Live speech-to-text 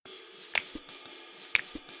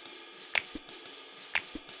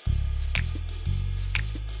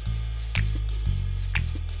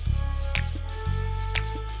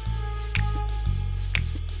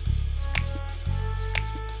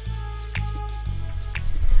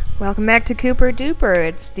Welcome back to Cooper Duper.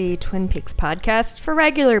 It's the Twin Peaks podcast for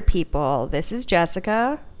regular people. This is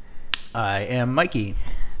Jessica. I am Mikey.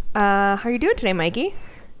 How are you doing today, Mikey?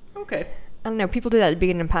 Okay. I don't know. People do that at the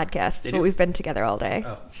beginning of podcasts, but we've been together all day.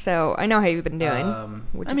 Oh. So I know how you've been doing,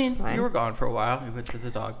 which is fine. You were gone for a while. We went to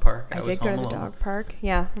the dog park. I did go to the dog park.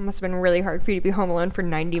 Yeah, it must have been really hard for you to be home alone for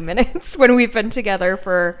 90 minutes when we've been together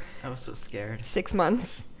for... I was so scared. 6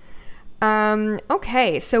 months.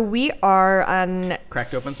 Okay, so we are on...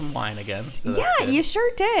 Cracked open some wine again. So yeah, you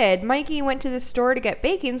sure did. Mikey went to the store to get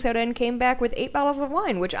baking soda and came back with 8 bottles of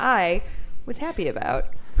wine, which I was happy about.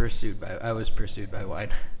 I was pursued by wine.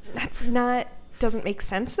 That's not... Doesn't make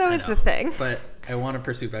sense, though, is the thing. But I want a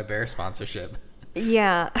Pursued by Bear sponsorship.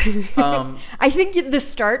 Yeah. I think the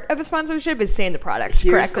start of a sponsorship is saying the product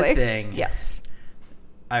correctly. Here's the thing. Yes.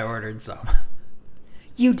 I ordered some.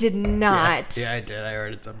 You did not. Yeah, I did. I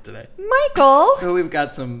ordered some today. Michael! So we've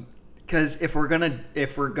got some... Because if we're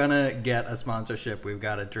gonna get a sponsorship, we've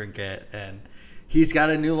got to drink it. And he's got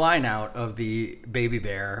a new line out of the Baby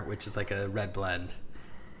Bear, which is like a red blend.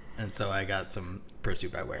 And so I got some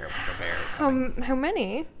Pursued by Bear. How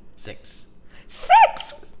many? 6.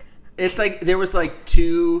 6? It's like there was like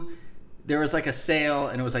a sale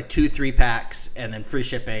and it was like 2 3-packs and then free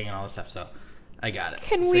shipping and all this stuff. So I got it.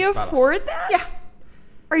 Can we afford that? Yeah.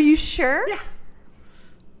 Are you sure? Yeah.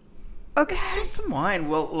 Okay. It's just some wine.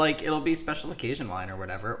 Well, like it'll be special occasion wine or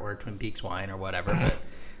whatever, or Twin Peaks wine or whatever. But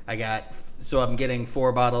I'm getting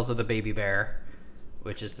 4 bottles of the Baby Bear,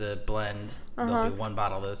 which is the blend. There'll be 1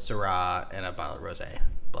 bottle of Syrah and a bottle of Rosé,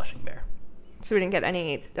 Blushing Bear. So we didn't get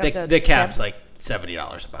any. The cab's like $70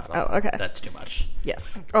 a bottle. Oh, okay. That's too much.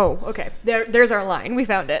 Yes. Oh, okay. There's our line. We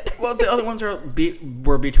found it. Well, the other ones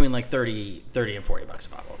were between like 30 and $40 a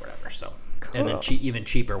bottle or whatever. So, cool. And then even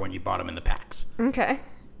cheaper when you bought them in the packs. Okay.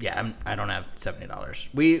 Yeah, I don't have $70.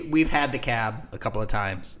 We've had the cab a couple of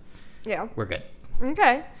times. Yeah. We're good.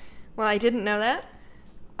 Okay. Well, I didn't know that.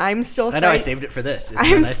 I'm still fighting. I know I saved it for this.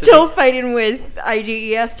 I'm still fighting with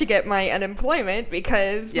IGES to get my unemployment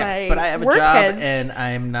because my but I have a work job and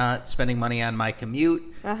I'm not spending money on my commute.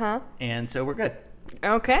 And so we're good.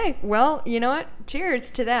 Okay. Well, you know what? Cheers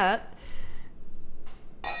to that.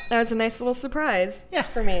 That was a nice little surprise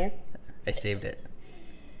for me. I saved it.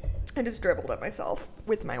 I just dribbled at myself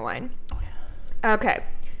with my wine. Oh, yeah. Okay.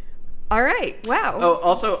 All right. Wow. Oh,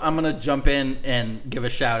 also, I'm going to jump in and give a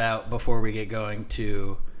shout out before we get going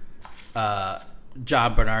to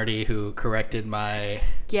John Bernardi, who corrected my...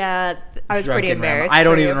 Yeah, I was pretty embarrassed. I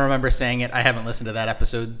don't even remember saying it. I haven't listened to that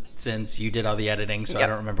episode since you did all the editing, so I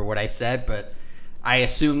don't remember what I said, but I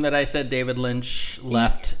assume that I said David Lynch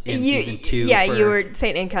left in season 2. Yeah, you were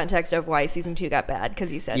saying in context of why season 2 got bad,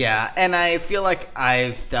 because you said... Yeah, and I feel like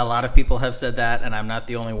a lot of people have said that, and I'm not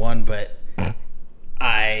the only one, but...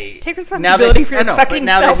 I take responsibility for your fucking self. But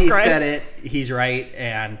now that he said it, he's right,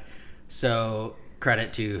 and so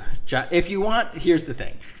credit to John. Here's the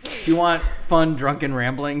thing: if you want fun, drunken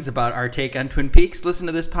ramblings about our take on Twin Peaks, listen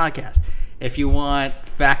to this podcast. If you want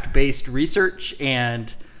fact-based research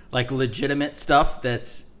and like legitimate stuff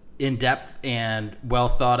that's in depth and well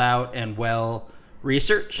thought out and well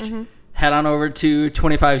researched, head on over to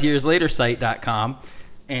 25yearslatersite.com.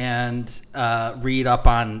 And read up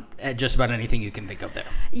on just about anything you can think of there.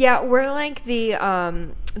 Yeah, we're like the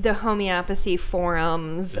homeopathy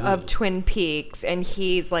forums of Twin Peaks, and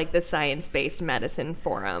he's like the science-based medicine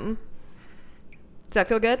forum. Does that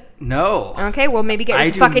feel good? No. Okay, well maybe get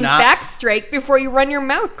your fucking facts straight before you run your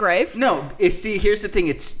mouth, Grafe. No, see, here's the thing.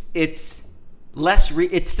 It's less.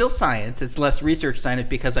 It's still science. It's less research science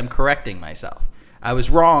because I'm correcting myself. I was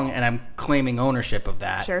wrong, and I'm claiming ownership of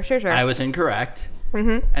that. Sure. I was incorrect.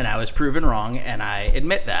 And I was proven wrong, and I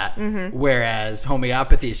admit that. Whereas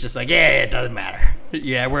homeopathy is just like, yeah, it doesn't matter.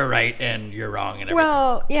 Yeah, we're right, and you're wrong, and everything.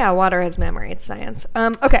 Well, yeah, water has memory. It's science.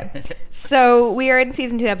 Okay, so we are in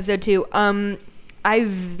season 2, episode 2. I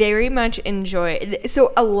very much enjoy...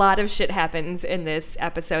 So a lot of shit happens in this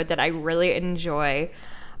episode that I really enjoy.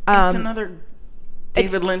 It's another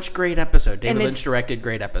David Lynch great episode. David Lynch directed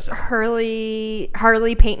great episode. Harley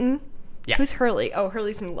Payton? Yeah. Who's Hurley? Oh,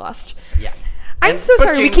 Hurley's from Lost. Yeah. I'm so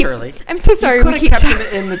sorry. James Hurley. I'm so sorry. You could have kept him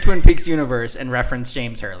in the Twin Peaks universe and referenced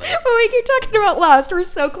James Hurley. Oh, we keep talking about Lost. We're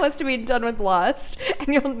so close to being done with Lost, and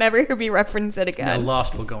you'll never hear me reference it again. No,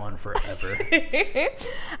 Lost will go on forever.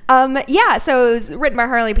 Yeah. So it was written by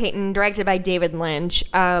Harley Payton, directed by David Lynch.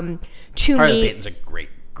 Harley Payton's a great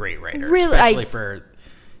writer, really, especially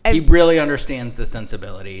he really understands the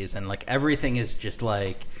sensibilities, and like everything is just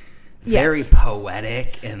like. Very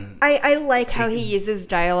poetic, and I like how he uses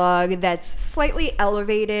dialogue that's slightly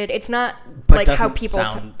elevated. It's not like how people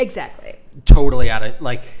sound exactly totally out of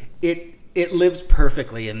like it. it lives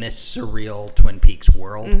perfectly in this surreal Twin Peaks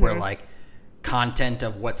world where like content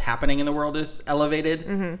of what's happening in the world is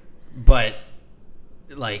elevated, but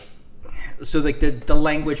like so like the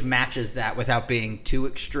language matches that without being too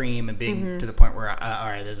extreme and being to the point where all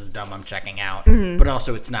right, this is dumb, I'm checking out, but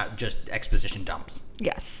also it's not just exposition dumps.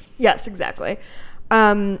 Yes, exactly.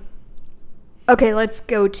 Okay, let's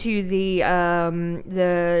go to the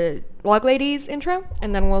Log Ladies intro,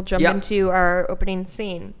 and then we'll jump into our opening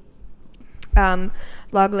scene.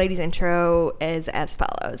 Log Ladies intro is as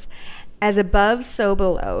follows. As above, so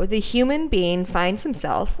below, the human being finds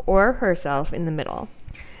himself or herself in the middle.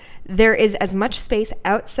 There is as much space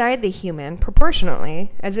outside the human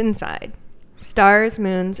proportionally as inside. Stars,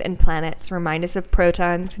 moons, and planets remind us of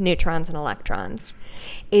protons, neutrons, and electrons.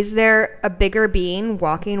 Is there a bigger being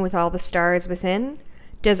walking with all the stars within?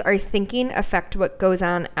 Does our thinking affect what goes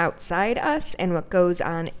on outside us and what goes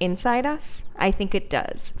on inside us? I think it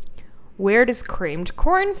does. Where does creamed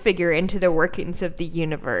corn figure into the workings of the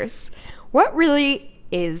universe? What really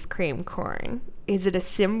is creamed corn? Is it a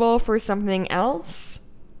symbol for something else?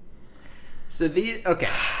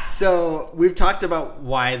 So we've talked about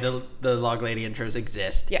why the Log Lady intros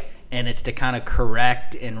exist. Yeah. And it's to kind of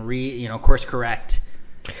correct and course correct.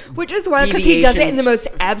 Which is why, because he does it in the most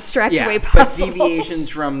abstract way possible. But deviations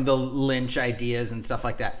from the Lynch ideas and stuff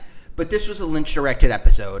like that. But this was a Lynch-directed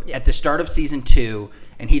episode at the start of season 2,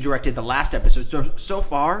 and he directed the last episode. So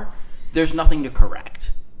far, there's nothing to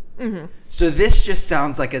correct. So this just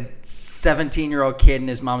sounds like a 17-year-old kid in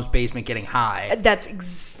his mom's basement getting high. That's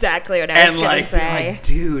exactly what I was going to say. Like,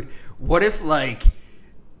 dude, what if, like,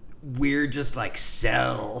 we're just, like,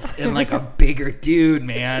 cells in, like, a bigger dude,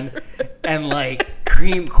 man? And, like,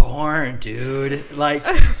 cream corn, dude. Like,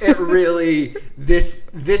 it really...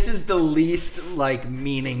 This is the least, like,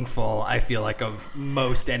 meaningful, I feel like, of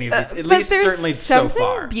most any of these. At least, certainly, so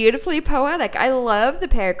far. Beautifully poetic. I love the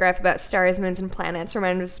paragraph about stars, moons, and planets.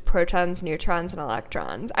 Remind us of protons, neutrons, and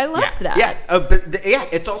electrons. I love that. Yeah,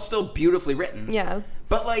 it's all still beautifully written. Yeah.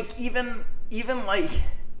 But, like, even like...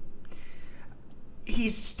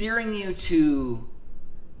 He's steering you to...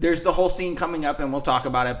 There's the whole scene coming up, and we'll talk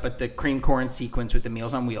about it, but the cream corn sequence with the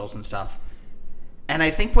Meals on Wheels and stuff. And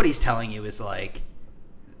I think what he's telling you is, like,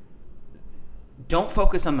 don't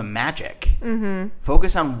focus on the magic.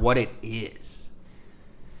 Focus on what it is.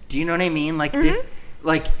 Do you know what I mean? Like, this...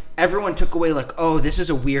 Like, everyone took away, like, oh, this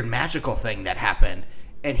is a weird magical thing that happened.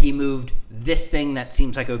 And he moved this thing that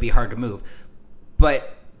seems like it would be hard to move.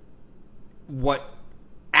 But what...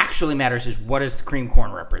 actually matters is what does the cream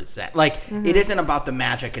corn represent? Like, it isn't about the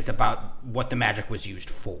magic, it's about what the magic was used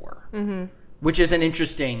for. Which is an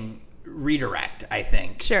interesting redirect, I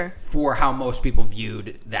think. Sure. For how most people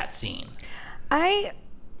viewed that scene. I'm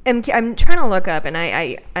trying to look up, and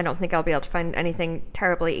I don't think I'll be able to find anything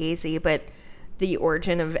terribly easy, but the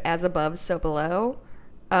origin of as above, so below.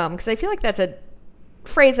 Because I feel like that's a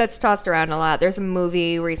phrase that's tossed around a lot. There's a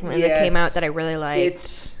movie recently that came out that I really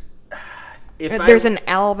liked. There's an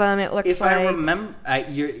album, it looks like. If I remember...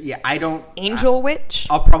 I don't... Angel Witch?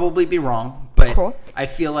 I'll probably be wrong, but cool. I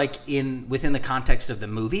feel like within the context of the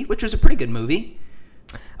movie, which was a pretty good movie...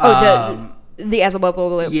 the As Above,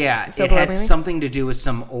 Below. Yeah, it had movie? Something to do with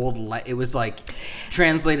some old... It was, like,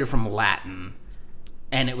 translated from Latin,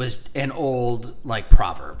 and it was an old, like,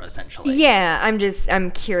 proverb, essentially. Yeah,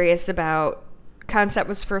 I'm curious about... Concept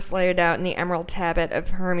was first laid out in the Emerald Tablet of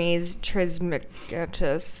Hermes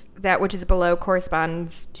Trismegistus. That which is below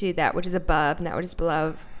corresponds to that which is above, and that which is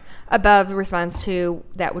below above responds to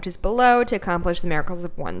that which is below to accomplish the miracles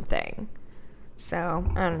of one thing. So,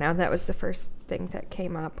 I don't know. That was the first thing that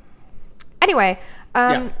came up. Anyway,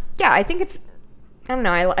 I think it's... I don't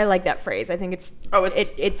know. I like that phrase. I think it's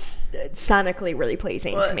sonically really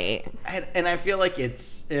pleasing to me. And I feel like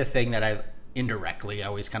it's a thing that I've indirectly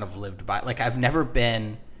always kind of lived by. Like, I've never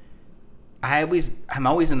been... I'm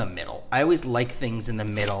always in the middle. I always like things in the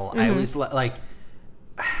middle. I always like...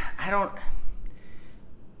 I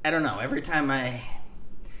don't know. Every time I...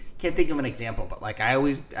 Can't think of an example, but like I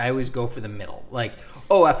always go for the middle. Like,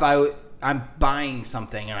 oh, if I'm buying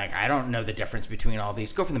something and like I don't know the difference between all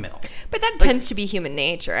these, go for the middle. But that tends to be human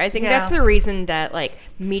nature. I think that's the reason that like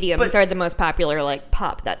mediums are the most popular like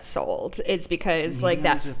pop that's sold. It's because like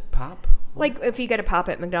that pop. Like if you get a pop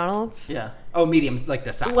at McDonald's. Yeah. Oh, medium, like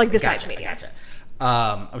the size. Like the size medium. Gotcha.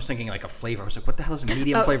 I was thinking like a flavor. I was like, what the hell is a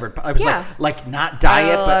medium flavored pop? I was like not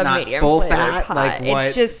diet, but not full fat. Pot. Like what?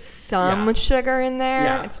 It's just some sugar in there.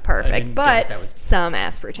 Yeah. It's perfect. But some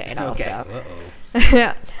aspartame also. Uh-oh.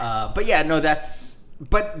 Yeah. But yeah, no, that's...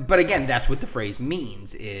 But again, that's what the phrase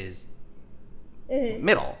means is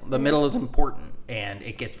middle. The middle is important. And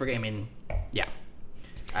it gets... I mean, yeah.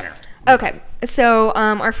 I don't know. Okay, so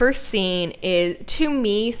our first scene is, to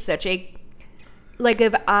me, such a, like,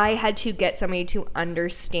 if I had to get somebody to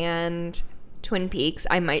understand Twin Peaks,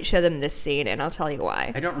 I might show them this scene, and I'll tell you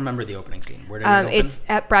why. I don't remember the opening scene. Where did it open? It's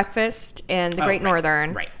at breakfast and the Great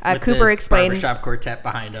Northern. Right. Cooper the explains. Barbershop quartet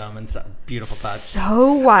behind him and some beautiful touch.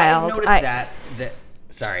 So wild. I've noticed that.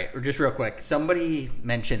 Sorry, just real quick. Somebody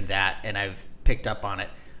mentioned that, and I've picked up on it.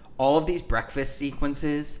 All of these breakfast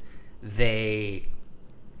sequences, they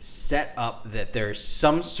set up that there's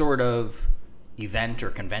some sort of event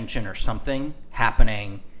or convention or something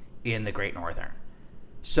happening in the Great Northern.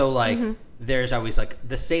 So, like, there's always, like,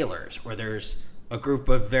 the sailors, or there's a group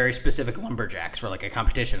of very specific lumberjacks for, like, a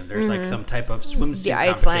competition. There's, like, some type of swimsuit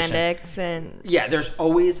competition. The Icelandics and... Yeah, there's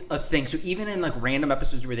always a thing. So even in, like, random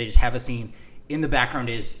episodes where they just have a scene, in the background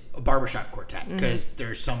is a barbershop quartet because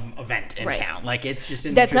there's some event in town. Like, it's just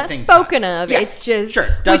an that's interesting... That's not spoken of. Yeah, it's just... Sure,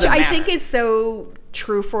 doesn't which matter. I think is so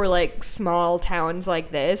true for, like, small towns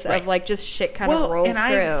like this, of, like, just shit kind of rolls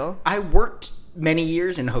through. I worked many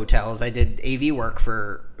years in hotels. I did AV work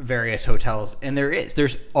for various hotels, and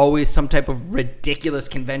there's always some type of ridiculous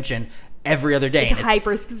convention every other day. It's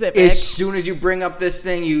hyper specific. As soon as you bring up this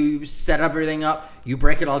thing, you set everything up, you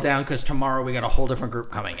break it all down because tomorrow we got a whole different group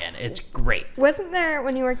coming in. It's great. Wasn't there,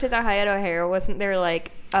 when you worked at the Hyatt O'Hare, wasn't there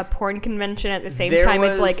like a porn convention at the same There time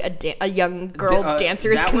was- as like a young girls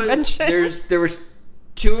dancers that convention? There was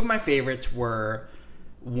two of my favorites were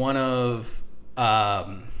one of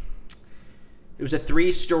it was a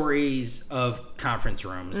 3 stories of conference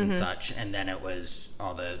rooms and such, and then it was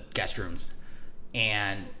all the guest rooms,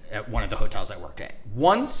 and at one of the hotels I worked at.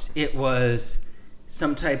 Once it was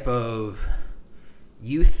some type of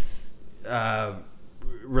youth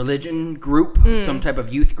religion group, some type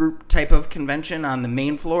of youth group type of convention on the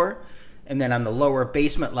main floor, and then on the lower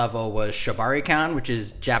basement level was Shibari-Con, which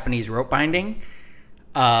is Japanese rope binding,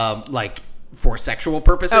 like for sexual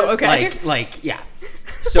purposes. Oh, okay. Like yeah.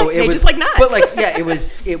 So it They was just like knots. but like yeah, it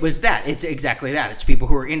was that. It's exactly that. It's people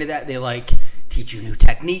who are into that. They like teach you new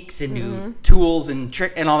techniques and new tools and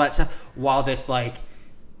trick and all that stuff, while this like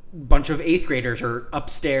bunch of 8th graders are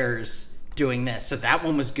upstairs doing this. So that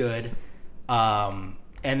one was good. And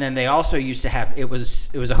then they also used to have, it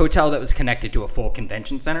was a hotel that was connected to a full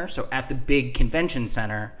convention center. So at the big convention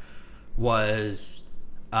center was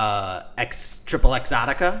Triple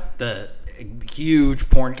Exotica, the huge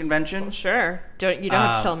porn convention. Sure. You don't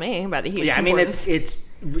have to tell me about the huge Yeah, I mean, importance. it's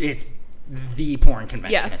the porn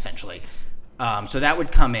convention, essentially. So that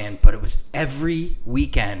would come in, but it was every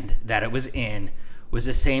weekend that it was in was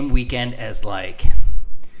the same weekend as like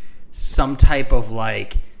some type of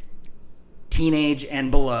like teenage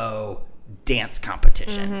and below dance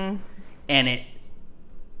competition. And it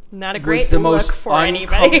not a great was the look most for anybody.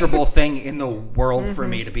 uncomfortable thing in the world for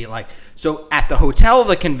me to be like. So at the hotel,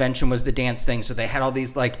 the convention was the dance thing. So they had all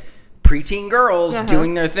these like preteen girls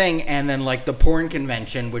doing their thing, and then like the porn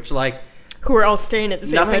convention, which like Who are all staying at the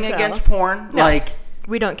same nothing hotel. against porn, No. like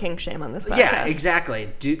We don't kink shame on this podcast. yeah, exactly,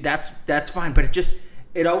 dude. That's fine, but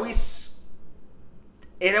it always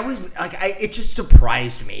like it just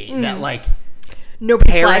surprised me that like.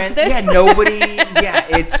 Nobody flagged this? Yeah, nobody. Yeah,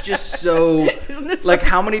 it's just so. Isn't this like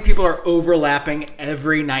how many people are overlapping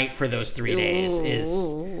every night for those 3 days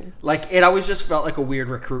is like it always just felt like a weird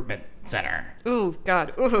recruitment center. Ooh,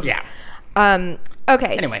 God. Ooh. Yeah.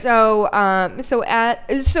 Okay. Anyway. So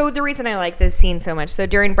the reason I like this scene so much. So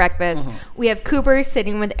during breakfast, we have Cooper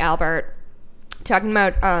sitting with Albert, talking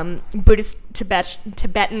about Buddhist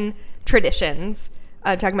Tibetan traditions.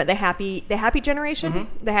 Talking about the happy generation,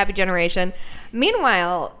 the happy generation.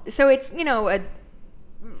 Meanwhile, so it's a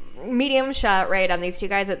medium shot right on these two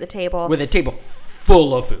guys at the table With a table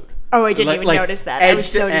full of food. Oh, I didn't even notice that. I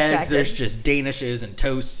was so distracted. There's just danishes and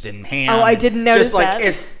toasts and ham. Oh, I didn't notice just like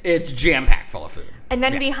that. It's jam packed full of food. And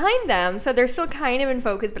then behind them, so they're still kind of in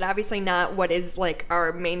focus, but obviously not what is like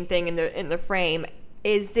our main thing in the frame,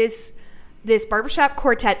 is this barbershop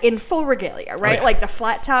quartet in full regalia, right? yeah. Like the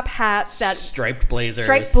flat top hats, that striped blazers.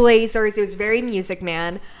 It was very Music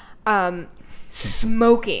Man.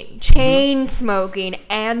 Smoking, chain smoking,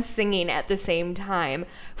 and singing at the same time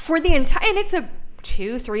for the entire, and it's a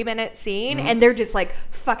 2-3 minute scene, and they're just like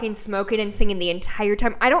fucking smoking and singing the entire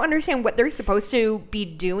time. I don't understand what they're supposed to be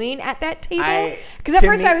doing at that table. Because at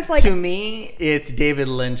first I was like, to me, it's David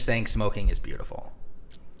Lynch saying smoking is beautiful.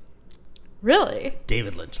 Really?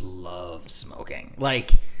 David Lynch loves smoking. Like,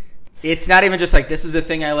 it's not even just like, this is a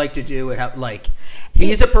thing I like to do. Like,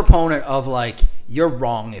 he's a proponent of like, you're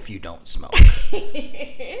wrong if you don't smoke.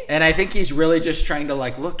 And I think he's really just trying to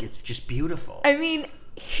like, look, it's just beautiful. I mean,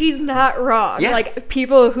 he's not wrong. Yeah. Like,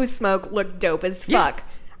 people who smoke look dope as fuck.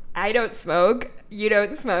 I don't smoke, you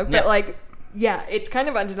don't smoke, Yeah. but like, yeah, it's kind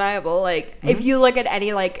of undeniable. Like, if you look at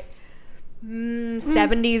any like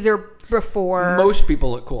 70s or before, Most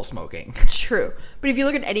people look cool smoking. true. But if you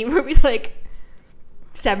look at any movie like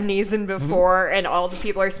 70s and before, and all the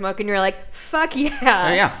people are smoking, you're like, fuck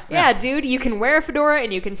yeah. Yeah. Dude, you can wear a fedora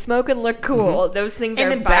and you can smoke and look cool. Those things And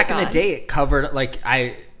are then back in the bygone. day, it covered, like,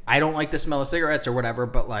 I don't like the smell of cigarettes or whatever,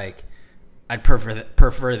 but, like, I'd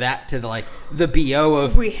prefer that to the BO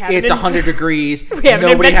of We haven't it's in- 100 degrees. We haven't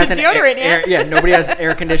invented deodorant yet. Nobody has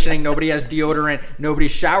air conditioning. Nobody has deodorant. Nobody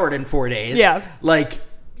showered in 4 days. Yeah. Like,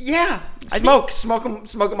 yeah, smoke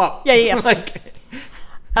them up. Yeah. Like,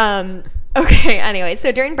 Okay, anyway,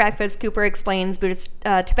 so during breakfast, Cooper explains Buddhist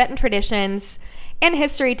Tibetan traditions and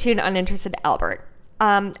history to an uninterested Albert.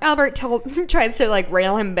 Albert tries to like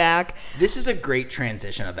rail him back. this is a great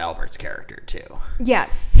transition of Albert's character too.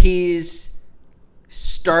 Yes. He's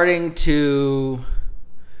starting to.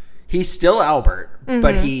 He's still Albert,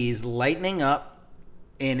 but he's lightening up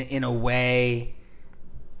in a way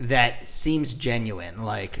that seems genuine.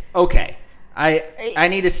 Like, okay, I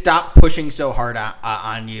need to stop pushing so hard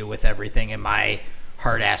on you with everything in my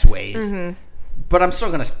hard ass ways, but I'm still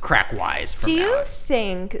gonna crack wise from Do now you on.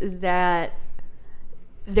 think that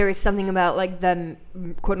there is something about like the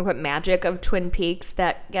quote unquote magic of Twin Peaks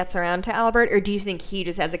that gets around to Albert, or do you think he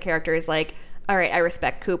just as a character is like, all right, I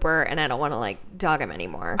respect Cooper and I don't want to like dog him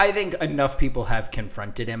anymore? I think enough people have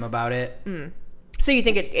confronted him about it. So you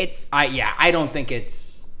think it's? I don't think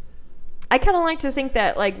it's. I kind of like to think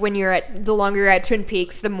that like when the longer you're at Twin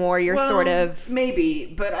Peaks, the more you're sort of.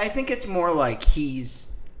 Maybe, but I think it's more like he's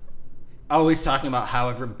always talking about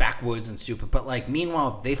however backwoods and stupid, but like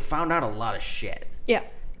meanwhile they found out a lot of shit Yeah.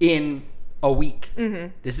 in a week.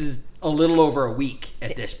 This is a little over a week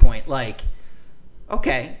at this point. Like,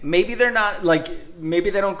 okay, maybe they're not like, maybe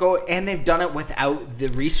they don't go, and they've done it without the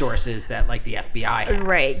resources that like the FBI has.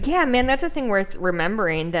 Right. Yeah, man, that's a thing worth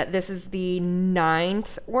remembering, that this is the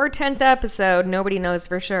 9th or 10th episode. Nobody knows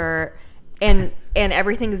for sure. And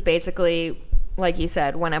everything is basically, like you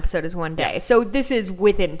said, one episode is one day. Yeah. So this is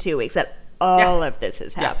within 2 weeks that all of this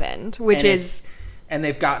has happened, which And is... and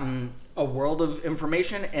they've gotten a world of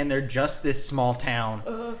information, and they're just this small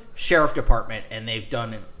town sheriff department, and they've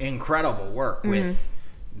done incredible work with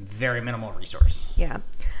very minimal resource. Yeah.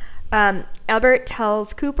 Albert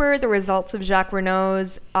tells Cooper the results of Jacques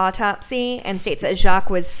Renault's autopsy and states that Jacques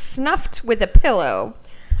was snuffed with a pillow.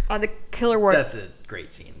 The killer wore... That's a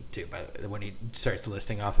great scene too, by the way, when he starts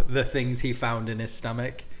listing off the things he found in his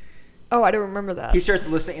stomach. Oh, I don't remember that. He starts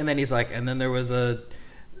listing, and then he's like, and then there was a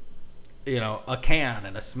can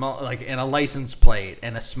and a small, like, and a license plate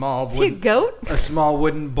and a small Is he a goat? a small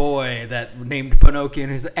wooden boy that named Pinocchio,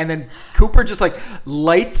 and then Cooper just like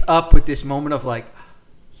lights up with this moment of like,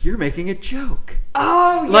 you're making a joke.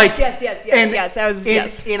 Oh, yes, Like, yes. and That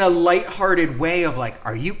was, in a lighthearted way of like,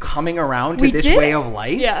 are you coming around to We this did way it. of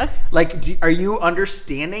life? Yeah. Like, are you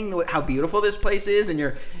understanding how beautiful this place is, and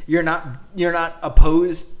you're not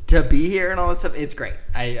opposed to be here and all that stuff? It's great.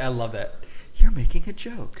 I love that. You're making a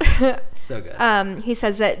joke. So good. He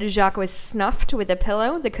says that Jacques was snuffed with a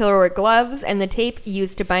pillow, the killer wore gloves, and the tape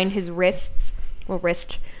used to bind his wrist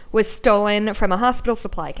was stolen from a hospital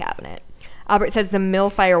supply cabinet. Albert says the mill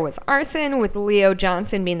fire was arson, with Leo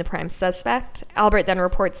Johnson being the prime suspect. Albert then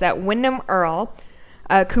reports that Wyndham Earl,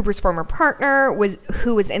 Cooper's former partner,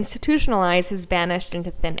 who was institutionalized, has vanished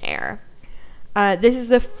into thin air. This is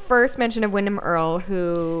the first mention of Wyndham Earl,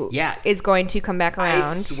 who is going to come back around. I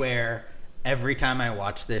swear, every time I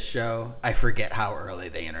watch this show, I forget how early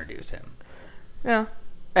they introduce him. Yeah.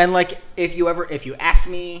 And like, if you ask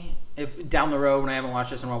me if down the road when I haven't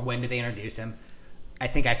watched this in a while, when did they introduce him? I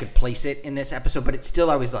think I could place it in this episode, but it still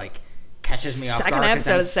always like catches me off guard. Second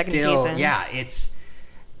episode of the second season. Yeah, it's,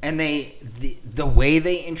 and the way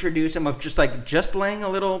they introduce him of just laying a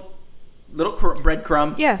little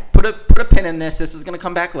breadcrumb. Yeah. Put a pin in this. This is going to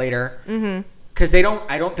come back later. Mm-hmm. Because I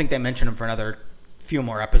don't think they mention him for another few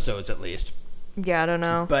more episodes at least. Yeah, I don't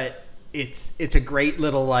know. But it's a great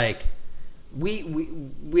little like,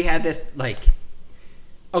 we had this like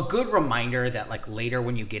a good reminder that like later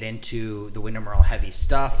when you get into the Wyndham Earl heavy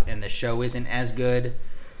stuff and the show isn't as good,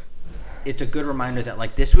 it's a good reminder that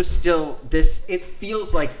like this was still this. It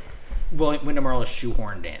feels like Wyndham Earl is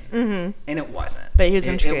shoehorned in, and it wasn't. But he was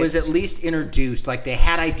It introduced. was at least introduced. Like they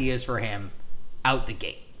had ideas for him out the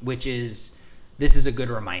gate, which is this is a good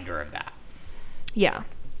reminder of that. Yeah.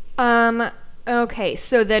 Okay,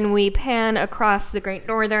 so then we pan across the Great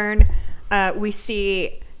Northern. We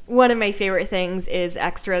see one of my favorite things is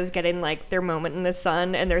extras getting like their moment in the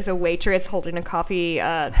sun, and there's a waitress holding a coffee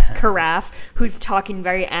carafe who's talking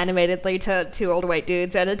very animatedly to two old white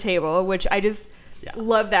dudes at a table, which I just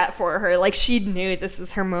love that for her. Like, she knew this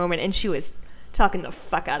was her moment, and she was talking the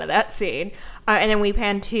fuck out of that scene. And then we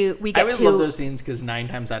pan to I always love those scenes because 9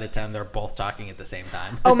 times out of 10 they're both talking at the same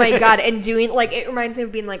time. Oh my god! And doing like, it reminds me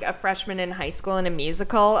of being like a freshman in high school in a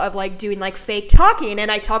musical, of like doing like fake talking, and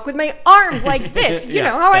I talk with my arms like this. You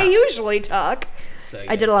know how I usually talk. So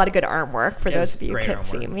I did a lot of good arm work for those of you who can't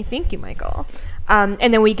see me. Thank you, Michael. And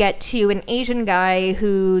then we get to an Asian guy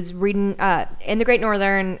who's reading in the Great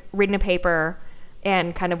Northern, reading a paper,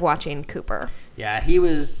 and kind of watching Cooper. Yeah, he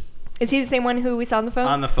was. Is he the same one who we saw on the phone?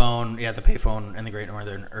 On the phone, yeah, the payphone in the Great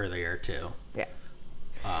Northern earlier, too. Yeah.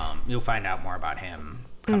 You'll find out more about him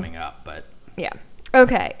coming up, but... Yeah.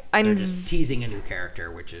 Okay. They're just teasing a new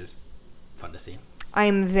character, which is fun to see.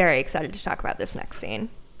 I'm very excited to talk about this next scene.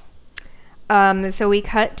 So we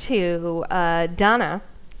cut to Donna,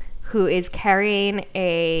 who is carrying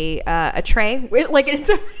a tray. Like, I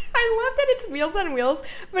love that it's Meals on Wheels,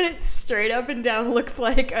 but it's straight up and down looks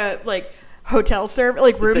like hotel service,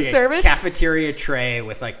 like room service, cafeteria tray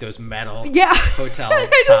with like those metal hotel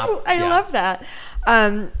I love that.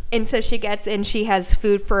 And so she gets in, she has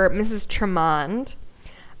food for Mrs. Tremond.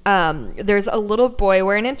 There's a little boy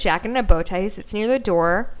wearing a jacket and a bow tie who sits near the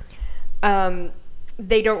door.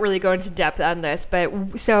 They don't really go into depth on this,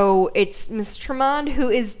 but so it's Miss Tremond, who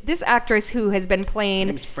is this actress who has been playing...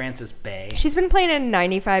 Her name's Frances Bay. She's been playing a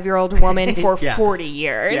 95-year-old woman for 40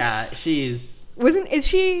 years. Yeah, she's... Is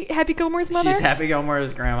she Happy Gilmore's mother? She's Happy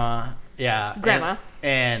Gilmore's grandma. Yeah. Grandma.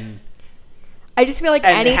 And I just feel like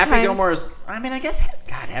anytime... Happy Gilmore's... I mean, I guess...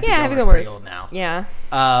 God, Happy Gilmore's pretty old now. Yeah.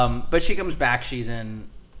 But she comes back. She's in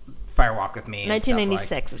Fire Walk with Me.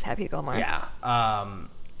 1996 is Happy Gilmore. Yeah.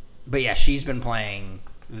 But yeah, she's been playing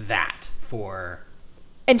that for...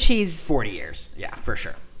 And she's... 40 years. Yeah, for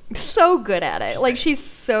sure. So good at it. Like, she's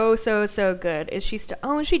so good. Is she still...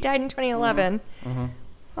 Oh, she died in 2011. Mm-hmm.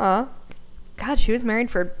 Aw. God, she was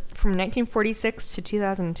married from 1946 to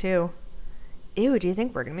 2002. Ew, do you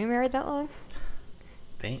think we're going to be married that long?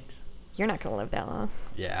 Thanks. You're not going to live that long.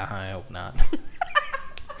 Yeah, I hope not.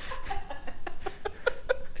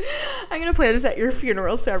 I'm going to play this at your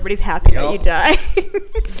funeral so everybody's happy that you die.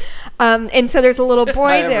 And so there's a little boy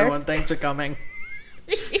Hi, there. everyone. Thanks for coming.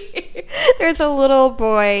 There's a little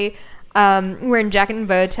boy wearing jacket and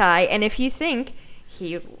bow tie. And if you think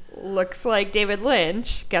he looks like David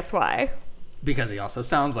Lynch, guess why? Because he also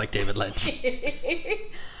sounds like David Lynch.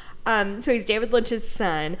 So he's David Lynch's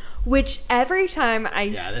son, which every time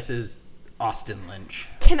this is Austin Lynch.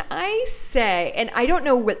 Can I say, and I don't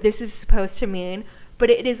know what this is supposed to mean, but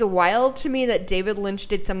it is wild to me that David Lynch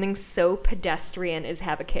did something so pedestrian as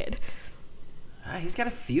have a kid. He's got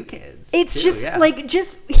a few kids. It's too,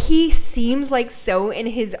 he seems like so in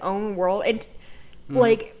his own world. And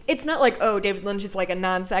like, it's not like, oh, David Lynch is like a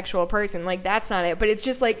non-sexual person. Like, that's not it. But it's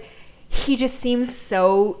just like, he just seems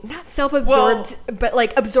so, not self-absorbed, but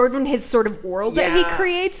like absorbed in his sort of world that he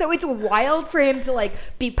creates. So it's wild for him to like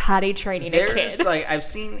be potty training a kid. Like, I've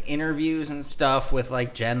seen interviews and stuff with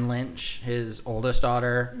like Jen Lynch, his oldest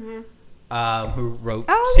daughter, who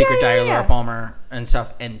wrote Secret Diary of Laura Palmer and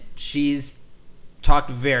stuff. And she's talked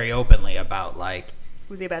very openly about like...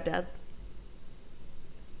 Was he a bad dad?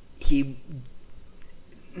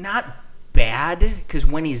 Not bad, because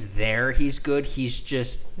when he's there, he's good. He's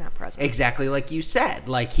just not present. Exactly like you said.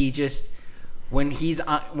 Like, he just when he's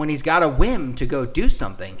got a whim to go do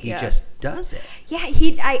something, he just does it. Yeah,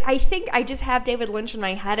 I think I just have David Lynch in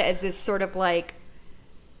my head as this sort of like,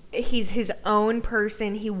 he's his own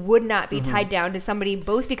person. He would not be tied down to somebody,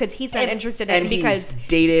 both because he's not interested in, and because he's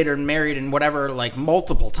dated or married and whatever, like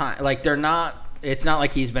multiple times. Like, they're not. It's not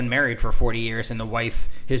like he's been married for 40 years and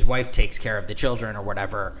his wife takes care of the children or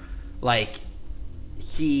whatever. Like,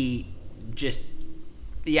 he just,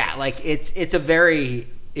 like, it's a very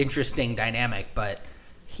interesting dynamic, but...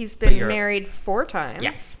 He's been married 4 times.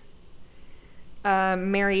 Yes.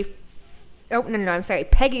 Peggy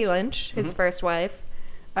Lynch, his first wife,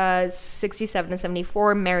 67 to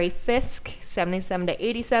 74. Mary Fisk, 77 to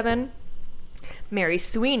 87. Mary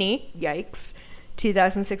Sweeney, yikes,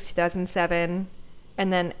 2006, 2007.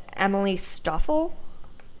 And then Emily Stoffel,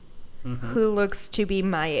 who looks to be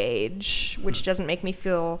my age, which doesn't make me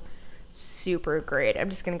feel super great. I'm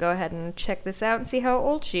just going to go ahead and check this out and see how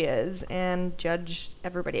old she is and judge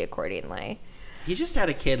everybody accordingly. He just had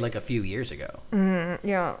a kid like a few years ago.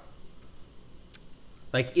 Yeah.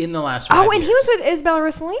 Like, in the last 5 years. Oh, and he was with Isabella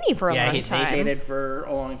Rossellini for a long time. Yeah, they dated for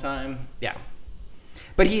a long time. Yeah.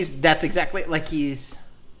 But that's exactly, like, he's...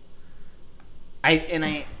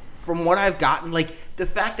 from what I've gotten, like the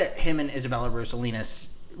fact that him and Isabella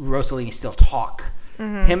Rossellini still talk.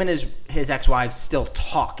 Him and his ex-wives still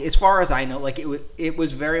talk. As far as I know, like it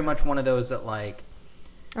was very much one of those that like.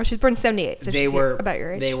 Oh, she's born in 78, so she's about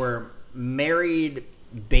your age. They were married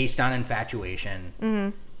based on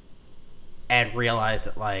infatuation, and realized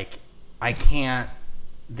that like I can't.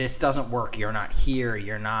 This doesn't work. You're not here.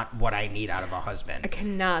 You're not what I need out of a husband. I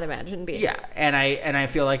cannot imagine being. Yeah, and I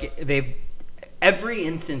feel like every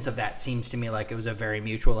instance of that seems to me like it was a very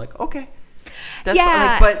mutual like okay, that's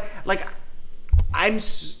yeah. but like.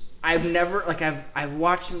 I've never like I've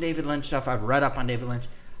watched some David Lynch stuff. I've read up on David Lynch.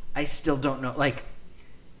 I still don't know. Like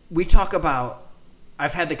we talk about,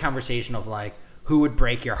 I've had the conversation of like who would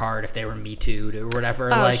break your heart if they were Me Too'd or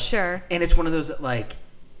whatever. Oh, like, sure. And it's one of those that like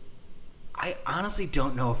I honestly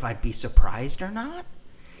don't know if I'd be surprised or not.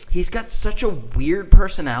 He's got such a weird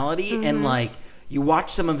personality, and like you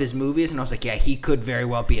watch some of his movies, and I was like, yeah, he could very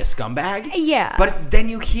well be a scumbag. Yeah. But then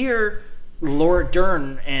you hear Laura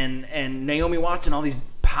Dern and Naomi Watts and all these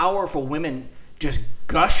powerful women just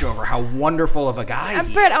gush over how wonderful of a guy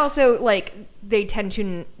he but is. Also, like,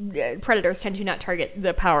 predators tend to not target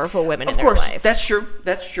the powerful women in their course, life. That's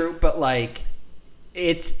true. But, like,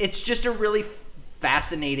 it's just a really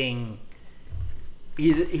fascinating...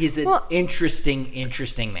 He's an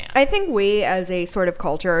interesting man. I think we, as a sort of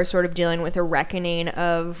culture, are sort of dealing with a reckoning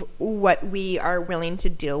of what we are willing to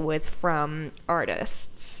deal with from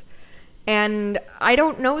artists. And I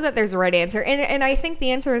don't know that there's a right answer. And I think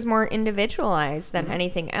the answer is more individualized than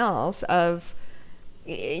anything else of,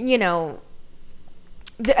 you know...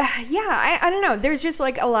 I don't know. There's just,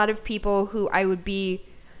 like, a lot of people who I would be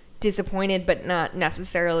disappointed but not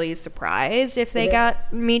necessarily surprised if they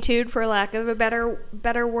got Me Too'd, for lack of a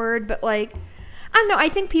better word. But, like, I don't know. I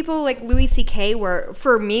think people like Louis C.K. were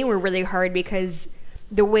really hard because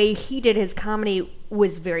the way he did his comedy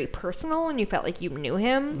was very personal and you felt like you knew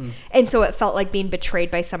him. And so it felt like being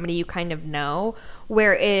betrayed by somebody you kind of know.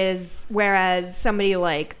 Whereas somebody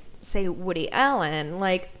like, say, Woody Allen,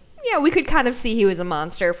 like, yeah, we could kind of see he was a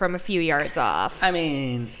monster from a few yards off. I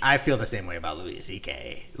mean, I feel the same way about Louis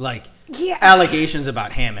C.K. Like, yeah. Allegations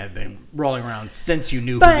about him have been rolling around since you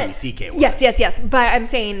knew who Louis C.K. was. Yes. But I'm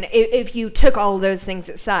saying if you took all of those things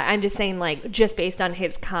aside, I'm just saying, like, just based on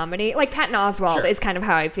his comedy, like Patton Oswalt is kind of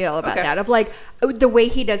how I feel about that. Of, like, the way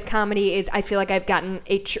he does comedy is, I feel like I've gotten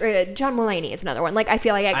John Mulaney is another one. Like, I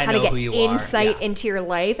feel like I kind of get insight into your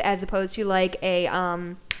life as opposed to, like, a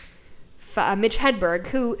Mitch Hedberg,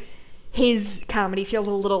 who his comedy feels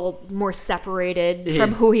a little more separated from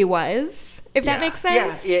who he was, if that makes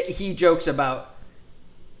sense. Yeah, he jokes about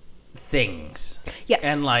things. Yes.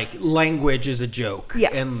 And, like, language is a joke.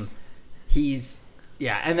 Yes. And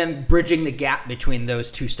and then bridging the gap between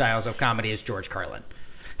those two styles of comedy is George Carlin.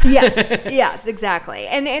 Yes, exactly.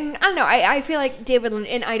 And I don't know, I feel like David Lynch,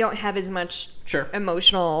 and I don't have as much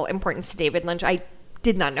emotional importance to David Lynch. I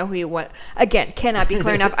did not know who he was. Again, cannot be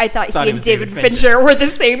clear enough. I thought he and David Fincher were the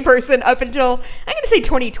same person up until, I'm going to say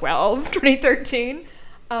 2012, 2013.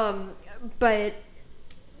 But,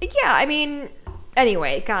 yeah, I mean,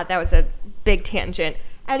 anyway, God, that was a big tangent.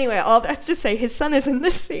 Anyway, all that's to say, his son is in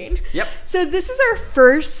this scene. Yep. So this is our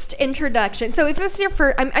first introduction. So if this is your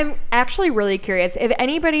first, I'm actually really curious. If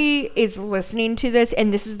anybody is listening to this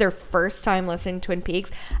and this is their first time listening to Twin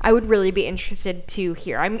Peaks, I would really be interested to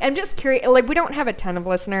hear. I'm just curious. Like, we don't have a ton of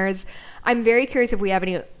listeners. I'm very curious if we have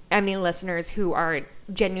any listeners who are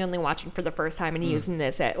genuinely watching for the first time and using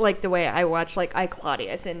this at, like, the way I watch, like,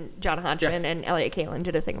 Claudius and John Hodgman and Elliot Kalin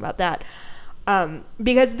did a thing about that.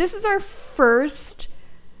 Because this is our first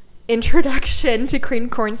introduction to cream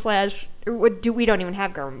corn / we don't even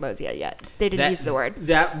have garmonbozia yet. They didn't use the word.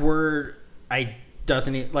 That word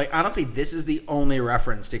honestly, this is the only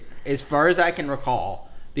reference to, as far as I can recall,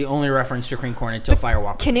 the only reference to cream corn until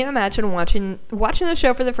Firewalk. Can you imagine watching the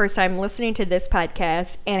show for the first time, listening to this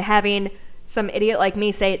podcast, and having some idiot like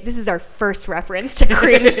me say, this is our first reference to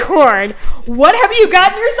cream corn. What have you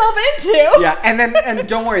gotten yourself into? Yeah, and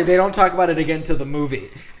don't worry, they don't talk about it again till the movie.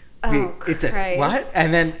 It's what?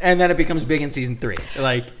 And then it becomes big in season 3.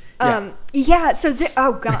 Like, so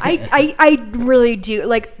oh god, I really do,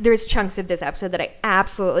 like, there's chunks of this episode that I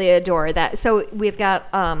absolutely adore. That, so we've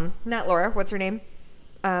got not Laura, what's her name?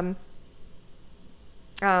 Donna.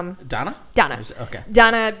 Okay.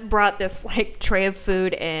 Donna brought this, like, tray of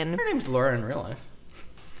food in. Her name's Laura in real life.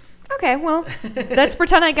 Okay, well, let's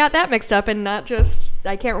pretend I got that mixed up and not just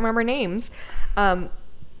I can't remember names.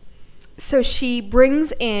 So she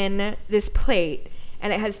brings in this plate,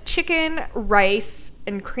 and it has chicken, rice,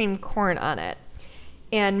 and cream corn on it.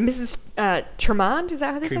 And Mrs. Tremont, is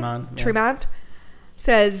that how they say it? Tremont, yeah. Tremont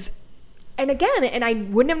says, and again, and I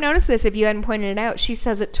wouldn't have noticed this if you hadn't pointed it out, she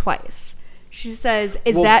says it twice. She says,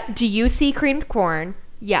 do you see creamed corn?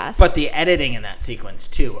 Yes. But the editing in that sequence,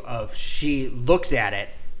 too, of she looks at it,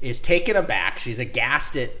 is taken aback. She's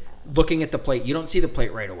aghast at looking at the plate. You don't see the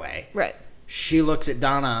plate right away. Right. She looks at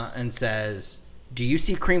Donna and says, do you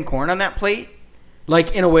see creamed corn on that plate?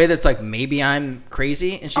 Like, in a way that's like, maybe I'm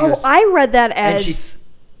crazy. And she goes, I read that as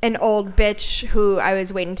an old bitch who I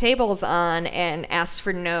was waiting tables on and asked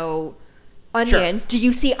for no onions. Sure. Do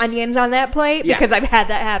you see onions on that plate? Yeah. Because I've had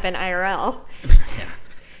that happen IRL. Yeah.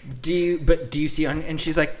 Do you see onions? And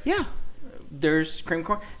she's like, yeah, there's creamed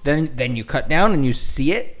corn. Then you cut down and you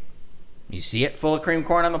see it. You see it full of creamed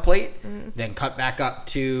corn on the plate. Mm-hmm. Then cut back up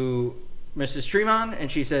to Mrs. Tremont, and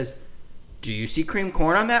she says, do you see creamed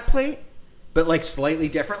corn on that plate? But like slightly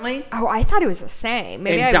differently. Oh, I thought it was the same.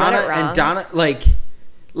 Maybe I read it wrong. And Donna,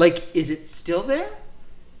 like, is it still there?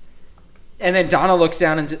 And then Donna looks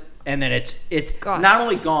down and then it's gone. Not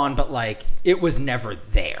only gone, but like it was never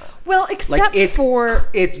there. Well, except for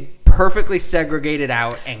it's perfectly segregated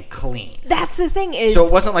out and clean. That's the thing is, so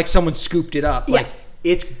it wasn't like someone scooped it up. Yes,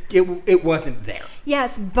 like it wasn't there.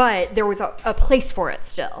 Yes, but there was a place for it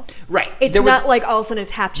still. Right. It's not like all of a sudden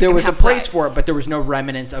it's half chicken. There was half a place rice. for it, but there was no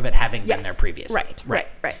remnants of it having been there previously. Right.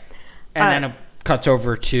 And then it cuts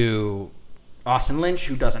over to Austin Lynch,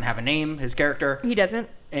 who doesn't have a name. His character. He doesn't.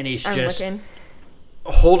 And he's just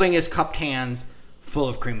holding his cupped hands full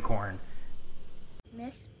of cream corn.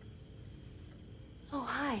 Miss? Oh,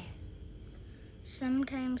 hi.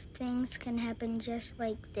 Sometimes things can happen just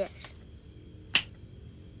like this.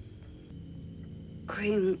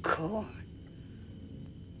 Cream corn.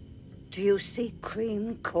 Do you see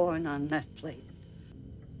cream corn on that plate?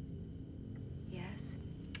 Yes.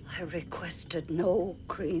 I requested no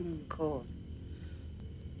cream corn.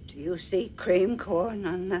 Do you see cream corn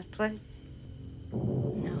on that plate?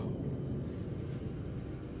 No.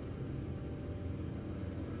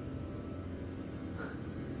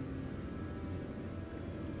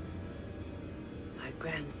 My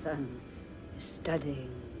grandson is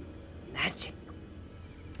studying magic.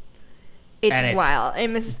 It's wild.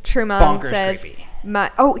 And Mrs. Tremont says, creepy.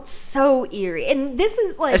 It's so eerie. And this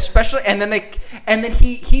is like, especially, and then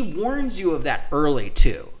he warns you of that early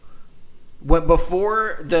too.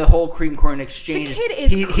 Before the whole cream corn exchange, the kid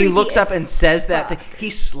is he looks up and says that thing.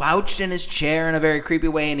 He's slouched in his chair in a very creepy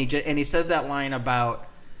way, and he says that line about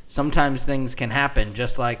sometimes things can happen,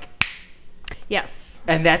 just like yes,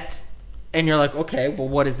 and you're like, okay, well,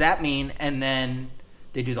 what does that mean? And then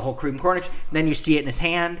they do the whole cream corn exchange, and then you see it in his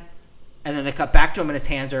hand, and then they cut back to him, and his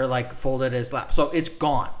hands are like folded in his lap, so it's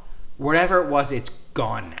gone. Whatever it was, it's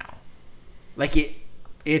gone now. Like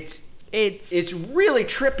It's really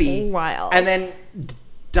trippy. Wild. And then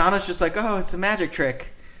Donna's just like, oh, it's a magic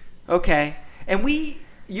trick. Okay. And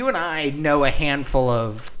you and I know a handful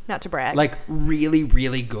of, not to brag, like really,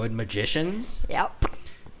 really good magicians. Yep.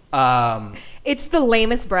 It's the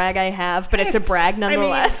lamest brag I have, but it's a brag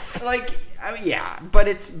nonetheless. But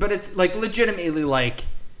it's like legitimately like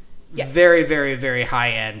yes. very, very, very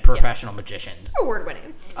high-end professional magicians.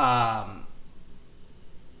 Award-winning.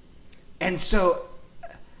 And so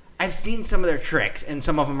I've seen some of their tricks, and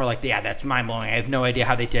some of them are like, yeah, that's mind-blowing. I have no idea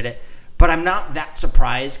how they did it. But I'm not that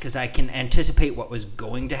surprised because I can anticipate what was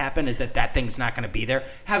going to happen is that thing's not going to be there.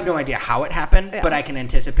 I have no idea how it happened, but I can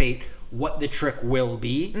anticipate what the trick will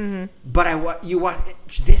be. Mm-hmm. But you watch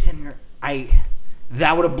this, and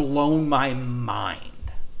that would have blown my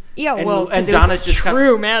mind. Yeah, and Donna's just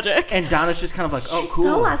true magic. And Donna's just kind of like, oh, She's cool.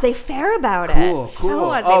 so laissez-faire about it. Cool.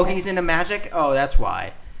 So oh, he's into magic? Oh, that's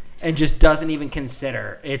why. And just doesn't even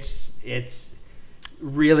consider. It's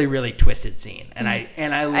really, really twisted scene. And I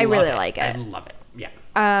really like it. I love it. Yeah.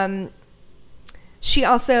 She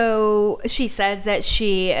says that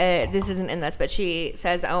this isn't in this, but she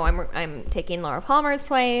says, "Oh, I'm taking Laura Palmer's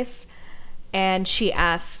place," and she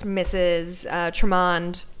asks Mrs.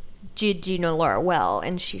 Tremont, "Do you know Laura well?"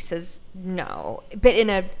 And she says, "No," but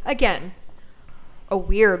in a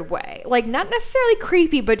weird way, like not necessarily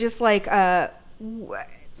creepy, but just like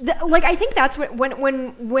like I think that's what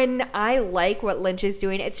when I like what Lynch is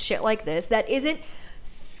doing, it's shit like this that isn't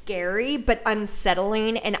scary but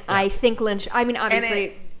unsettling, and yeah. I think Lynch, I mean,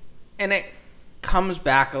 obviously, and it comes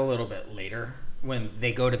back a little bit later when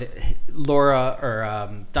they go to Laura or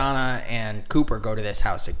Donna and Cooper go to this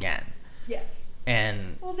house again. Yes,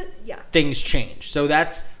 and things change, so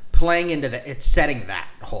that's playing into it's setting that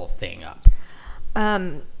whole thing up.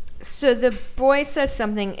 So the boy says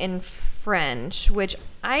something in French, which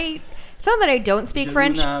I It's not that I don't speak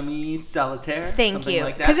French. Tsunami solitaire. Thank something you.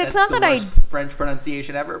 Like that. 'Cause it's That's not the that worst French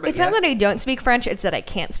pronunciation ever. But It's not that I don't speak French. It's that I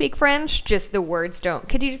can't speak French. Just the words don't.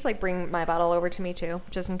 Could you just like bring my bottle over to me too,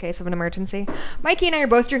 just in case of an emergency? Mikey and I are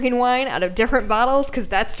both drinking wine out of different bottles because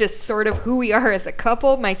that's just sort of who we are as a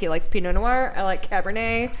couple. Mikey likes Pinot Noir. I like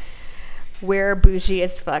Cabernet. We're bougie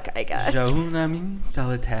as fuck, I guess. Tsunami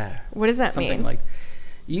solitaire. What does that Something mean? like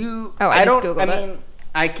you. Oh, I just don't. Googled I it. mean,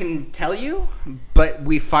 I can tell you, but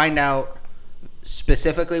we find out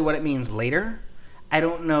specifically what it means later. I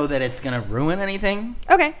don't know that it's gonna ruin anything,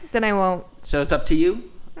 Okay, then I won't. so it's up to you.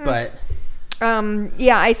 But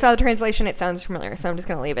Yeah, I saw the translation. It sounds familiar, so I'm just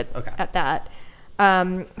gonna leave it Okay. at that.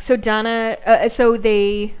 So Donna,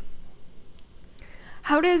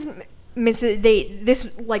 how does Mrs.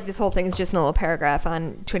 This whole thing is just in a little paragraph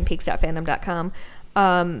on TwinPeaks.fandom.com.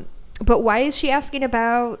 But why is she asking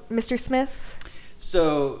about Mr. Smith?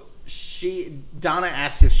 so Donna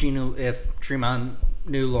asked if Tremont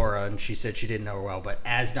knew Laura, and she said she didn't know her well. But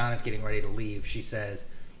as Donna's getting ready to leave, she says,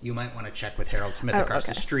 "You might want to check with Harold Smith across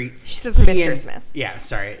the street." She says Mr. Smith. Yeah,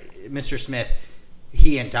 sorry, Mr. Smith.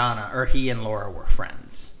 He and Laura were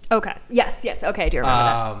friends. Okay. Yes. Okay, I do remember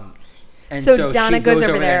that. And So so Donna she goes goes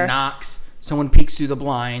over over there, there. knocks. Someone peeks through the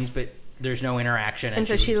blinds, but there's no interaction. And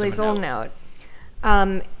so she leaves a them little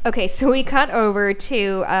note. Okay, so we cut over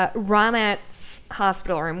to Ronette's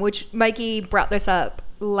hospital room, which Mikey brought this up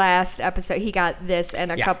last episode. He got this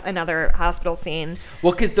and another hospital scene.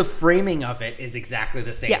 Well, because the framing of it is exactly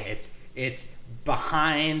the same. Yes. It's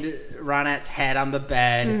behind Ronette's head on the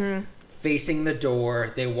bed, facing the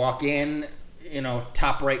door. They walk in,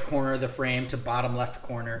 top right corner of the frame to bottom left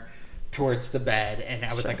corner towards the bed. And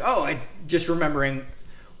I was like, I just remembering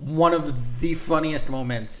one of the funniest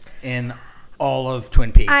moments in all of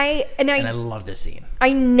Twin Peaks. I love this scene.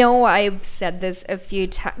 I know I've said this a few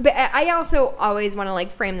times, but I also always want to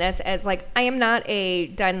like frame this as like I am not a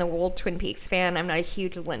dyed-in-the-wool Twin Peaks fan. I'm not a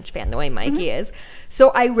huge Lynch fan the way Mikey is. So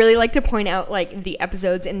I really like to point out like the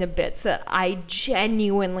episodes and the bits that I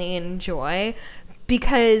genuinely enjoy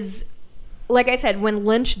because, like I said, when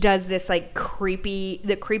Lynch does this like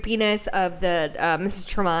the creepiness of the Mrs.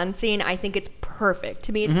 Tremont scene, I think it's perfect.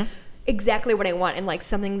 To me, it's exactly what I want and like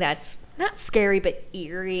something that's not scary but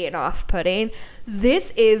eerie and off-putting.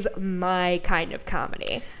 This is my kind of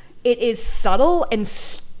comedy. It is subtle and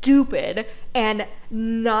stupid and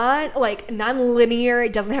not like non-linear.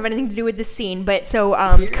 It doesn't have anything to do with the scene. But so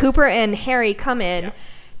Cooper and Harry come in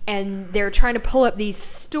and they're trying to pull up these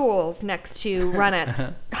stools next to Ronette's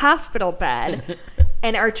hospital bed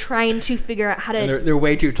and are trying to figure out how to... And they're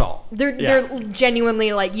way too tall. They're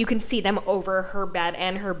genuinely like, you can see them over her bed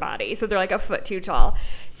and her body. So they're like a foot too tall.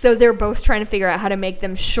 So they're both trying to figure out how to make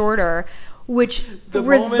them shorter, which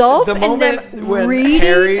results in them when reading...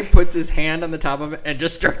 Harry puts his hand on the top of it and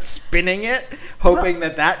just starts spinning it, hoping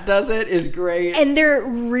that does it, is great. And they're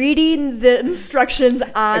reading the instructions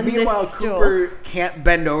on the meanwhile, stool. Cooper can't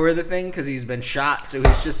bend over the thing because he's been shot, so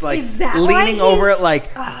he's just like Is that why leaning over it he's- like,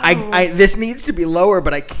 I this needs to be lower,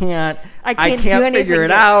 but I can't I can't do figure anything it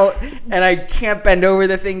yet." out, and I can't bend over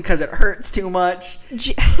the thing because it hurts too much.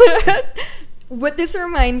 What this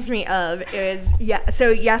reminds me of is so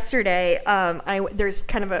yesterday there's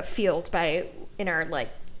kind of a field in our like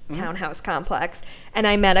townhouse complex, and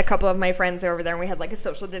I met a couple of my friends over there and we had like a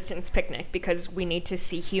social distance picnic because we need to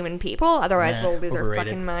see human people, otherwise we'll lose our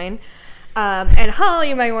fucking mind. And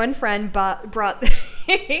Holly, my one friend, brought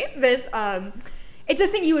this it's a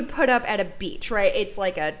thing you would put up at a beach, right? It's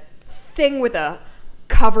like a thing with a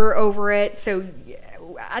cover over it, so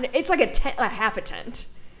it's like a half a tent.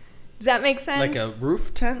 Does that make sense? Like a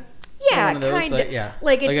roof tent? Yeah, One of those, kind of. yeah.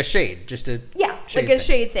 Like a shade, just a shade like a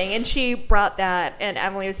shade thing. And she brought that, and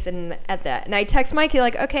Emily was sitting at that. And I text Mikey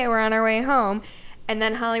like, okay, we're on our way home. And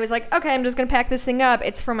then Holly was like, okay, I'm just going to pack this thing up.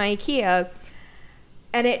 It's from IKEA.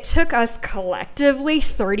 And it took us collectively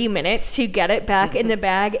 30 minutes to get it back in the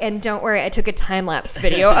bag. And don't worry, I took a time-lapse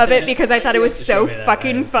video of it because I thought it was so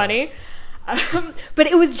fucking funny. But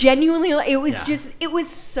it was genuinely, it was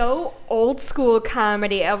so old school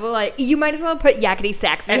comedy of like, you might as well put yakety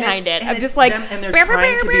sax behind it. I'm just like, and they're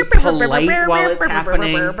trying to be polite while it's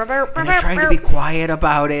happening, and they're trying to be quiet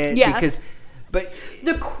about it but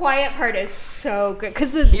the quiet part is so good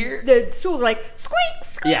because the stools are like squeak,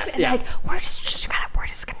 squeak, and like we're just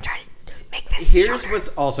gonna try to make this. Here's shorter. what's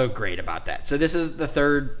also great about that. So this is the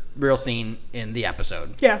third real scene in the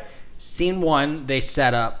episode. Yeah. Scene 1, they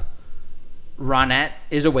set up. Ronette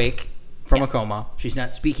is awake from a coma. She's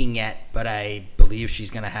not speaking yet, but I believe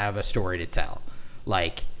she's going to have a story to tell.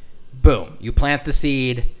 Like, boom, you plant the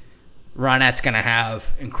seed. Ronette's going to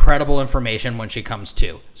have incredible information when she comes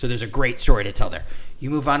to. So there's a great story to tell there. You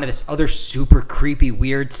move on to this other super creepy,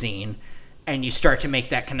 weird scene, and you start to make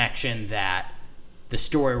that connection that the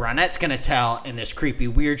story Ronette's going to tell in this creepy,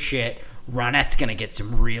 weird shit, Ronette's going to get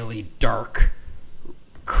some really dark,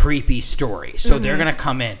 creepy story. So they're going to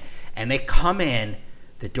come in. And they come in,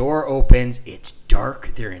 the door opens, it's dark,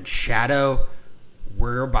 they're in shadow.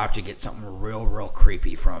 We're about to get something real, real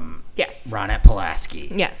creepy from Ronette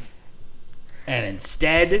Pulaski. Yes. And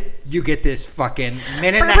instead, you get this fucking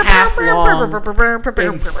minute and a half long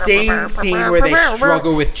insane scene where they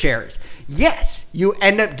struggle with chairs. Yes, you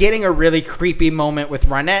end up getting a really creepy moment with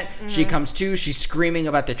Ronette. She comes to, she's screaming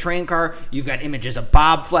about the train car. You've got images of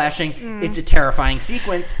Bob flashing. It's a terrifying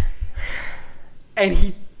sequence. And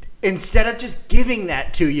he, instead of just giving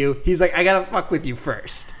that to you, he's like, I gotta fuck with you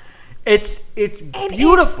first. It's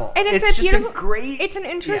beautiful. It's just a great... It's an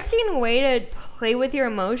interesting way to play with your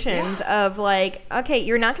emotions of like, okay,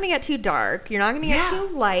 you're not going to get too dark. You're not going to get too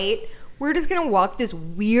light. We're just going to walk this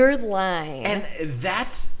weird line. And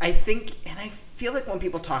that's, I think, and I feel like when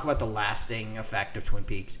people talk about the lasting effect of Twin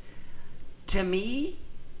Peaks, to me,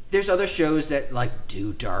 there's other shows that like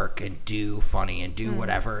do dark and do funny and do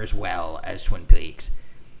whatever as well as Twin Peaks.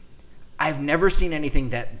 I've never seen anything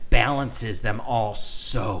that balances them all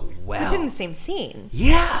so well. Within the same scene.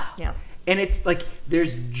 Yeah. Yeah. And it's like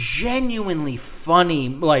there's genuinely funny,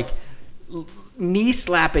 like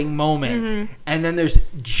knee-slapping moments, and then there's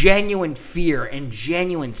genuine fear and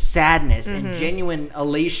genuine sadness and genuine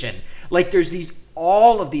elation. Like there's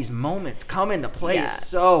all of these moments come into play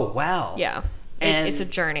so well. Yeah. And it's a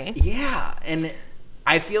journey. Yeah. And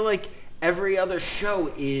I feel like every other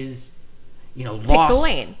show is...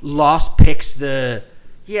 Lost picks the...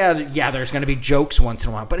 Yeah, there's going to be jokes once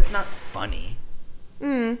in a while, but it's not funny.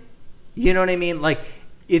 You know what I mean? Like,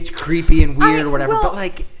 it's creepy and weird or whatever, but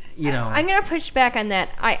like, I'm going to push back on that.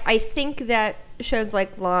 I think that shows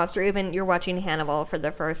like Lost, or even you're watching Hannibal for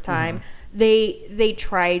the first time, they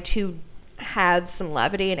try to have some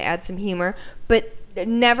levity and add some humor, but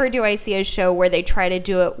never do I see a show where they try to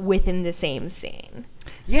do it within the same scene.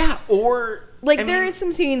 Yeah, or... Like, there are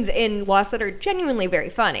some scenes in Lost that are genuinely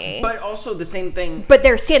very funny. But also the same thing... But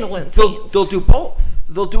they're standalone scenes. They'll do both.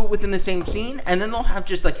 They'll do it within the same scene, and then they'll have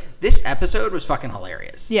just, like... This episode was fucking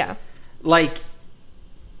hilarious. Yeah. Like,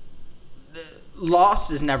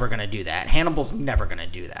 Lost is never going to do that. Hannibal's never going to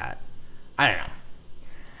do that. I don't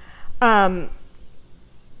know.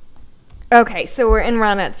 Okay, so we're in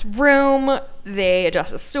Ronette's room. They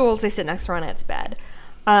adjust the stools. They sit next to Ronette's bed.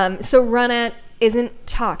 So Ronette isn't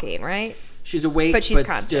talking, right? She's awake, but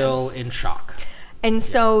still in shock. And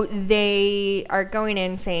so they are going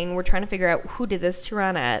in saying, we're trying to figure out who did this to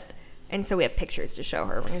Ronette. And so we have pictures to show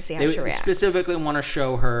her. We're going to see how she reacts. They specifically want to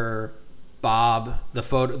show her Bob, the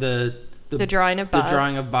photo, the drawing of Bob. The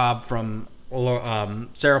drawing of Bob from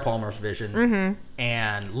Sarah Palmer's vision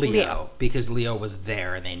and Leo, because Leo was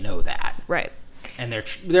there and they know that. Right. And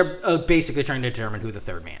they're basically trying to determine who the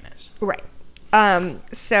third man is. Right.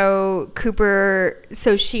 So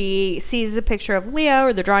she sees the picture of Leo,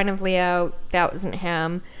 or the drawing of Leo. That wasn't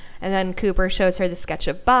him. And then Cooper shows her the sketch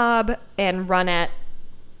of Bob, and Ronette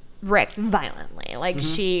reacts violently. Like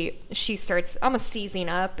she starts almost seizing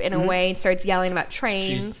up in a way and starts yelling about trains.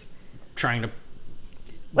 She's trying to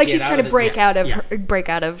break out of.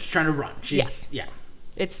 She's trying to run. Yeah.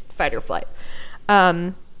 It's fight or flight.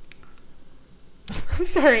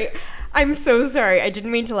 Sorry. I'm so sorry. I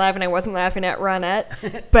didn't mean to laugh, and I wasn't laughing at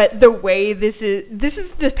Ronette. But the way this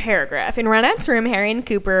is the paragraph. In Ronette's room, Harry and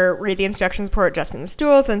Cooper read the instructions before adjusting the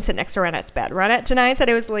stools and sit next to Ronette's bed. Ronette denies that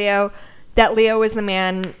it was Leo, that Leo was the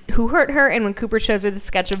man who hurt her, and when Cooper shows her the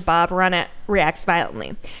sketch of Bob, Ronette reacts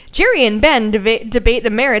violently. Jerry and Ben debate the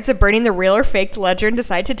merits of burning the real or faked ledger and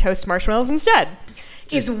decide to toast marshmallows instead.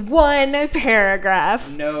 Is one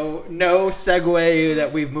paragraph. No segue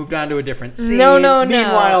that we've moved on to a different scene. No.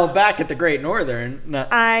 Meanwhile, back at the Great Northern.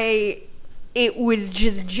 It was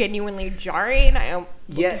just genuinely jarring.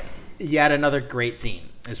 Yet another great scene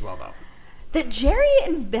as well, though. The Jerry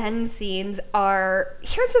and Ben scenes are...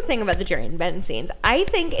 Here's the thing about the Jerry and Ben scenes. I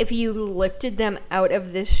think if you lifted them out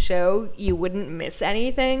of this show, you wouldn't miss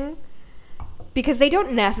anything. Because they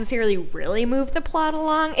don't necessarily really move the plot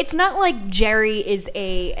along. It's not like Jerry is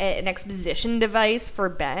an exposition device for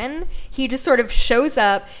Ben. He just sort of shows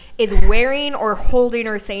up, is wearing or holding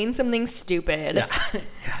or saying something stupid.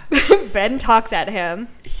 Yeah. Ben talks at him.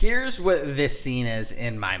 Here's what this scene is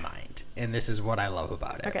in my mind, and this is what I love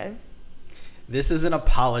about it. Okay. This is an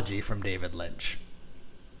apology from David Lynch.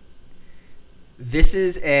 This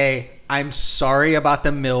is I'm sorry about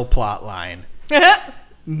the mill plot line.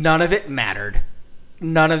 None of it mattered.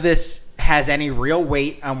 none of this has any real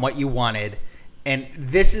weight on what you wanted. And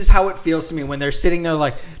this is how it feels to me when they're sitting there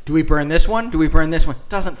like, do we burn this one? Do we burn this one?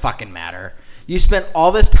 Doesn't fucking matter. You spent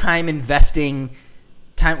all this time investing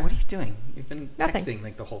time. What are you doing? You've been Nothing. texting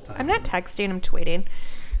like the whole time. I'm not texting. I'm tweeting.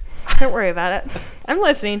 Don't worry about it. I'm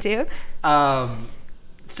listening to you.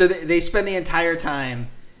 So they spend the entire time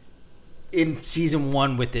in season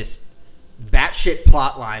 1 with this batshit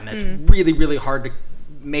plot line that's really, really hard to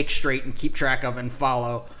make straight and keep track of and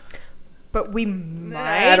follow. But we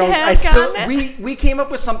might we came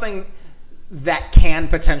up with something that can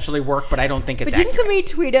potentially work, but I don't think it's But didn't accurate.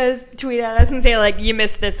 somebody tweet at us and say, like, you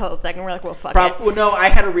missed this whole thing? And we're like, well, fuck it. Well, no, I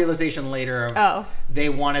had a realization later of they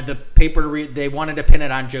wanted the paper to they wanted to pin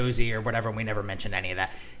it on Josie or whatever, and we never mentioned any of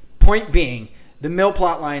that. Point being, the Mill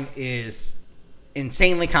plot line is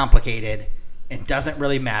insanely complicated and doesn't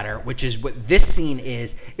really matter, which is what this scene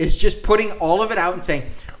is just putting all of it out and saying,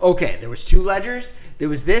 okay, there was 2 ledgers, there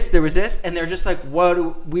was this, and they're just like, what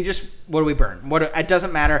do we burn? It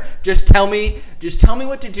doesn't matter. Just tell me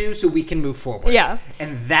what to do so we can move forward. Yeah.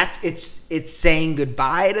 And it's saying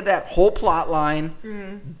goodbye to that whole plot line.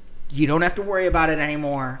 You don't have to worry about it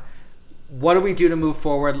anymore. What do we do to move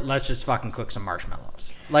forward? Let's just fucking cook some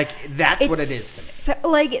marshmallows. Like, that's what it is to me. So,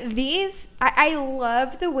 like, these, I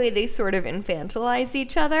love the way they sort of infantilize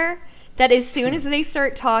each other. That as soon as they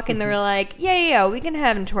start talking, they're like, yeah, we can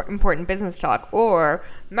have important business talk. Or,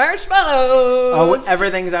 marshmallows. Oh,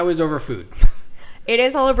 everything's always over food. It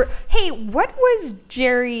is all over. Hey, what was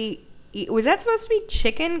Jerry... Was that supposed to be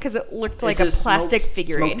chicken? Because it looked like a plastic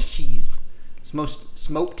figurine. Smoked cheese.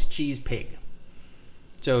 Smoked cheese pig.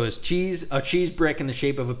 So it was a cheese brick in the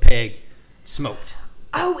shape of a pig, smoked.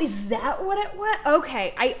 Oh, is that what it was?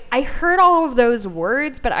 Okay, I heard all of those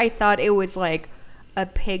words, but I thought it was like a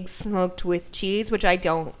pig smoked with cheese, which I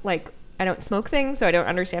don't like. I don't smoke things, so I don't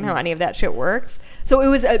understand how any of that shit works. So it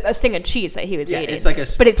was a thing of cheese that he was eating. It's like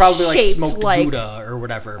probably like smoked like, Gouda or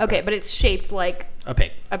whatever. Okay, but it's shaped like a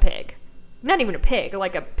pig. A pig. Not even a pig,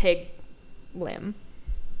 like a pig limb,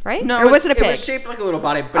 right? No, or was it a pig? It was shaped like a little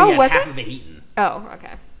body, but he had half of it eaten. Oh,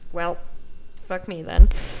 okay. Well, fuck me then.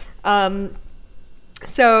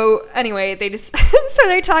 So anyway, they just so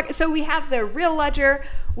they talk. So we have the real ledger,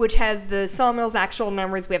 which has the sawmill's actual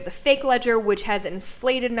numbers. We have the fake ledger, which has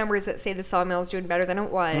inflated numbers that say the sawmill is doing better than it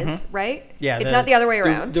was. Right? Yeah, it's not the other way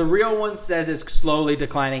around. The real one says it's slowly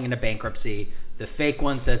declining into bankruptcy. The fake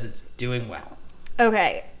one says it's doing well.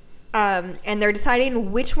 Okay. And they're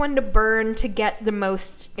deciding which one to burn to get the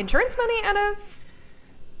most insurance money out of.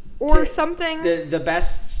 Or something. The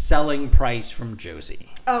best selling price from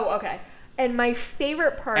Josie. Oh, okay. And my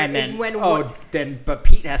favorite part is when... but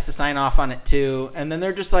Pete has to sign off on it too. And then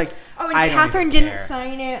they're just like, and Catherine didn't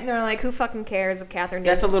sign it. And they're like, who fucking cares if Catherine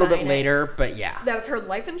didn't sign it? That's a little bit later, but yeah. That was her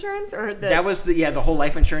life insurance? Or that was the whole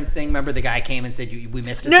life insurance thing. Remember the guy came and said, we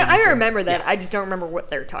missed a signature? No, I remember that. Yeah. I just don't remember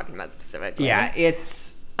what they're talking about specifically. Yeah,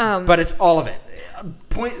 it's... but it's all of it.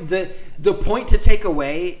 The point to take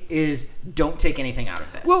away is don't take anything out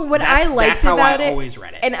of this. Well, what I liked about I always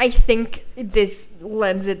read it, and I think this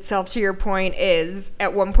lends itself to your point, is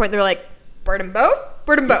at one point they're like, burn them both?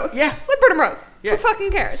 Burn them both. Yeah. Let's burn them both. Yeah. Who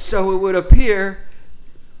fucking cares? So it would appear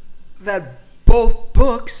that both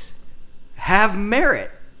books have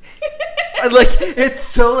merit. Like, it's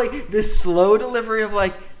so like this slow delivery of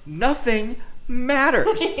like, nothing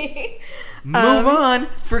matters. Move on.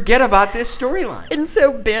 Forget about this storyline. And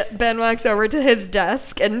so Ben walks over to his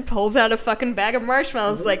desk and pulls out a fucking bag of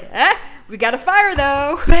marshmallows. Like, we got a fire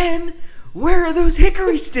though. Ben, where are those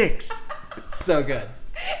hickory sticks? It's so good.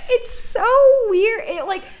 It's so weird.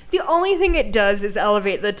 The only thing it does is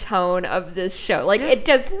elevate the tone of this show. Like, it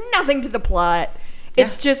does nothing to the plot.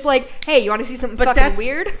 It's just like, hey, you want to see something fucking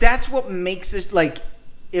weird? That's what makes this, like,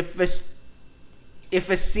 if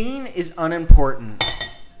a scene is unimportant...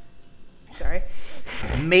 Sorry.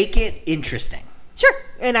 Make it interesting. Sure.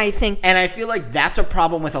 And I feel like that's a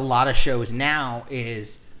problem with a lot of shows now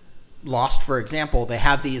is Lost, for example. They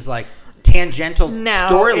have these like tangential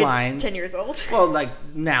storylines. It's 10 years old. Well,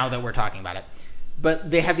 like now that we're talking about it. But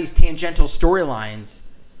they have these tangential storylines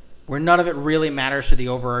where none of it really matters to the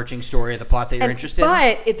overarching story of the plot that you're interested in.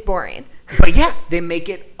 But it's boring. But yeah, they make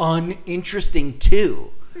it uninteresting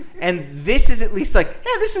too. And this is at least like,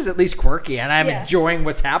 this is at least quirky, and I'm enjoying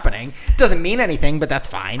what's happening. Doesn't mean anything, but that's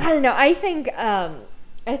fine. I don't know. I think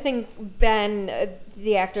Ben,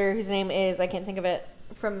 the actor whose name is, I can't think of it,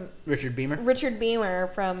 from Richard Beamer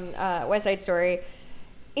from West Side Story,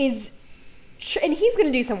 and he's going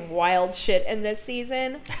to do some wild shit in this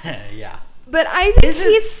season. Yeah. But I think His is-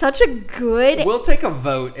 he's such a good. We'll take a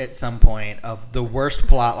vote at some point of the worst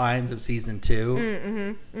plot lines of season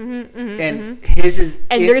 2. And his is...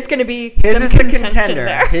 and there's going to be His some is a contention contender.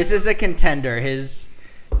 there. His is a contender. His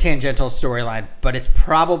tangential storyline, but it's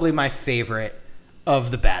probably my favorite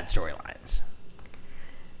of the bad storylines.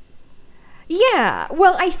 Yeah,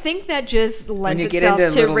 well, I think that just When lends you get itself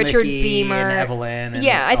into to Little Richard Nicky Beamer and Evelyn and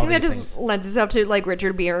yeah, I all think that these just things. lends itself to like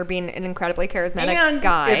Richard Beamer being an incredibly charismatic And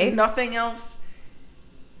guy. if nothing else,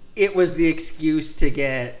 it was the excuse to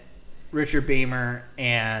get Richard Beamer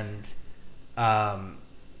and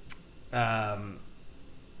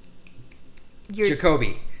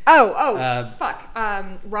Jacoby. Fuck.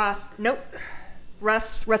 Ross. Nope.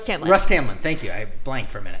 Russ Tamlin. Russ Tamlin. Thank you. I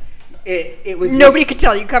blanked for a minute. It was Nobody could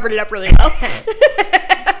tell. You covered it up really well.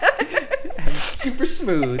 super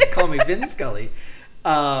smooth. Call me Vin Scully.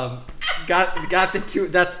 Got the two.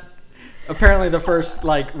 That's apparently the first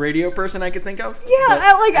like radio person I could think of. Yeah, But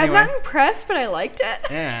I'm anyway. not impressed, but I liked it.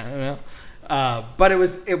 Yeah, I don't know. But it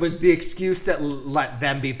was the excuse that let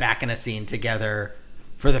them be back in a scene together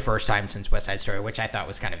for the first time since West Side Story, which I thought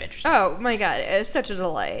was kind of interesting. Oh my god, it's such a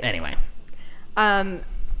delight. Anyway,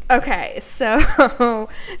 Okay, so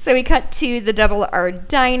we cut to the Double R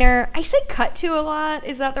Diner. I say cut to a lot.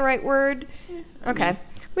 Is that the right word? Okay.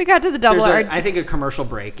 We got to the Double R. I think a commercial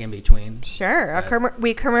break in between. Sure.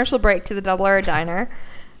 We commercial break to the Double R Diner.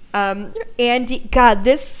 Andy, God,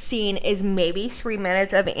 this scene is maybe 3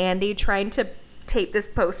 minutes of Andy trying to tape this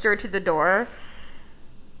poster to the door.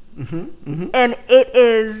 And it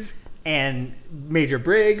is... And Major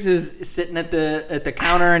Briggs is sitting at the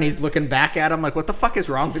counter and he's looking back at him like, what the fuck is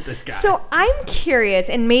wrong with this guy? So I'm curious,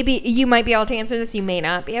 and maybe you might be able to answer this, you may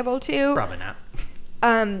not be able to. Probably not.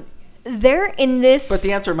 They're in this... But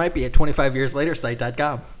the answer might be at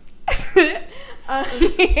 25yearslatersite.com.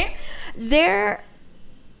 There,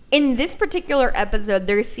 in this particular episode,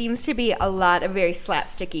 there seems to be a lot of very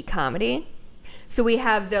slapsticky comedy. So we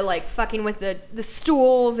have the like fucking with the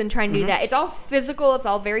stools and trying to do that. It's all physical. It's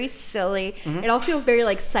all very silly. It all feels very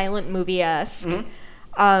like silent movie-esque.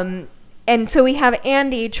 And so we have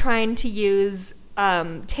Andy trying to use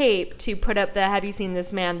tape to put up the "Have you seen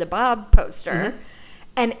this man, the Bob" poster,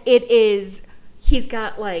 and he's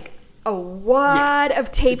got like a wad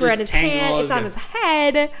of tape around his hand. It's on his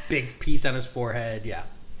head. Big piece on his forehead. Yeah.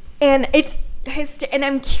 And and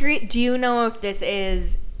I'm curious. Do you know if this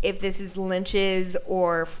is Lynch's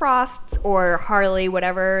or Frost's or Harley,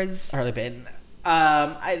 whatever's? Harley Benton.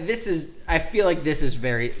 I feel like this is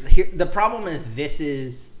very. The problem is this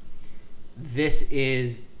is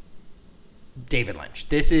David Lynch.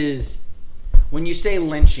 This is when you say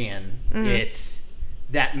Lynchian, it's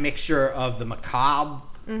that mixture of the macabre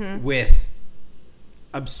with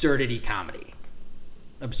absurdist comedy,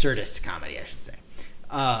 I should say.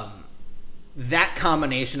 That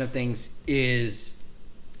combination of things is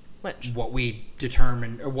Lynch. what we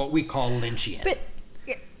determine or what we call Lynchian But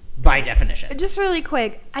by definition. just really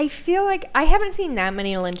quick, I feel like I haven't seen that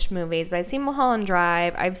many Lynch movies, but I've seen Mulholland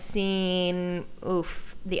Drive. I've seen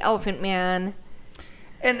The Elephant Man.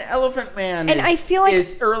 And Elephant Man And I feel like-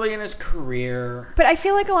 is early in his career. But I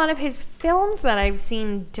feel like a lot of his films that I've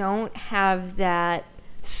seen don't have that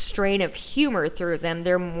strain of humor through them.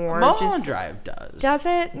 They're more Mulholland just... Drive does. Does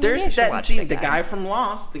it? Maybe I There's should that watch scene. it The again. guy from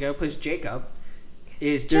Lost, the guy who plays Jacob,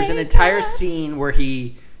 there's an entire scene where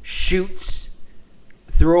he shoots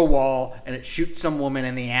through a wall and it shoots some woman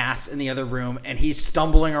in the ass in the other room and he's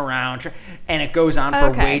stumbling around and it goes on for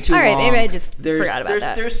Okay. way too All right, long. maybe I just forgot about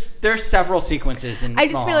that. There's several sequences in I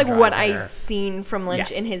just feel like Mulholland what Drive that I've are- seen from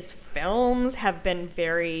Lynch Yeah. in his films have been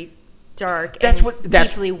very dark That's and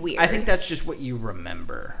that's deeply weird. I think that's just what you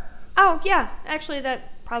remember. Oh, yeah. Actually,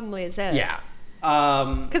 that probably is it. Yeah.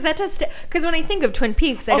 Because that does... Because when I think of Twin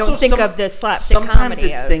Peaks, I Also, don't think some- of the slapstick sometimes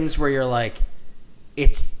comedy it's of- things where you're like,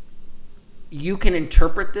 you can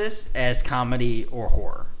interpret this as comedy or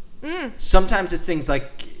horror. Sometimes it's things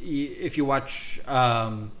like if you watch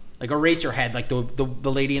like Eraserhead, like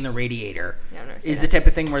the lady in the radiator, Yeah, I've never seen is the type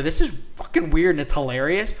of thing where this is fucking weird and it's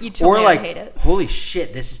hilarious, You told or me I like hate it. holy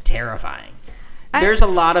shit, this is terrifying. There's a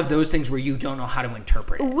lot of those things where you don't know how to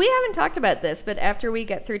interpret it. We haven't talked about this, but after we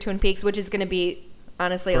get through Twin Peaks, which is going to be,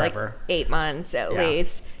 honestly, Forever. like 8 months at Yeah.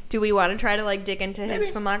 least, do we want to try to, like, dig into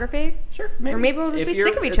his filmography? Sure, Or maybe we'll just If be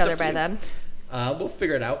you're- sick of each it's up other to by you. then. We'll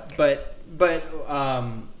figure it out. But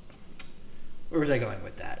where was I going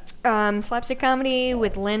with that? Slapstick comedy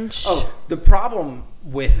with Lynch. Oh, the problem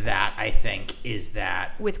with that, I think, is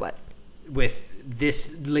that With what? with this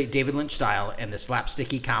David Lynch style and the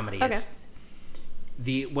slapsticky comedy is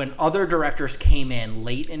when other directors came in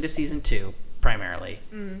late into season 2, primarily,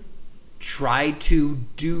 tried to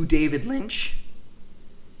do David Lynch,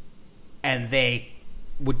 and they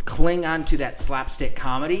would cling onto that slapstick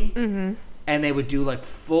comedy, and they would do like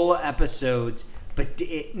full episodes. But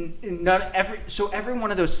every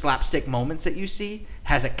one of those slapstick moments that you see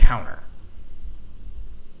has a counter.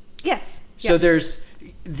 Yes. So there's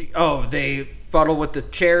they fuddle with the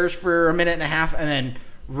chairs for a minute and a half, and then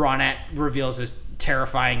Ronette reveals this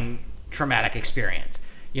terrifying traumatic experience.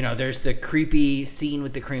 You know, there's the creepy scene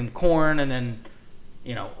with the cream corn, and then,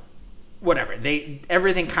 you know, whatever.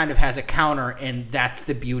 Everything kind of has a counter, and that's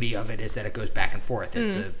the beauty of it, is that it goes back and forth.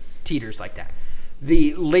 It's a teeters like that.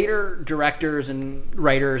 The later directors and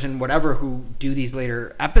writers and whatever who do these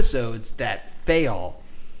later episodes that fail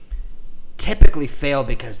typically fail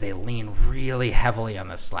because they lean really heavily on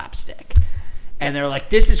the slapstick. And they're like,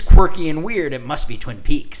 this is quirky and weird. It must be Twin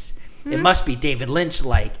Peaks. It must be David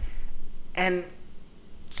Lynch-like. And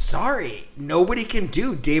sorry, nobody can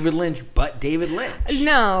do David Lynch but David Lynch.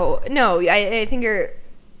 No, I think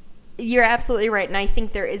you're absolutely right, and I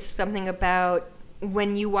think there is something about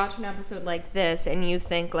when you watch an episode like this and you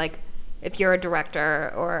think, like, if you're a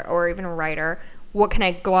director or even a writer, what can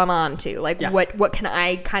I glom onto? Like, what can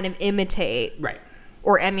I kind of imitate, right,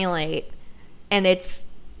 or emulate? And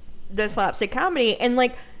it's the slapstick comedy, and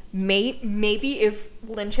like. Maybe if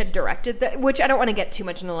Lynch had directed that, which I don't want to get too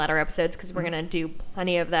much in the latter episodes because we're going to do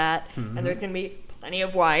plenty of that, and there's going to be plenty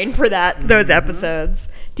of wine for those episodes.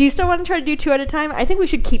 Do you still want to try to do 2 at a time? I think we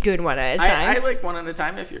should keep doing 1 at a time. I like 1 at a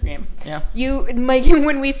time if you're game. Yeah. Mikey,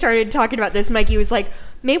 when we started talking about this, Mikey was like,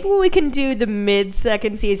 maybe we can do the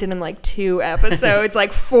mid-second season in like 2 episodes,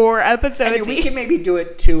 like 4 episodes. I mean, we can maybe do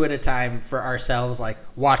it 2 at a time for ourselves, like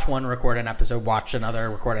watch one, record an episode, watch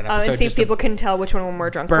another, record an episode. And see if people can tell which one we're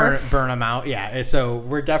more drunk for. Burn them out. Yeah. So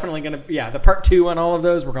we're definitely going to, the part 2 on all of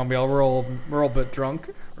those, we're going to be a real bit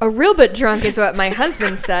drunk. A real bit drunk is what my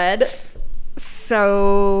husband said.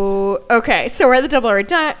 So, okay. So we're at the Double R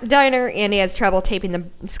Diner. Andy has trouble taping the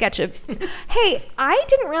sketch of... Hey, I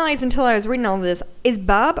didn't realize until I was reading all of this. Is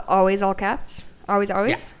Bob always all caps? Always?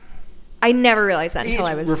 Yeah. I never realized that until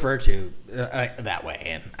I was... referred to that way,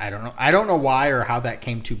 and I don't know why or how that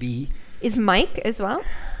came to be. Is Mike as well?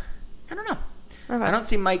 I don't know. Okay. I don't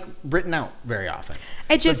see Mike written out very often.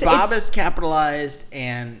 But Bob is capitalized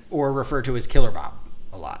or referred to as Killer Bob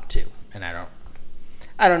a lot too, and I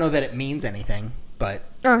don't know that it means anything, but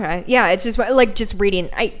okay, yeah, it's just like just reading.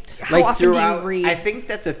 How often do you read? I think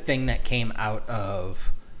that's a thing that came out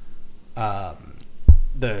of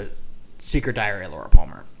the Secret Diary of Laura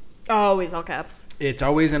Palmer. Always all caps. It's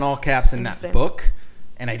always in all caps in that book,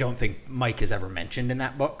 and I don't think Mike is ever mentioned in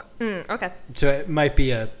that book. Okay, so it might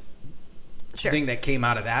be a thing that came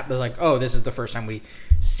out of that, but like, oh, this is the first time we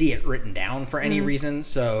see it written down for any reason.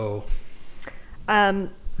 So at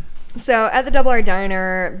the Double R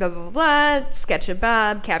Diner, blah, blah, blah, sketch of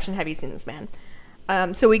Bob, caption, have you seen this man?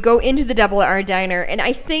 So we go into the Double R Diner, and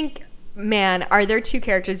I think, man, are there 2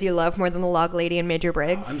 characters you love more than the Log Lady and Major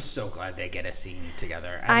Briggs? I'm so glad they get a scene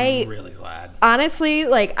together. I'm really glad. Honestly,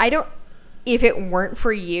 like, if it weren't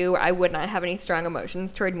for you, I would not have any strong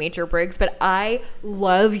emotions toward Major Briggs, but I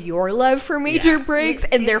love your love for Major Briggs,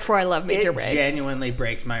 and therefore I love Major Briggs. It genuinely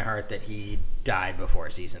breaks my heart that he died before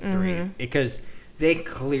season 3, because they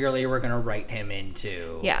clearly were going to write him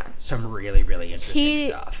into some really, really interesting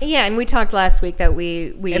stuff. Yeah, and we talked last week that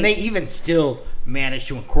we and they even still managed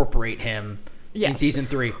to incorporate him in season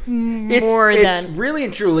 3. It's really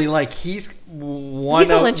and truly like he's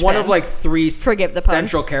one of like 3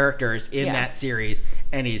 central characters in that series,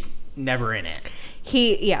 and he's never in it.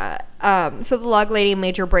 So the Log Lady and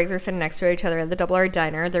Major Briggs are sitting next to each other at the Double R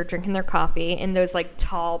Diner. They're drinking their coffee in those like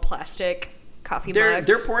tall plastic coffee mugs.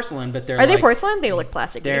 They're porcelain, but are they porcelain? They look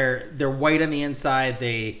plastic. They're white on the inside.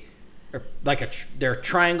 They are like they're a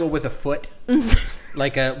triangle with a foot,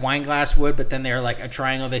 like a wine glass would, but then they're like a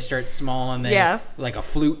triangle. They start small and they like a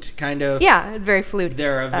flute kind of. Yeah, it's very flute.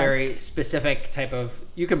 They're a very specific type of.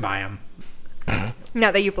 You can buy them.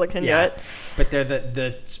 Not that you've looked into it, but they're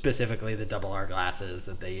the specifically the Double R glasses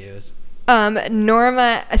that they use.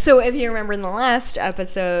 Norma. So if you remember in the last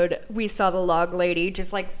episode, we saw the Log Lady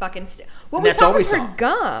just like fucking. What we thought was her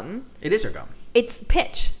gum. It is her gum. It's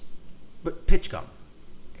pitch. But pitch gum.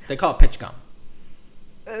 They call it pitch gum.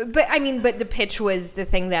 But the pitch was the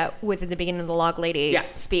thing that was at the beginning of the Log Lady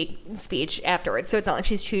speech afterwards. So it's not like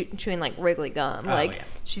she's chewing like Wrigley gum.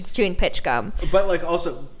 She's chewing pitch gum. But like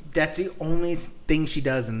also. That's the only thing she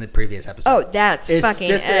does in the previous episode. Oh, that's fucking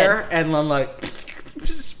sit there and then like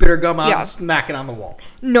spit her gum out and smack it on the wall.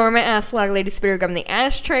 Norma asked Log Lady to spit her gum in the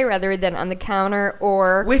ashtray rather than on the counter,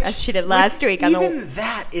 or as she did last week on the. Even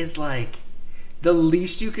that is like the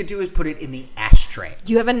least you could do is put it in the ashtray. ashtray.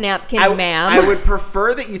 You have a napkin, ma'am. I would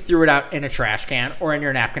prefer that you threw it out in a trash can or in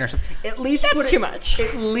your napkin or something. At least That's too much.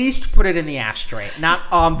 At least put it in the ashtray, not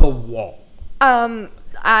on the wall. And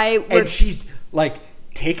she's like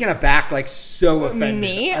taken aback, like so offended.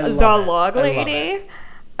 Me, I the love it. log I love lady.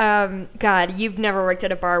 it. God, you've never worked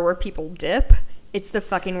at a bar where people dip. It's the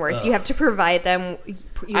fucking worst. Ugh. You have to provide them.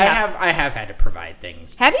 I have had to provide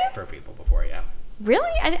things. Have you? For people before? Yeah.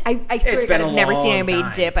 Really? I swear to God, I've never seen anybody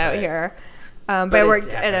dip out here. But I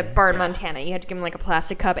worked at a bar in Montana. You had to give them like a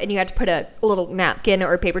plastic cup, and you had to put a little napkin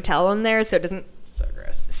or a paper towel in there so it doesn't. So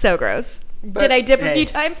gross. So gross. But, did I dip a few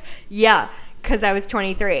times? Yeah, because I was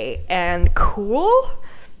 23 and cool,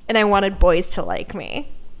 and I wanted boys to like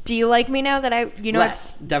me. Do you like me now that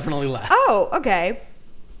less? Definitely less. Oh, okay.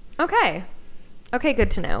 Okay,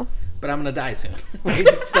 good to know. But I'm gonna die soon. We've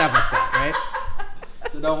established that, right?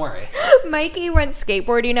 So don't worry. Mikey went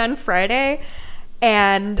skateboarding on Friday,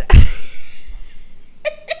 and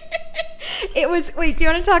it was. Wait, do you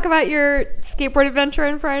want to talk about your skateboard adventure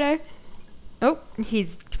on Friday? Oh,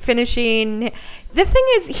 he's finishing. The thing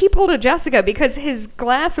is, he pulled a Jessica because his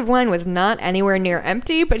glass of wine was not anywhere near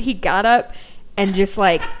empty, but he got up and just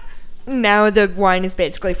like, now the wine is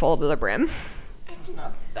basically full to the brim. It's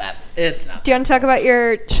not that. It's not. Do you want to talk about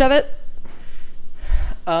your shove it?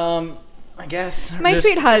 I guess my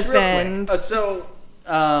sweet husband.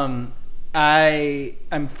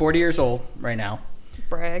 I'm 40 years old right now.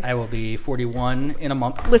 Brag. I will be 41 in a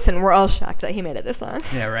month. Listen, we're all shocked that he made it this long.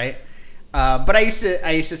 Yeah, right. But I used to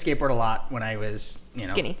skateboard a lot when I was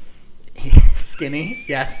skinny. Skinny,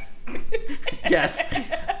 yes, yes.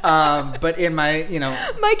 But in my Mikey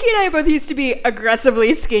and I both used to be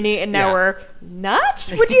aggressively skinny, and now we're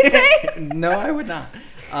not. Would you say? No, I would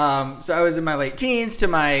not. So I was in my late teens to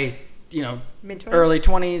my Mid-20s? early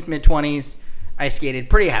 20s, mid 20s. I skated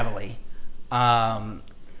pretty heavily.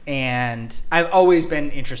 And I've always been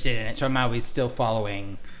interested in it, so I'm always still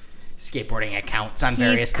following skateboarding accounts on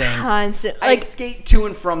various things. I skate to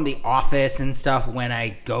and from the office and stuff when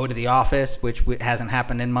I go to the office, which hasn't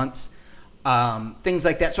happened in months. Things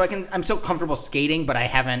like that. So I'm so comfortable skating, but I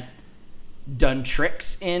haven't done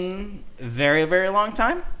tricks in a very, very long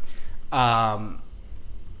time.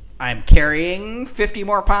 I'm carrying 50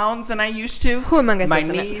 more pounds than I used to. Who among us My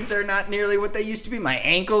isn't knees are not nearly what they used to be. My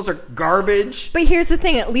ankles are garbage. But here's the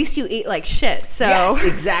thing: at least you eat like shit. So yes,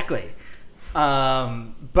 exactly.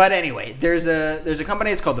 But anyway, there's a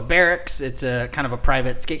company. It's called the Barracks. It's a kind of a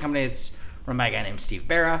private skate company. It's run by a guy named Steve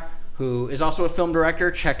Barra, who is also a film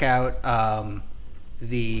director. Check out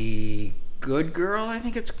The Good Girl, I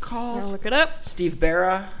think it's called. I'll look it up. Steve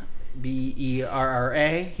Barra,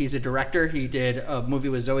 Berra. He's a director. He did a movie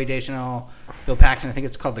with Zooey Deschanel, Bill Paxton. I think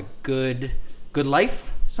it's called The Good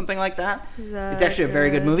Life, something like that. It's actually a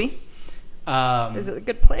very good movie. Is it The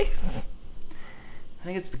Good Place? I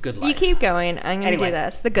think it's The Good Life. You keep going. I'm going to do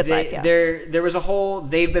this. The Good Life, yes. There was a whole...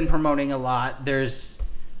 They've been promoting a lot. There's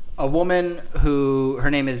a woman who... Her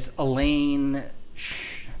name is Elaine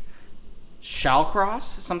Shallcross,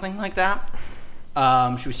 something like that.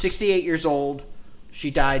 She was 68 years old. She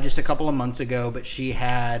died just a couple of months ago, but she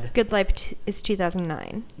had... Good Life is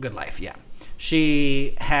 2009. Good Life, yeah.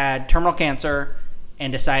 She had terminal cancer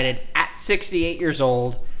and decided at 68 years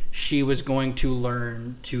old she was going to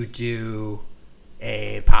learn to do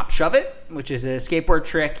a pop shove it, which is a skateboard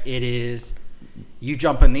trick. It is you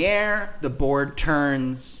jump in the air, the board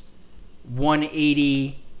turns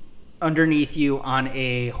 180 underneath you on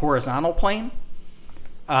a horizontal plane.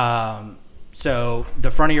 So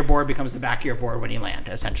the front of your board becomes the back of your board when you land,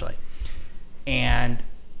 essentially. And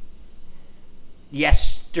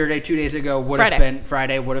yesterday, 2 days ago,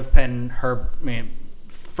 Friday would have been her...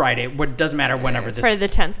 Friday, what doesn't matter whenever this... Friday the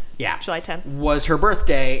 10th. Yeah. July 10th. Was her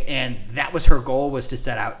birthday, and that was her goal, was to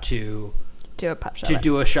set out to... Do a pop shove to it.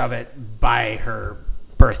 do a shove it by her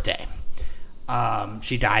birthday.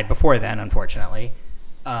 She died before then, unfortunately.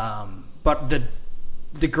 But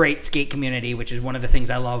the great skate community, which is one of the things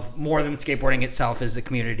I love more than skateboarding itself, is the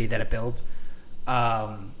community that it builds,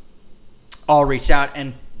 all reached out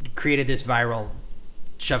and created this viral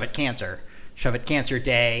Shove It Cancer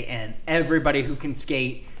Day, and everybody who can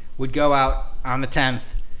skate would go out on the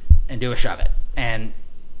 10th and do a shove it and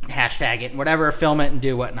hashtag it and whatever, film it and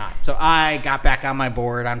do whatnot. So I got back on my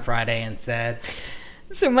board on Friday and said,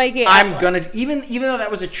 so Mikey, I'm gonna, even though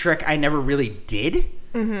that was a trick I never really did.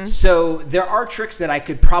 Mm-hmm. So there are tricks that I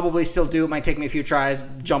could probably still do. It might take me a few tries.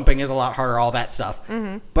 Jumping is a lot harder, all that stuff.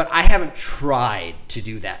 Mm-hmm. But I haven't tried to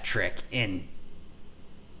do that trick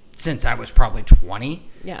since I was probably 20.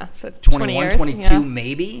 Yeah, so 21, 20 years, 22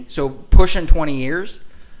 maybe. So pushing 20 years.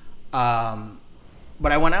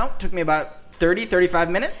 but I went out. Took me about 30, 35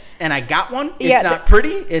 minutes, and I got one. It's Yeah, not pretty.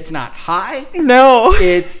 It's not high. No.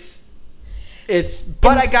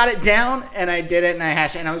 But I got it down, and I did it, and I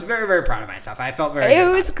hashed it, and I was very, very proud of myself. I felt very good It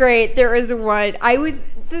about was great. There was one.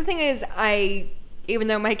 The thing is, even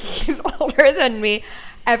though Mikey's older than me,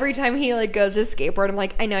 every time he like goes to skateboard, I'm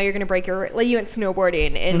like, I know you're gonna break your, like, you went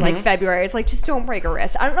snowboarding in like February. It's like, just don't break a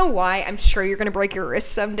wrist. I don't know why. I'm sure you're gonna break your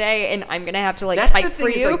wrist someday, and I'm gonna have to like That's fight the for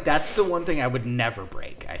thing. Is you like that's the one thing I would never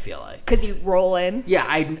break. I feel like because you roll in. yeah,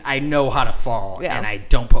 I know how to fall, Yeah. and I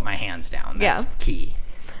don't put my hands down. That's the key.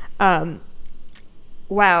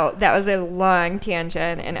 Wow, that was a long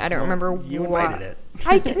tangent, and I don't remember You why. invited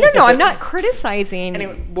it. No, I'm not criticizing.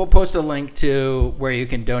 Anyway, we'll post a link to where you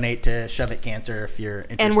can donate to Shove It Cancer if you're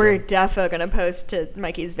interested. And we're defo going to post to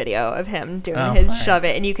Mikey's video of him doing Oh, his fine. shove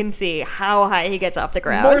it, and you can see how high he gets off the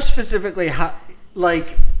ground. More specifically, how,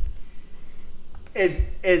 like,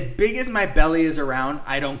 as big as my belly is around,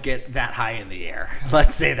 I don't get that high in the air.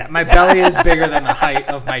 Let's say that. My belly is bigger than the height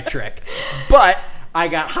of my trick. But I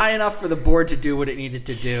got high enough for the board to do what it needed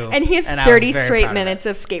to do. And he has I was 30 very straight proud of it. minutes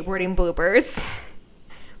of skateboarding bloopers,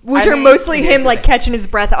 which I are mean, mostly here's him the like thing. catching his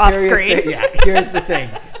breath off screen. Here's the thing.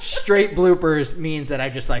 Straight bloopers means that I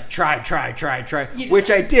just like try,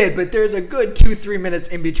 which I did, but there's a good 2-3 minutes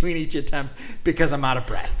in between each attempt because I'm out of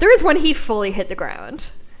breath. There was one he fully hit the ground.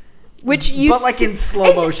 Which you But like in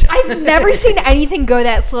slow motion. I've never seen anything go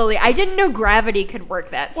that slowly. I didn't know gravity could work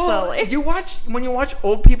that Well, slowly. when you watch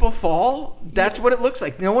old people fall, that's what it looks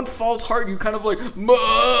like. No one falls hard. You kind of like,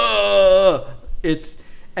 it's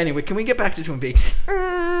anyway. Can we get back to Twin Peaks?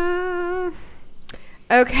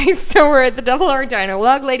 Okay, so we're at the Double R Diner.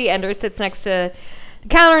 Log Lady Ender sits next to the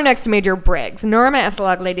counter next to Major Briggs. Norma asks the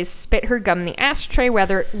Log Lady to spit her gum in the ashtray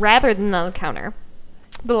rather than on the counter.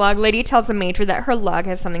 The Log Lady tells the Major that her log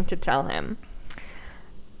has something to tell him.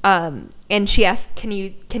 And she asks, "Can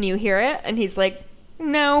you hear it?" And he's like,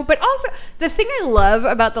 "No." But also, the thing I love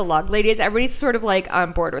about the Log Lady is everybody's sort of like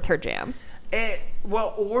on board with her jam.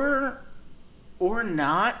 Well, or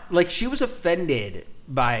not. Like, she was offended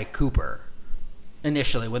by Cooper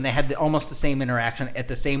initially when they had almost the same interaction at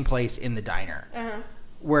the same place in the diner,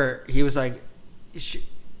 where he was like, she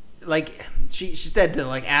said to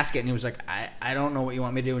like ask it, and he was like, I don't know what you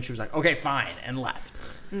want me to do, and she was like, okay, fine, and left.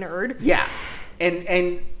 Nerd. Yeah,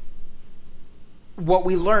 and what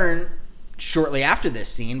we learn shortly after this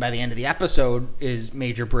scene, by the end of the episode, is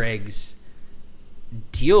Major Briggs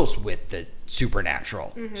deals with the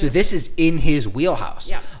supernatural. So this is in his wheelhouse.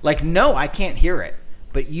 Yeah. Like, no, I can't hear it,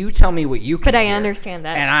 but you tell me what you can But I hear, understand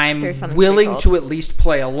that and there's I'm something willing to be to at least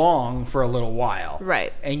play along for a little while.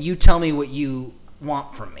 Right. And you tell me what you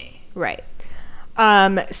want from me. Right.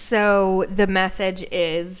 So the message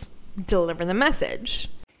is deliver the message.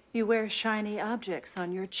 You wear shiny objects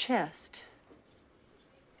on your chest.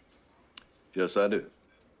 Yes, I do.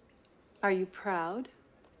 Are you proud?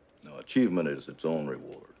 No, achievement is its own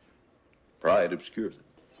reward. Pride obscures it.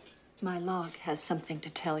 My log has something to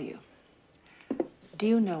tell you. Do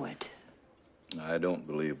you know it? I don't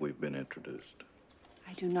believe we've been introduced.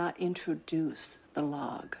 I do not introduce the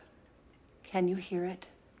log. Can you hear it?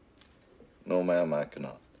 No, ma'am, I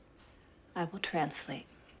cannot. I will translate.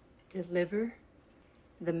 Deliver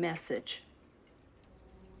the message.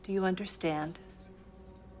 Do you understand?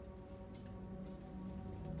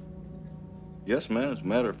 Yes, ma'am, as a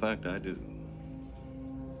matter of fact, I do.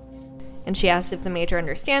 And she asks if the Major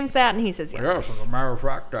understands that, and he says yes. Yes, as a matter of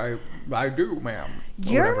fact, I do, ma'am.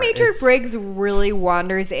 Your Whatever, Major it's- Briggs really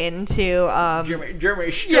wanders into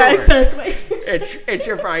Jimmy Stewart. yeah, exactly. It's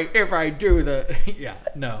if I do the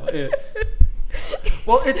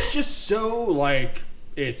well, it's just so like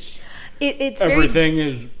it's It's everything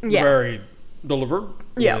is Yeah. very delivered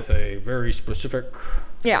Yeah. with a very specific.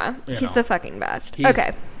 Yeah, You he's know. the fucking best. He's-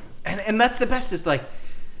 Okay. And that's the best. Is like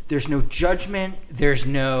there's no judgment. There's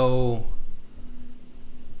no.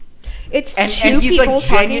 It's And two he's people like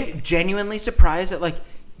talking. genuinely surprised that like,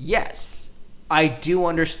 yes, I do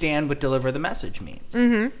understand what deliver the message means.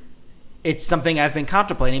 Mm-hmm. It's something I've been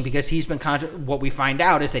contemplating because he's been what we find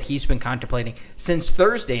out is that he's been contemplating since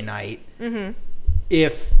Thursday night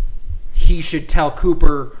if he should tell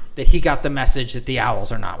Cooper that he got the message that the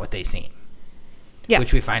owls are not what they seem. Yeah.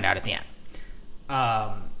 Which we find out at the end.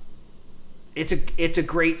 It's a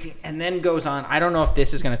great scene, and then goes on. I don't know if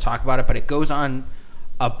this is going to talk about it, but it goes on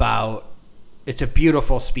about. It's a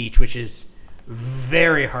beautiful speech, which is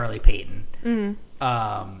very Harley Payton,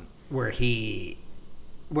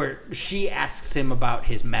 where she asks him about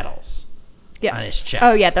his medals Yes. on his chest.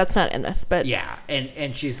 Oh yeah, that's not in this, but Yeah,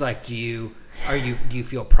 and she's like, do you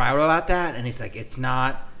feel proud about that? And he's like, it's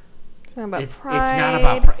not It's not about It's pride. not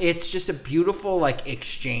about it's just a beautiful like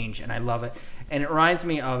exchange, and I love it. And it reminds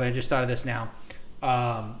me of, I just thought of this now,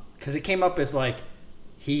 because it came up as like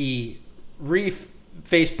he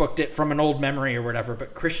Facebooked it from an old memory or whatever,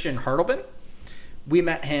 but Christian Hartleben, we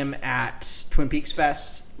met him at Twin Peaks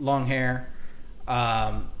Fest, long hair,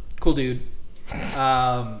 cool dude.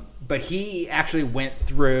 But he actually went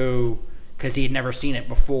through, because he had never seen it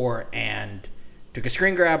before, and took a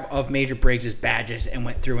screen grab of Major Briggs's badges and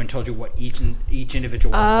went through and told you what each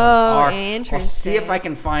individual one are. Interesting. I'll see if I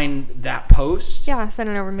can find that post. Yeah, send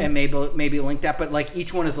it over to me. And maybe link that. But like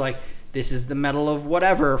each one is like, this is the medal of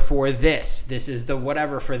whatever for this. This is the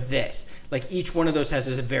whatever for this. Like each one of those has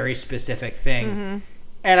a very specific thing. Mm-hmm.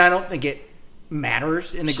 And I don't think it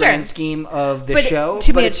matters in the grand scheme of the show.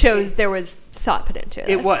 To me, it shows there was thought put into this.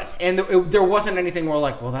 It was. And there wasn't anything where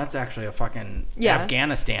like, well, that's actually a fucking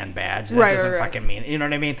Afghanistan badge. That doesn't fucking mean, you know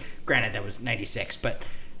what I mean? Granted, that was 96, but,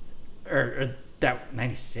 or that,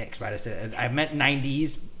 96, why did I say that? I meant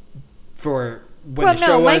 90s for when the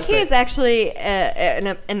show was. Mikey is actually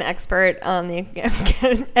an expert on the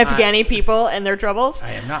Afghani people and their troubles.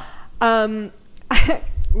 I am not.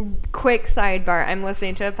 Quick sidebar. I'm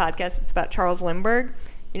listening to a podcast. It's about Charles Lindbergh.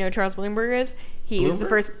 You know who Charles Lindbergh is? He was the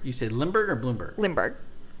first... You said Lindbergh or Bloomberg? Lindbergh.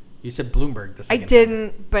 You said Bloomberg the second I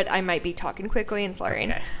didn't, but I might be talking quickly and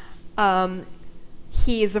slurring. Okay.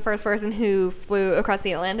 He is the first person who flew across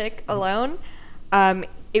the Atlantic alone.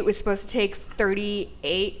 It was supposed to take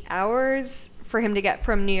 38 hours for him to get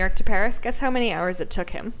from New York to Paris. Guess how many hours it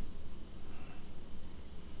took him?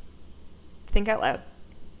 Think out loud.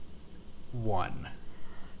 1.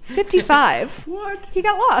 55. What? He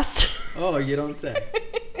got lost. Oh, you don't say.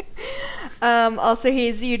 Also,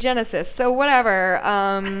 he's a eugenicist, so whatever.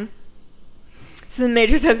 So the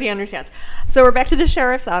Major says he understands. So we're back to the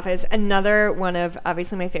sheriff's office. Another one of,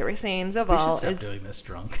 obviously, my favorite scenes of all We should is... stop doing this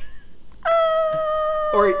drunk.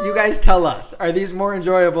 Or you guys tell us. Are these more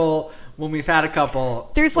enjoyable when we've had a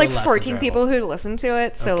couple? There's or like less 14 enjoyable? people who listen to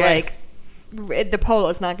it, so Okay. the poll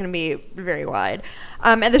is not going to be very wide.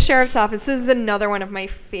 At the sheriff's office, this is another one of my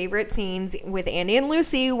favorite scenes with Andy and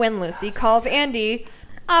Lucy when Lucy calls Andy,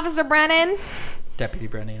 Officer Brennan. Deputy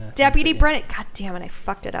Brennan. I think, Deputy but yeah. Brennan. God damn it, I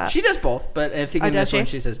fucked it up. She does both, but I think in does this one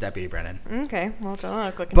she? she says Deputy Brennan. Okay, well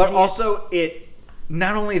done. But also, it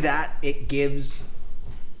not only that, it gives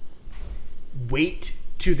weight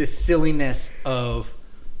to the silliness of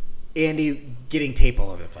Andy getting tape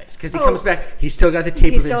all over the place. Because he comes back, he's still got the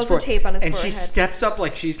tape He of still his has the tape on his and forehead. she steps up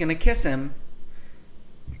like she's going to kiss him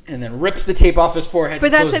and then rips the tape off his forehead. But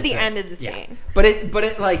and that's closes at the it. end of the scene. But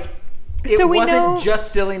it like, it So we wasn't know-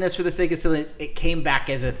 just silliness for the sake of silliness. It came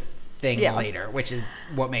back as a thing later, which is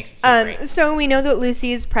what makes it so great. So we know that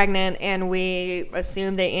Lucy is pregnant, and we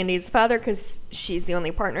assume that Andy's the father because she's the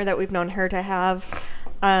only partner that we've known her to have.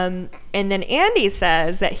 And then Andy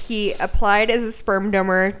says that he applied as a sperm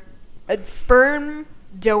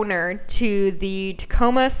donor to the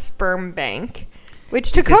Tacoma Sperm Bank,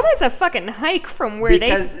 which Tacoma is a fucking hike from where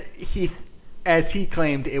Because he, as he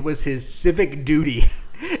claimed, it was his civic duty.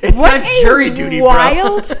 It's What not jury duty, bro.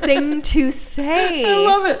 wild thing to say. I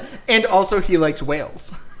love it. And also, he likes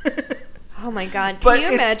whales. Oh my god! Can But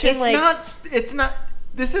you imagine it's not.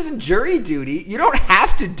 This isn't jury duty. You don't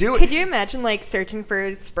have to do it. Could you imagine like searching for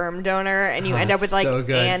a sperm donor and you end up with like so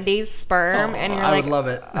good. Andy's sperm and you're I like, would love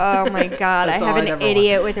it. oh my god, I That's have all an I'd ever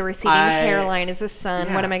idiot want. with a receding hairline as a son.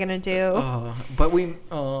 Yeah. What am I gonna do?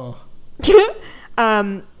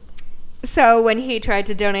 So when he tried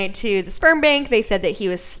to donate to the sperm bank, they said that he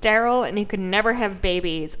was sterile and he could never have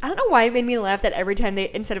babies. I don't know why it made me laugh that every time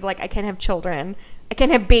they, instead of like, I can't have children, I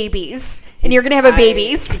can't have babies, and you're gonna have a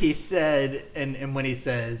babies. He said, and when he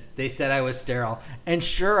says, they said I was sterile, and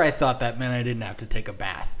sure, I thought that meant I didn't have to take a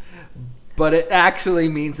bath, but it actually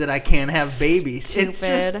means that I can't have babies. Stupid. It's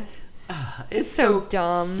just, it's so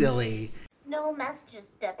dumb. silly. No messages,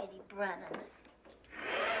 Deputy Brennan.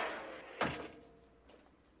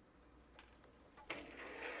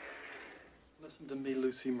 Listen to me,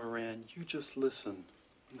 Lucy Moran. You just listen.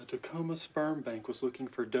 When the Tacoma Sperm Bank was looking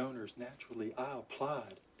for donors, naturally, I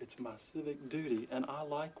applied. It's my civic duty, and I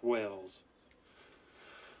like whales.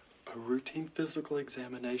 A routine physical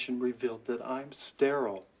examination revealed that I'm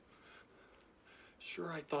sterile.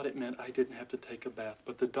 Sure, I thought it meant I didn't have to take a bath,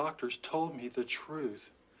 but the doctors told me the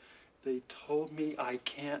truth. They told me I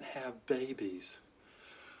can't have babies.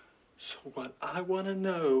 So what I want to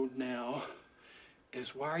know now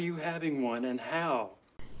is why are you having one and how?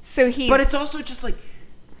 So he's. But it's also just like,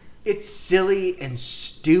 it's silly and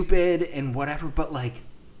stupid and whatever, but like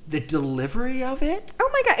the delivery of it. Oh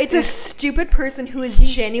my god, it's a stupid person who is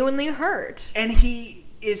genuinely hurt. And he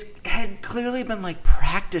had clearly been like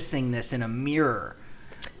practicing this in a mirror,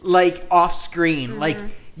 like off screen. Like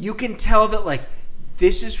you can tell that like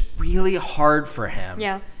this is really hard for him.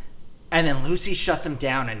 Yeah. And then Lucy shuts him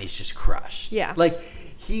down and he's just crushed. Yeah. Like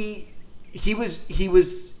he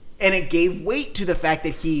was, and it gave weight to the fact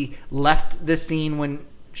that he left the scene when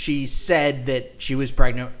she said that she was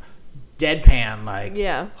pregnant deadpan, like,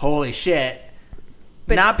 yeah, holy shit.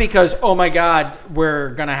 But not because, oh my God,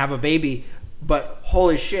 we're going to have a baby, but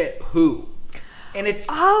holy shit, who? And it's...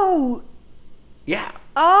 Oh. Yeah.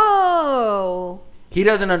 Oh. He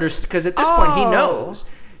doesn't understand, because at this point he knows.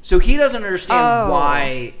 So he doesn't understand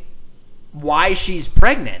why she's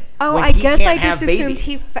pregnant. Oh, when I he guess can't I just have assumed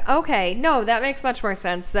babies. okay, no, that makes much more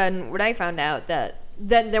sense than what I found out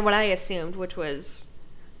than what I assumed, which was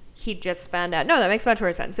he just found out. No, that makes much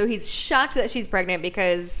more sense. So he's shocked that she's pregnant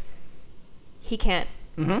because he can't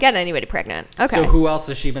get anybody pregnant. Okay. So who else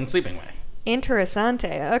has she been sleeping with?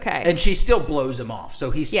 Interessante. Okay. And she still blows him off.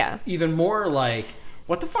 So he's Yeah. even more like,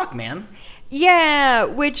 what the fuck, man? Yeah,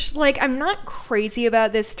 which, like, I'm not crazy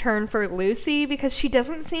about this turn for Lucy because she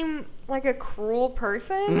doesn't seem like a cruel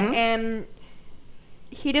person, and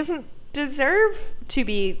he doesn't deserve to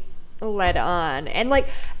be led on.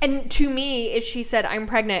 And to me, if she said, I'm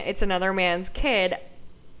pregnant, it's another man's kid,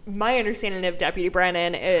 my understanding of Deputy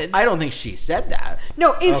Brennan is... I don't think she said that.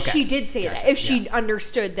 No, if Okay. she did say Gotcha. that. If she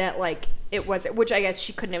understood that, like, it wasn't... Which I guess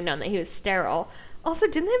she couldn't have known that he was sterile. Also,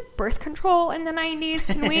 didn't they have birth control in the 90s?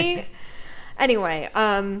 Can we... Anyway,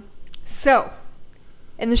 so...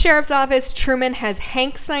 In the sheriff's office, Truman has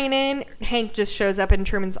Hank sign in. Hank just shows up in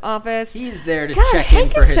Truman's office. He's there to God, check Hank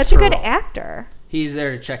in for is his such parole. a good actor. He's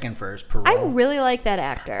there to check in for his parole. I really like that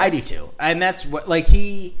actor. I do too. And that's what, like,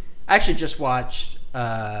 I actually just watched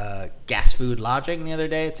Gas Food Lodging the other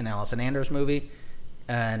day. It's an Allison Anders movie.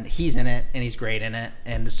 And he's in it, and he's great in it.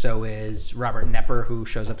 And so is Robert Knepper, who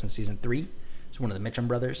shows up in season 3. He's one of the Mitchum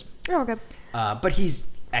brothers. Oh, okay. But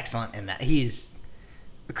he's excellent in that.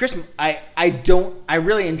 Chris, I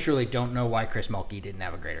really and truly don't know why Chris Mulkey didn't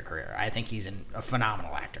have a greater career. I think he's a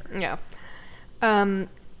phenomenal actor. Yeah.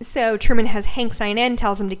 So Truman has Hank sign in,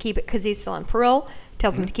 tells him to keep it because he's still on parole,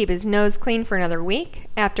 tells him to keep his nose clean for another week.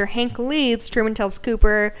 After Hank leaves, Truman tells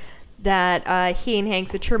Cooper that he and Hank,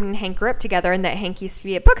 so Truman and Hank grew up together and that Hank used to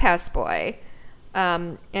be a bookhouse boy.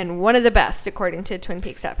 And one of the best, according to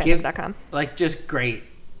TwinPeaks.fandom.com. Like, just great.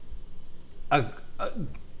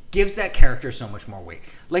 Gives that character so much more weight.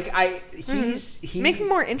 Like, he's Makes him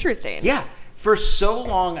more interesting. Yeah. For so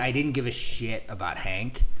long, I didn't give a shit about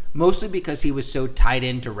Hank, mostly because he was so tied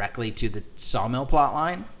in directly to the Sawmill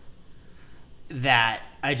plotline that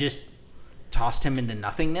I just tossed him into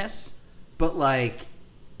nothingness. But, like,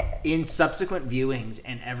 in subsequent viewings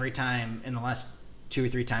and every time in the last 2 or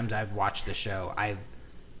 3 times I've watched the show, I've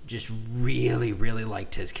just really, really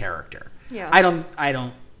liked his character. Yeah. I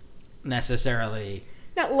don't necessarily...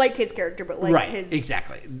 Not like his character, but like his...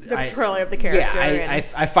 exactly. The portrayal of the character. Yeah,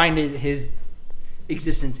 I find his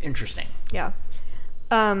existence interesting. Yeah.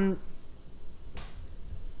 Ben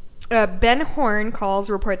Horn calls,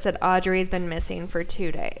 reports that Audrey has been missing for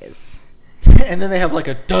 2 days. And then they have like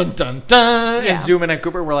a dun dun dun Yeah. and zoom in at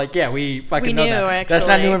Cooper. We're like, yeah, we fucking We know knew, that. That's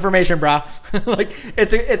not actually. new information, brah. Like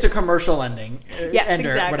it's a commercial ending. Yes, ender,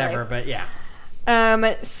 exactly. Whatever, but yeah.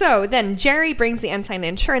 So then Jerry brings the unsigned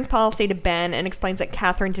insurance policy to Ben and explains that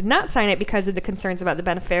Catherine did not sign it because of the concerns about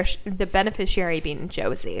the beneficiary being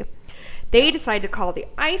Josie. They decide to call the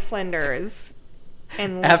Icelanders.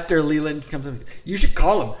 And After Leland comes in, you should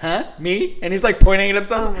call him, huh? Me? And he's like pointing at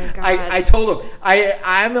himself. Oh my God. I told him.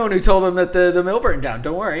 I'm the one who told him that the mill burned down.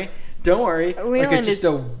 Don't worry. Like Leland it's just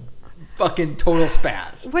a fucking total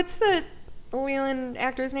spaz. what's the Leland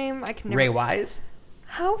actor's name? I can never... Ray Wise.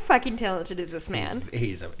 How fucking talented is this man?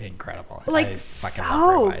 He's incredible. Like, I fucking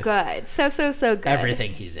love Ray so Wise. good. So good.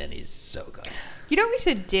 Everything he's in, he's so good. You know what we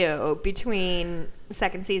should do between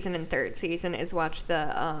second season and third season is watch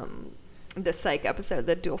the Psych episode,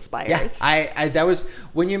 the Dual Spires. Yeah, I that was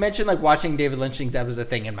when you mentioned like watching David Lynch things. That was the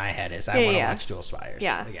thing in my head is I want to watch Dual Spires.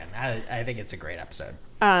 Yeah. Again, I think it's a great episode.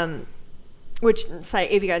 Which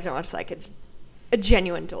Psych, if you guys don't watch Psych, it's a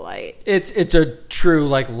genuine delight. It's a true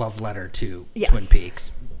like love letter to Yes. Twin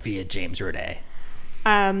Peaks via James Roday.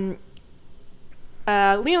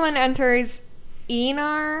 Leland enters.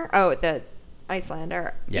 Einar, the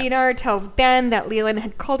Icelander. Yeah. Einar tells Ben that Leland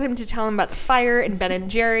had called him to tell him about the fire in Ben and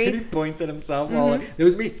And Jerry. he points at himself. While it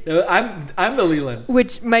was me. I'm the Leland.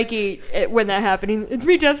 Which Mikey, when that happened, it's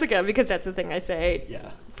me, Jessica, because that's the thing I say.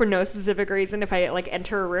 Yeah. For no specific reason, if I like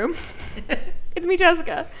enter a room, it's me,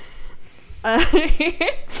 Jessica.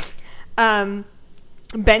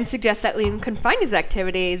 Ben suggests that Leland confine his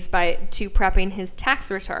activities to prepping his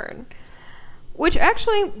tax return, which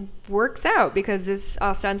actually works out because this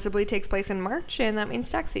ostensibly takes place in March, and that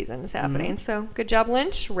means tax season is happening. So good job,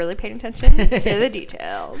 Lynch. Really paying attention to the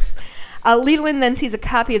details. Leland then sees a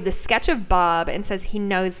copy of the sketch of Bob and says he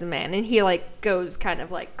knows the man, and he goes kind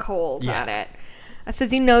of cold on it.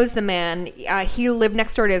 Says he knows the man. He lived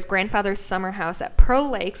next door to his grandfather's summer house at Pearl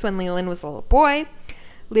Lakes when Leland was a little boy.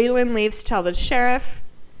 Leland leaves to tell the sheriff.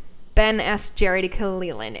 Ben asks Jerry to kill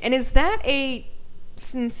Leland. And is that a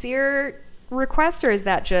sincere request, or is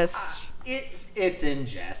that just... It's in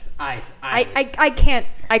jest.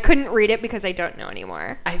 I couldn't read it because I don't know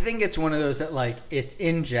anymore. I think it's one of those that, it's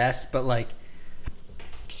in jest, but,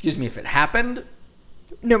 excuse me, if it happened...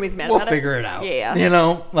 Nobody's mad about it. We'll figure it out. Yeah.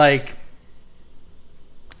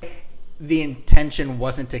 The intention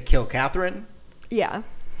wasn't to kill Catherine. Yeah.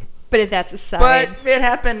 But if that's a side... But it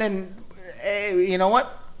happened, and hey, you know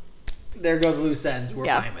what? There go the loose ends. We're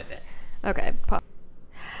fine with it. Okay.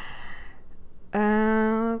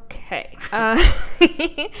 Okay.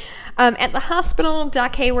 At the hospital,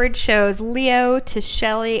 Doc Hayward shows Leo to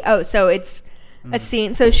Shelley. Oh, so it's a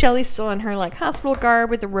scene. So Shelley's still in her hospital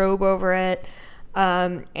garb with a robe over it.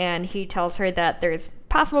 And he tells her that there's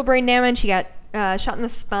possible brain damage. She got shot in the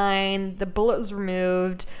spine. The bullet was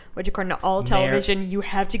removed, which according to all television, you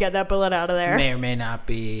have to get that bullet out of there. May or may not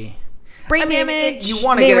be brain damage. You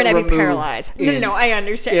want to get it removed. Be paralyzed. No, I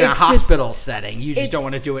understand. In a hospital setting, you just don't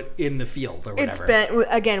want to do it in the field or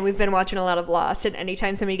whatever. We've been watching a lot of Lost, and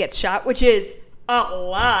anytime somebody gets shot, which is a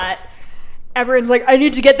lot, everyone's like, I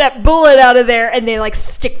need to get that bullet out of there, and they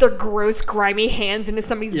stick their gross, grimy hands into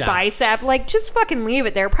somebody's bicep. Just fucking leave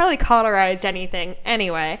it there. Probably cauterized anything.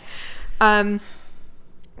 Anyway. Shelley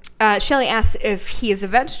asks if he is a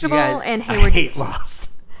vegetable, guys, and Hayward... I hate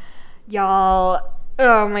Lost. Y'all,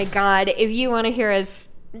 oh my God. If you want to hear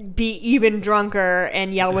us be even drunker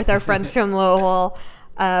and yell with our friends from Louisville,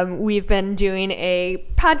 we've been doing a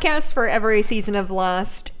podcast for every season of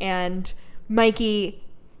Lost, and Mikey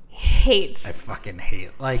hates... I fucking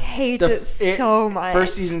hate it. Hates it so much.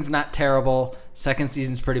 First season's not terrible. Second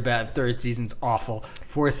season's pretty bad. Third season's awful.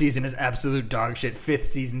 Fourth season is absolute dog shit. Fifth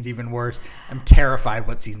season's even worse. I'm terrified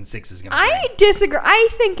what season 6 is going to be. I disagree. I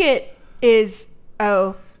think it is...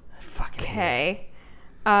 Oh, I fucking okay.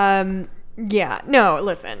 Yeah. No,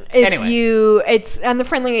 listen. It's on the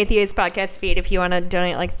Friendly Atheist podcast feed. If you want to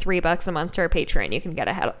donate $3 a month to our Patreon, you can get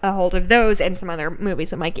a hold of those and some other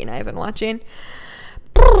movies that Mikey and I have been watching.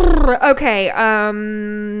 Okay.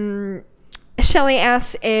 Shelley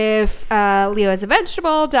asks if Leo is a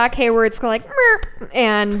vegetable. Doc Hayward's merp,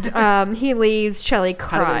 and he leaves. Shelley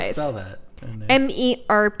cries. How do they spell that?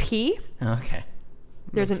 MERP. Okay.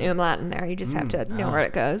 There's an umlaut in there. You just have to know where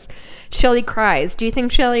it goes. Shelley cries. Do you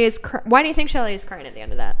think Shelley is... Why do you think Shelley is crying at the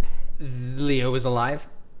end of that? Leo is alive.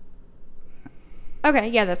 Okay,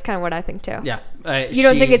 yeah, that's kind of what I think too. Yeah. You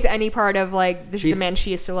don't think it's any part of this is a man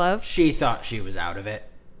she used to love? She thought she was out of it.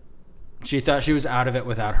 She thought she was out of it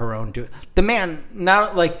without her own doing. The man,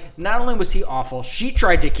 not only was he awful, she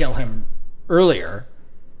tried to kill him earlier.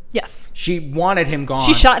 Yes. She wanted him gone.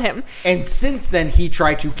 She shot him. And since then, he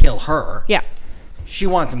tried to kill her. Yeah. She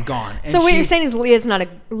wants him gone. And so what you're saying is Leo is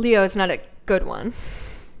not a good one.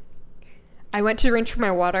 I went to the range for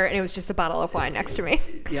my water, and it was just a bottle of wine next to me.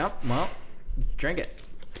 Yep. Well, drink it.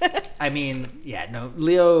 I mean, yeah, no,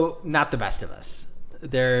 Leo, not the best of us.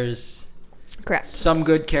 There's correct some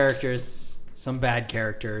good characters, some bad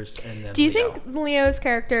characters, and then do you Leo. think Leo's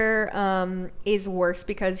character is worse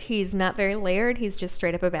because he's not very layered? He's just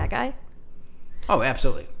straight up a bad guy? Oh,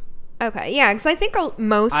 absolutely. Okay, yeah, because I think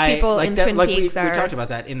most people in Twin Peaks are... We talked about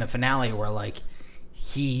that in the finale where,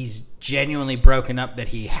 he's genuinely broken up that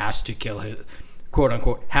he has to kill his...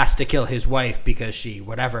 quote-unquote, has to kill his wife because she...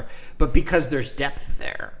 whatever. But because there's depth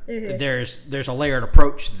there. Mm-hmm. There's a layered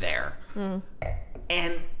approach there. Mm.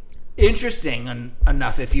 And interesting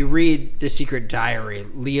enough, if you read The Secret Diary,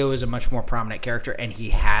 Leo is a much more prominent character, and he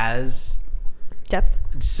has... depth?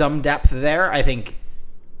 Some depth there. I think...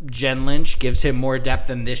 Jen Lynch gives him more depth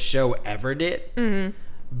than this show ever did. Mm-hmm.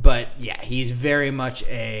 But yeah, he's very much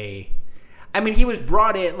he was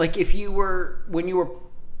brought in, when you were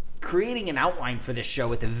creating an outline for this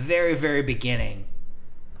show at the very, very beginning,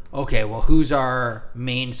 okay, well, who's our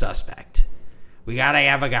main suspect? We got to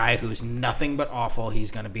have a guy who's nothing but awful. He's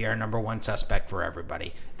going to be our number one suspect for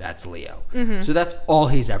everybody. That's Leo. Mm-hmm. So that's all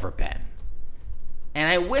he's ever been. And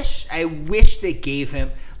I wish they gave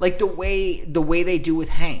him the way they do with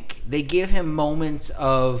Hank. They give him moments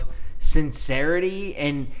of sincerity,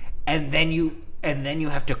 and then you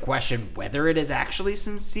have to question whether it is actually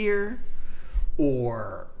sincere,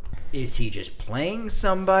 or is he just playing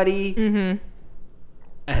somebody? Mm-hmm.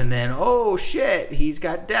 And then, oh shit, he's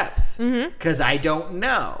got depth. Because I don't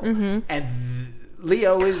know. Mm-hmm. And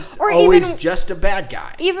Leo is always just a bad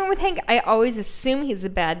guy. Even with Hank, I always assume he's a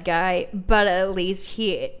bad guy, but at least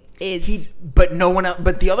he is. But no one else.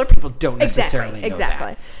 But the other people don't necessarily know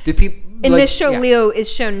that. The people in this show, Leo is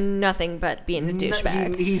shown nothing but being a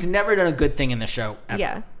douchebag. He's never done a good thing in the show.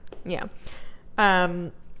 Ever. Yeah.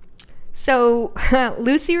 So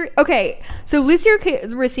Lucy. Okay. So Lucy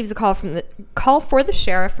receives a call for the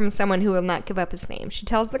sheriff from someone who will not give up his name. She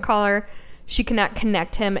tells the caller she cannot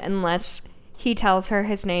connect him unless he tells her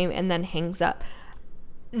his name and then hangs up.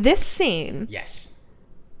 This scene. Yes.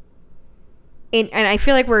 And I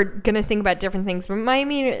feel like we're going to think about different things, but my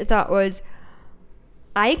immediate thought was,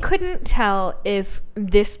 I couldn't tell if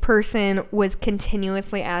this person was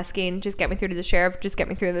continuously asking, just get me through to the sheriff, just get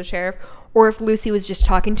me through to the sheriff, or if Lucy was just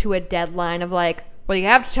talking to a dead line of like, well, you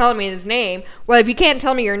have to tell me his name. Well, if you can't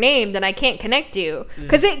tell me your name, then I can't connect you.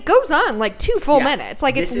 Because it goes on like 2 full minutes.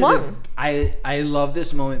 Like, it's long. I love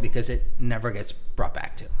this moment because it never gets brought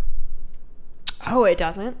back to. Oh, it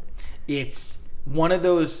doesn't? It's one of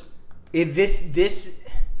those...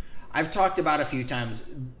 I've talked about a few times,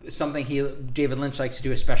 something David Lynch likes to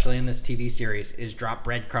do, especially in this TV series, is drop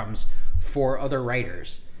breadcrumbs for other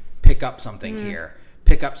writers. Pick up something here.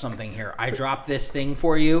 Pick up something here. I drop this thing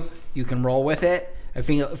for you. You can roll with it. I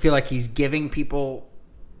feel like he's giving people,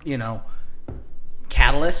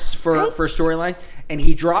 catalysts for storyline. And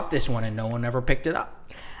he dropped this one and no one ever picked it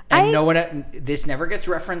up. And this never gets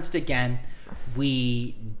referenced again.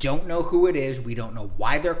 We don't know who it is. We don't know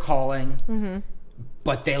why they're calling. Mm-hmm.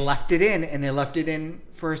 But they left it in, and they left it in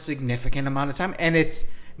for a significant amount of time. And it's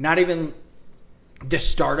not even the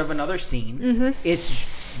start of another scene. Mm-hmm. This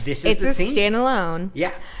is the scene. It's a standalone.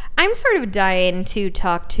 Yeah. I'm sort of dying to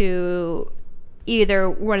talk to either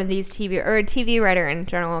one of these TV or a TV writer in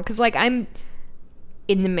general, because like I'm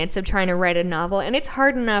in the midst of trying to write a novel, and it's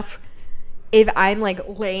hard enough if I'm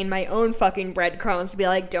like laying my own fucking breadcrumbs to be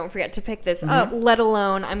like, don't forget to pick this up, let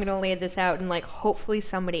alone I'm gonna lay this out and like hopefully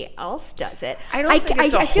somebody else does it. I don't think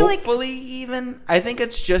it's hopefully even. I think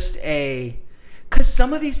it's just because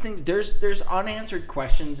some of these things there's unanswered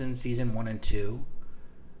questions in season 1 and 2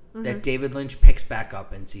 that David Lynch picks back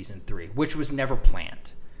up in season 3, which was never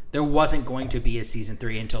planned. There wasn't going to be a season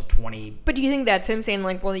 3 until 20. But do you think that's him saying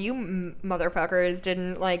like, well, you motherfuckers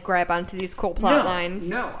didn't like grab onto these cool plot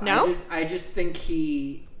lines? No. I just think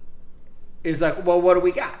he is like, well, what do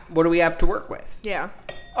we got? What do we have to work with? Yeah.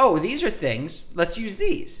 Oh, these are things. Let's use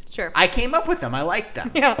these. Sure. I came up with them. I like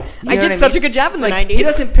them. Yeah. I did such a good job in the 90s.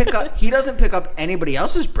 He doesn't pick up anybody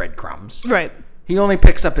else's breadcrumbs. Right. He only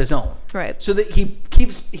picks up his own. Right. So that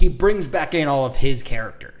he brings back in all of his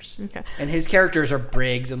characters. Okay. And his characters are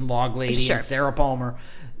Briggs and Log Lady and Sarah Palmer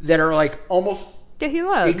that are like almost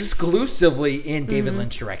exclusively in David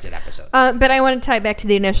Lynch directed episodes. But I want to tie back to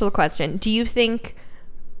the initial question. Do you think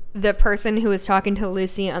the person who was talking to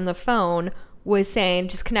Lucy on the phone was saying,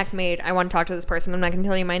 just connect me, I want to talk to this person, I'm not going to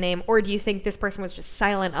tell you my name? Or do you think this person was just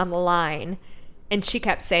silent on the line and she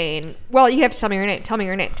kept saying, well, you have to tell me your name, tell me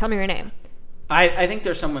your name, tell me your name? I think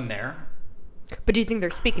there's someone there. But do you think they're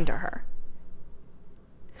speaking to her?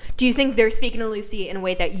 Do you think they're speaking to Lucy in a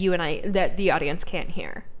way that that the audience can't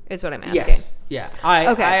hear, is what I'm asking? Yes. Yeah.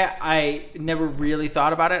 I never really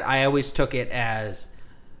thought about it. I always took it as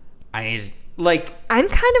I needed, like... I'm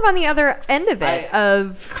kind of on the other end of it.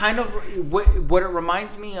 What it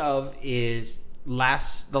reminds me of is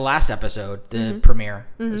the last episode, the premiere,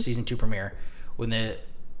 the season 2 premiere, when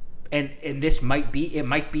and this might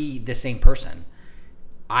be the same person.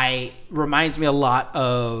 Reminds me a lot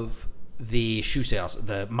of the shoe sales,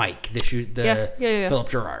 the Mike, Philip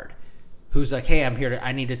Gerard, who's like, hey,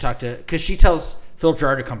 I need to talk to, because she tells Philip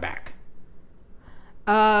Gerard to come back.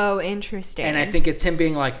 Oh, interesting. And I think it's him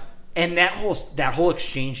being like, and that whole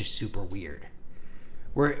exchange is super weird.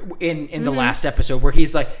 Where in the last episode where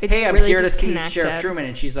he's like, hey, I'm really here to see Sheriff Truman,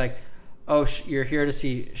 and she's like, oh, you're here to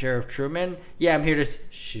see Sheriff Truman? Yeah, I'm here to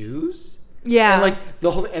shoes. Yeah, and like the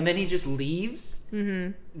whole, and then he just leaves.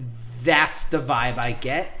 Mm-hmm. That's the vibe I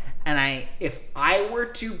get. And if I were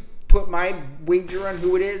to put my wager on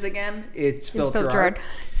who it is again, it's Phil Gerard.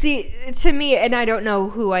 See, to me, and I don't know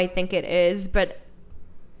who I think it is, but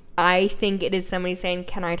I think it is somebody saying,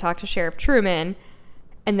 "Can I talk to Sheriff Truman?"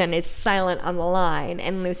 And then is silent on the line,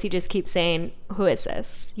 and Lucy just keeps saying, "Who is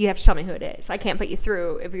this? You have to tell me who it is. I can't put you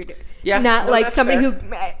through if you're like somebody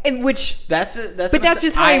fair. Who." Which that's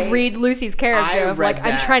just how I read Lucy's character of like,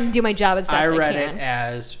 I'm trying to do my job as best I can. I read it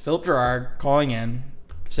as Philip Gerard calling in,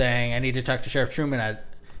 saying, "I need to talk to Sheriff Truman."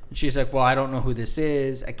 And she's like, well, I don't know who this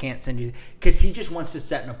is. I can't send you. Because he just wants to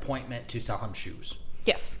set an appointment to sell him shoes.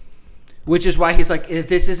 Yes. Which is why he's like, if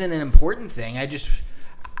this isn't an important thing, I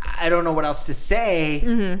don't know what else to say.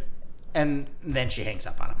 Mm-hmm. And then she hangs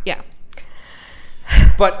up on him. Yeah.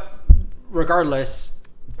 But regardless,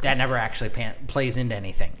 that never actually plays into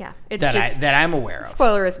anything. Yeah. It's that I'm aware of.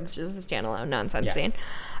 Spoiler is it's just a standalone nonsense Yeah. scene.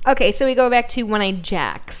 Okay, so we go back to One-Eyed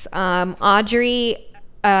Jacks. Audrey.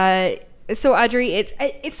 So Audrey,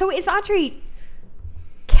 is Audrey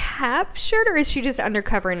captured, or is she just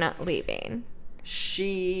undercover and not leaving?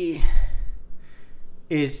 She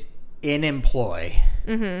is in employ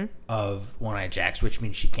of One-Eyed Jacks, which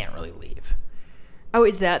means she can't really leave. Oh,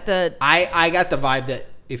 is that the... I got the vibe that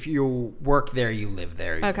if you work there, you live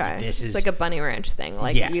there. Okay. This is it's like a Bunny Ranch thing.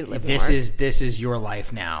 Like, yeah, you live this more. is your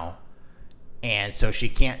life now. And so she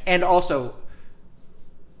can't... And also,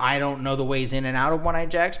 I don't know the ways in and out of One-Eyed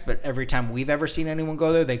Jacks, but every time we've ever seen anyone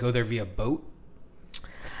go there, they go there via boat.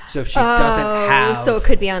 So if she doesn't have... So it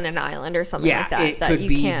could be on an island or something like that. Yeah, it that could you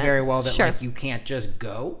be can't. very well that Sure. like you can't just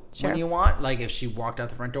go Sure. when you want. Like if she walked out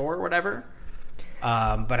the front door or whatever.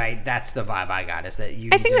 But that's the vibe I got, is that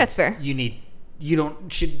I think that's fair.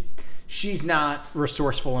 She's not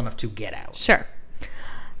resourceful enough to get out. Sure.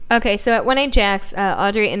 Okay, so at One-Eyed Jacks,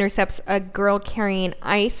 Audrey intercepts a girl carrying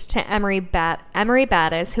ice to Emery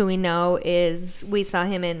Battis, who we know we saw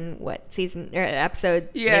him in what season or episode?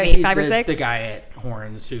 Yeah, maybe he's 5 or 6. the guy at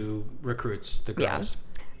Horns who recruits the girls.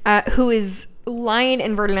 Who is lying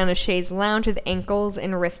inverted on a chaise lounge with ankles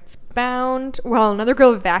and wrists bound, while another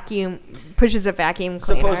girl pushes a vacuum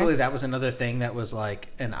cleaner. Supposedly that was another thing that was like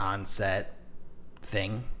an on-set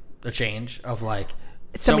thing, a change of like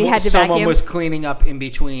someone vacuum. was cleaning up in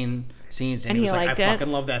between scenes, and he was like, I liked it.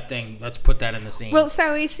 fucking love that thing. Let's put that in the scene. Well,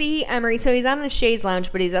 so we see Emery. So he's on a chaise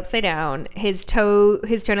lounge, but he's upside down. His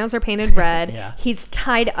toenails are painted red. Yeah. He's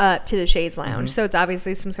tied up to the chaise lounge, so it's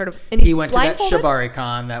obviously some sort of. And he went to that blindfolded? Shibari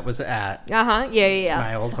Con that was at Yeah.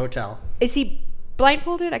 my old hotel. Is he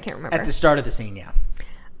blindfolded? I can't remember. At the start of the scene, yeah.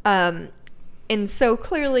 And so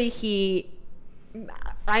clearly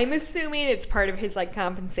I'm assuming it's part of his like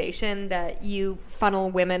compensation that you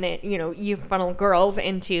funnel you funnel girls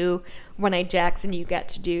into One-Eyed Jacks, and you get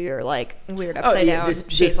to do your like weird upside down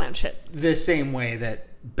chaise lounge shit. The same way that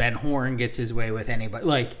Ben Horn gets his way with anybody,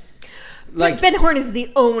 like Ben Horn is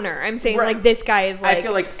the owner. I'm saying Right. like this guy is like. I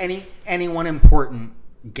feel like anyone important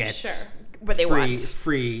gets what they want.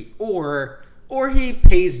 free, or he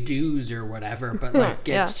pays dues or whatever, but like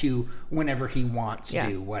gets to whenever he wants to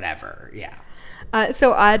do whatever. Yeah.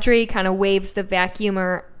 So Audrey kind of waves the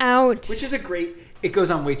vacuumer out. Which is it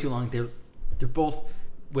goes on way too long. They're both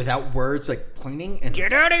without words, like pointing and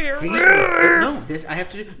Get out of here! No, this I have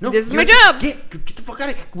to do. No, This is you my have to- job. Get the fuck out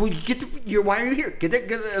of here! Well, why are you here? Get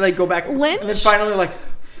like go back. Lynch? And then finally like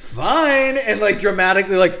fine, and like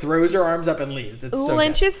dramatically like throws her arms up and leaves. It's so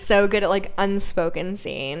Lynch good. is so good at like unspoken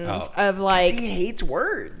scenes of 'Cause like. he hates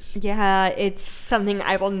words. Yeah, it's something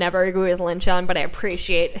I will never agree with Lynch on, but I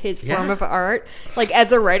appreciate his form Yeah. of art. Like,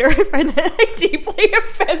 as a writer, I find that like deeply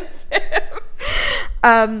offensive.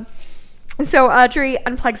 So Audrey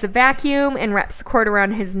unplugs the vacuum and wraps the cord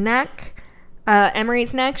around his neck,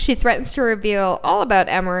 Emery's neck. She threatens to reveal all about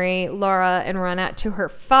Emery, Laura, and Ronette to her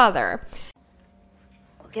father.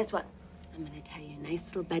 Well, guess what? I'm going to tell you a nice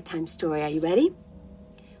little bedtime story. Are you ready?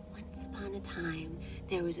 Once upon a time,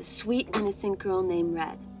 there was a sweet, innocent girl named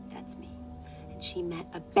Red. That's me. And she met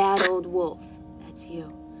a bad old wolf. That's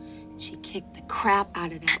you. And she kicked the crap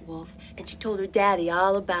out of that wolf, and she told her daddy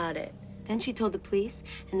all about it. Then she told the police,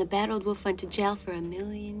 and the bad old wolf went to jail for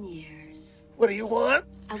 1,000,000 years. What do you want?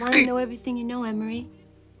 I want to know everything you know, Emery.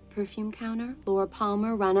 Perfume Counter, Laura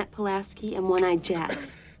Palmer, Ronette Pulaski, and One-Eyed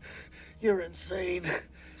Jacks. You're insane.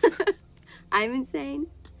 I'm insane?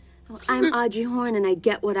 Well, I'm Audrey Horn, and I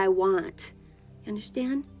get what I want. You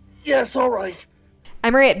understand? Yes, all right.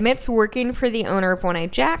 Emery admits working for the owner of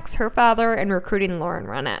One-Eyed Jacks, her father, and recruiting Laura and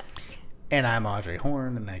Ronette. And I'm Audrey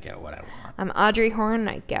Horn, and I get what I want. I'm Audrey Horn, and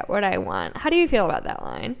I get what I want. How do you feel about that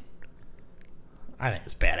line? I think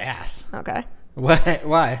it's badass. Okay. What?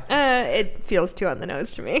 Why? It feels too on the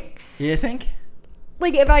nose to me. You think?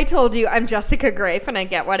 Like, if I told you I'm Jessica Grafe and I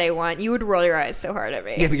get what I want, you would roll your eyes so hard at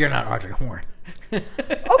me. Yeah, but you're not Audrey Horn.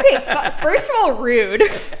 Okay, first of all, rude.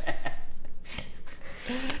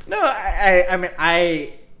 No, I mean,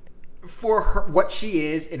 for her, what she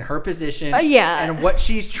is in her position, yeah, and what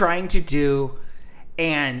she's trying to do,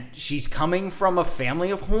 and she's coming from a family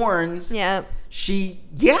of horns. Yeah, she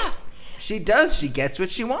does. She gets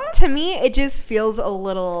what she wants. To me, it just feels a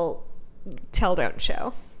little tell don't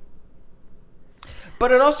show.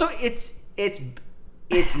 But it also it's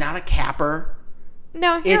not a capper.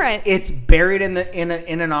 No, you're right. It's buried in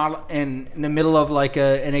the middle of like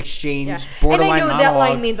an exchange, And borderline I know monologue. that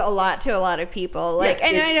line means a lot to a lot of people. Like, Yeah,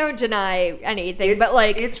 and I don't deny anything, but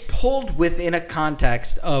like, it's pulled within a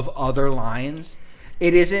context of other lines.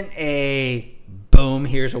 It isn't a boom.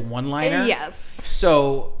 Here's a one-liner. yes,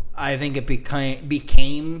 So I think it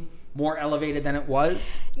became more elevated than it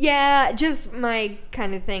was. yeah. Just my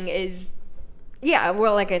kind of thing is, yeah.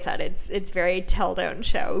 Well, like I said, it's very tell don't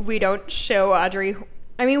show. We don't show Audrey.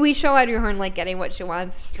 I mean, we show Audrey Horne like getting what she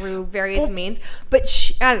wants through various means,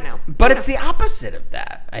 but I don't know. But it's the opposite of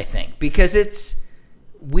that, I think, because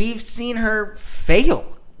we've seen her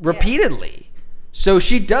fail repeatedly. So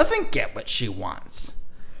she doesn't get what she wants.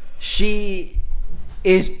 She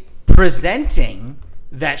is presenting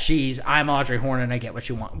that I'm Audrey Horne and I get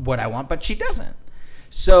what I want, but she doesn't.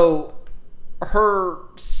 So her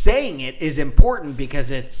saying it is important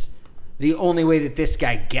because it's the only way that this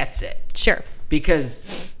guy gets it. Sure.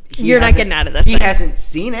 Because You're not getting out of this He thing. hasn't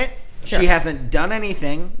seen it. Sure. She hasn't done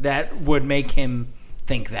anything that would make him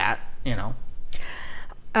think that,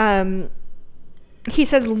 He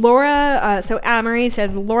says Laura, so Amory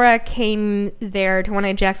says Laura came there to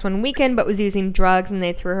One-Eyed Jacks one weekend but was using drugs and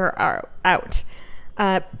they threw her out.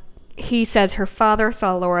 He says her father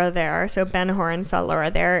saw Laura there, so Ben Horne saw Laura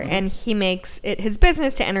there, and he makes it his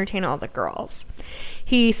business to entertain all the girls.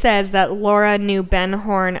 He says that Laura knew Ben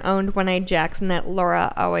Horne owned One-Eyed Jacks and that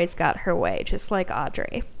Laura always got her way, just like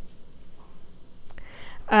Audrey.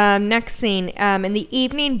 Next scene. In the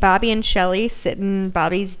evening, Bobby and Shelley sit in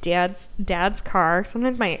Bobby's dad's car.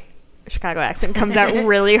 Sometimes my Chicago accent comes out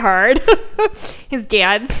really hard. His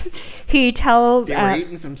dad's. He tells... They were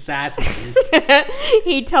eating some sausages.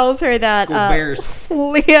 He tells her that Bears.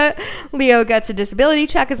 Leo gets a disability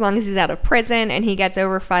check as long as he's out of prison, and he gets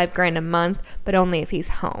over $5,000 a month, but only if he's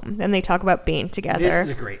home. Then they talk about being together. This is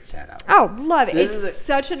a great setup. Oh, love it. It's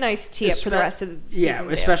such a nice tee up for the rest of the season.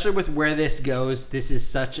 Yeah, especially with where this goes. This is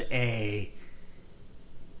such a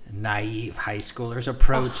naive high schooler's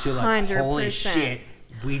approach to like, 100%. holy shit,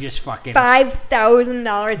 we just fucking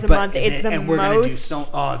 $5,000 a month is the and we're most.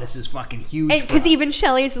 Gonna do this is fucking huge. Because even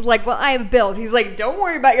Shelley's is like, well, I have bills. He's like, don't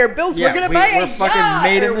worry about your bills. Yeah, we're gonna buy we're a fucking yacht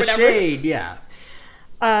made or in the whatever. shade. Yeah.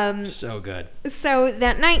 So good. So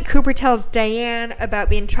that night, Cooper tells Diane about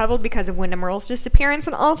being troubled because of Wyndham Earle's disappearance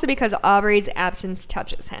and also because Aubrey's absence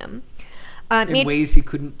touches him. In ways he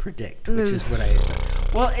couldn't predict, which is what I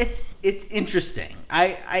thought. Well, it's interesting.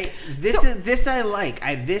 This I like.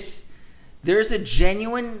 There's a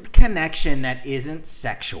genuine connection that isn't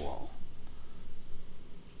sexual.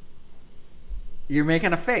 You're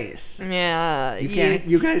making a face. Yeah.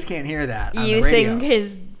 You guys can't hear that on you the radio. think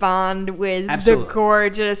his bond with Absolutely. the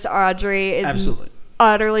gorgeous Audrey is Absolutely.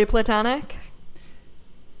 utterly platonic?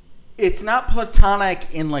 It's not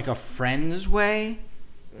platonic in like a friend's way.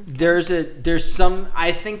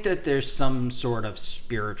 I think that there's some sort of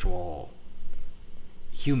spiritual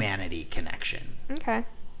humanity connection. Okay.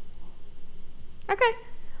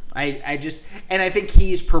 I think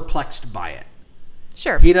he's perplexed by it.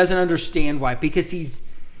 Sure. He doesn't understand why, because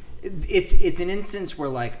it's an instance where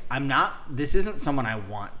like this isn't someone I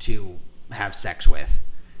want to have sex with,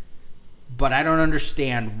 but I don't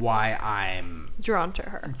understand why I'm drawn to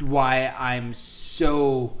her. Why I'm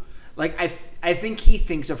so like I think he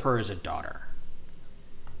thinks of her as a daughter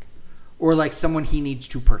or like someone he needs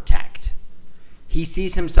to protect. He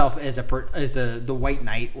sees himself as the white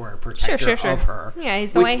knight or a protector of her. Yeah,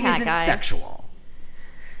 he's the white hat guy. Which isn't sexual.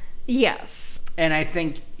 Yes. And I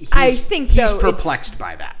think he's perplexed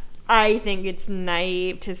by that. I think it's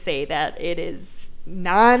naive to say that it is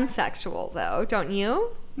non-sexual, though. Don't you?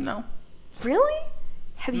 No. Really?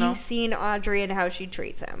 Have you seen Audrey and how she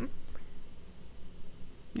treats him?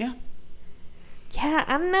 Yeah. Yeah,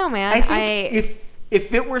 I don't know, man. I think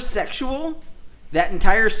if it were sexual, that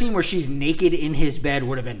entire scene where she's naked in his bed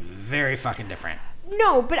would have been very fucking different.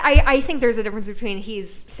 No, but I think there's a difference between he's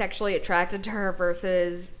sexually attracted to her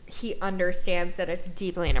versus he understands that it's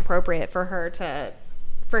deeply inappropriate for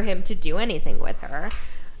him to do anything with her.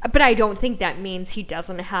 But I don't think that means he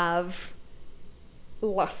doesn't have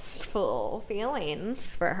lustful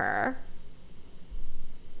feelings for her.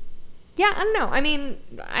 Yeah, I don't know. I mean,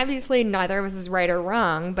 obviously neither of us is right or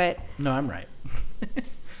wrong, but... No, I'm right.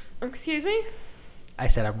 Excuse me? I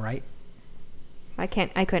said I'm right. I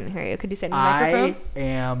couldn't hear you. Could you say it in the microphone? I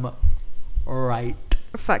am right.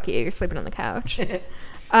 Fuck you. You're sleeping on the couch.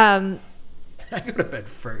 I go to bed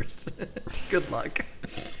first. Good luck.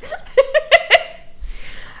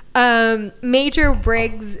 Major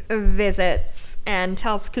Briggs visits and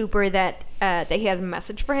tells Cooper that he has a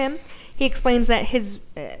message for him. He explains that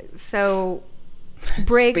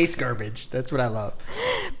Space garbage. That's what I love.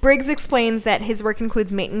 Briggs explains that his work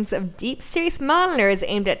includes maintenance of deep space monitors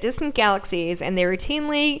aimed at distant galaxies, and they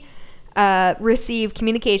routinely receive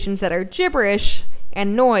communications that are gibberish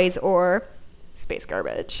and noise or space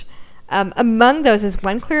garbage. Among those is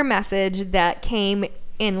one clear message that came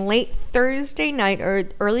in late Thursday night or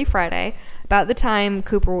early Friday about the time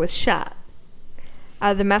Cooper was shot.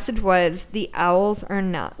 The message was, "The owls are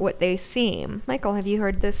not what they seem." Michael, have you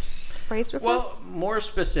heard this phrase before? Well, more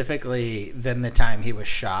specifically than the time he was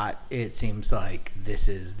shot, it seems like this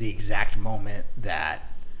is the exact moment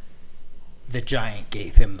that the giant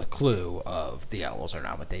gave him the clue of the owls are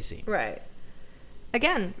not what they seem. Right.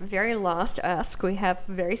 Again, very Lost-esque. We have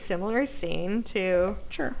a very similar scene to...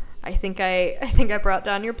 Sure. I think I brought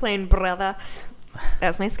down your plane, brother.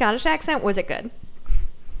 That's my Scottish accent. Was it good?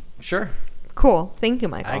 Sure. Cool. Thank you,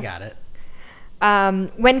 Michael. I got it.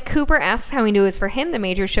 When Cooper asks how he knew it was for him, the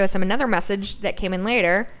Major shows him another message that came in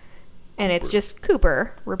later, and it's just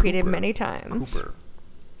Cooper, repeated many times. Cooper.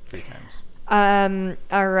 3 times.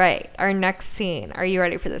 All right. Our next scene. Are you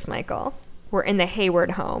ready for this, Michael? We're in the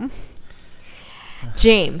Hayward home.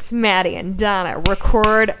 James, Maddie, and Donna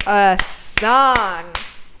record a song.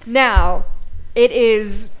 Now, it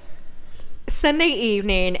is Sunday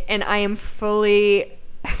evening, and I am fully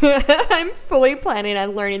planning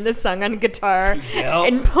on learning this song on guitar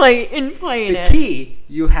and playing it. The key,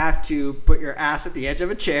 you have to put your ass at the edge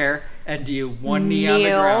of a chair and do one knee on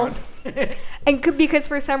the ground. And because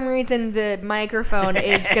for some reason the microphone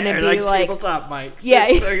is going to be like tabletop mics. Yeah.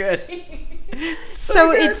 It's so good.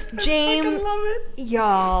 So good. it's James. I love it.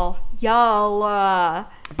 Y'all.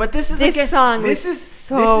 But this is this song this is is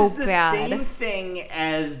so this is the bad. same thing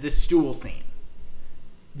as the stool scene.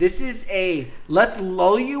 This is let's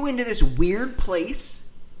lull you into this weird place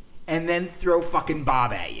and then throw fucking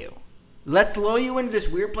Bob at you. Let's lull you into this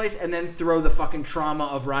weird place and then throw the fucking trauma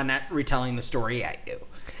of Ronette retelling the story at you.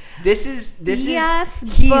 This is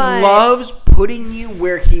he loves putting you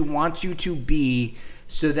where he wants you to be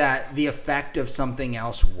so that the effect of something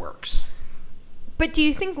else works. But do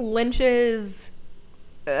you think Lynch's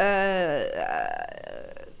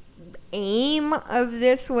aim of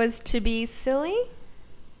this was to be silly?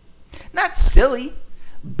 Not silly,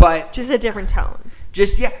 but Just a different tone.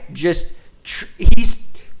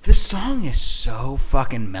 The song is so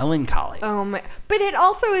fucking melancholy. Oh my! But it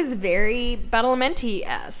also is very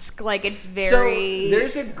Badalamenti-esque. Like it's very. So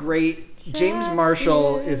there's a great James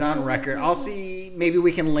Marshall is on record. I'll see. Maybe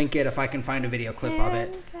we can link it if I can find a video clip of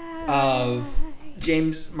it of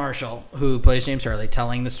James Marshall, who plays James Hurley,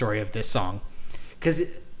 telling the story of this song,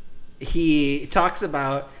 because he talks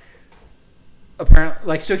about apparently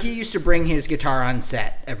like so he used to bring his guitar on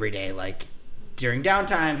set every day, like. During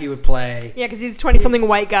downtime, he would play. Yeah, because he's a 20-something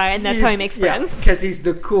white guy, and that's how he makes friends. Because he's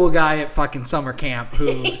the cool guy at fucking summer camp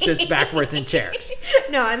who sits backwards in chairs.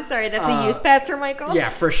 No, I'm sorry. That's a youth pastor, Michael. Yeah,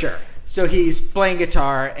 for sure. So he's playing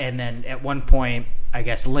guitar, and then at one point, I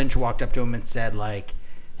guess Lynch walked up to him and said, like,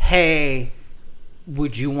 hey,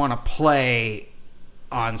 would you want to play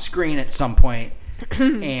on screen at some point?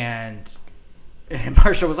 and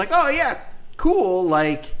Marshall was like, oh, yeah, cool,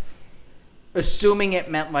 like... assuming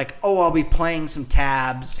it meant like, oh, I'll be playing some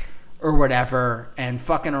tabs or whatever and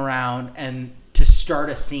fucking around and to start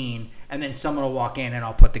a scene, and then someone will walk in and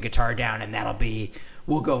I'll put the guitar down and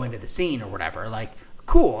we'll go into the scene or whatever. Like,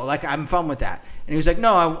 cool. Like, I'm fun with that. And he was like,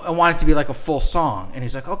 no, I want it to be like a full song. And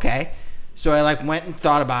he's like, okay. So I like went and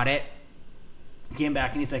thought about it, came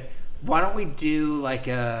back, and he's like, why don't we do like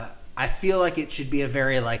I feel like it should be a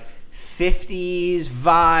very like 50s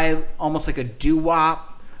vibe, almost like a doo-wop,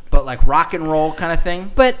 but like rock and roll kind of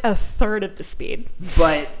thing. But a third of the speed.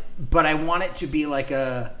 But I want it to be like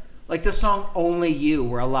the song Only You,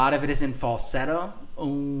 where a lot of it is in falsetto.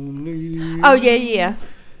 Only you. Oh, yeah.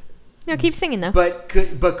 No, keep singing though. But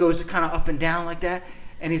goes kind of up and down like that.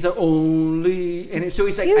 And he's like, only... And so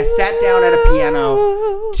he's like, I sat down at a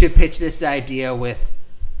piano to pitch this idea with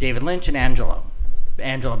David Lynch and Angelo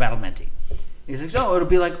Badalamenti. He's like, oh, it'll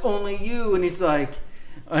be like Only You. And he's like...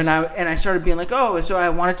 And I started being like, oh, so I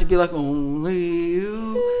want it to be like Only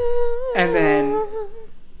You. And then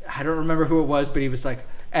I don't remember who it was, but he was like,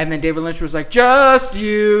 and then David Lynch was like, just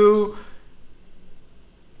you.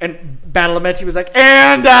 And Badalamenti was like,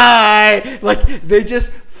 and I. Like, they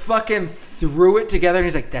just fucking threw it together. And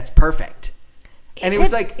he's like, that's perfect. And he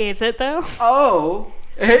was like, is it though? Oh.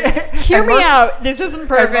 Hear me out. This isn't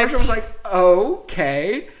perfect. And Marshall was like,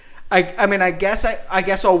 okay. I mean, I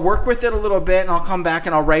guess I'll work with it a little bit, and I'll come back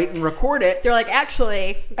and I'll write and record it. They're like,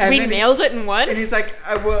 actually, And we then nailed it in one. And he's like,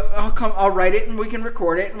 I'll write it and we can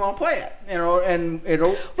record it and we'll play it. And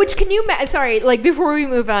it'll. Which can you? Sorry, like before we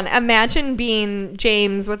move on, imagine being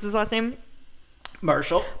James. What's his last name?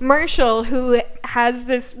 Marshall, who has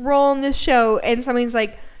this role in this show, and somebody's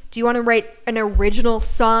like, do you want to write an original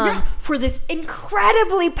song for this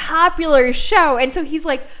incredibly popular show? And so he's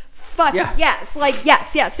like, fuck yes. Like,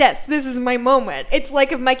 yes. This is my moment. It's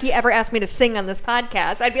like if Mikey ever asked me to sing on this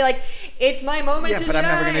podcast, I'd be like, it's my moment to shine. Yeah, but I'm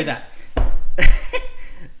never going to do that.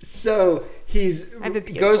 So he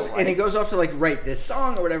goes off to like write this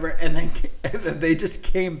song or whatever. And then they just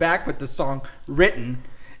came back with the song written.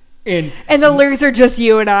 And the lyrics are just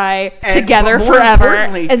you and I together forever,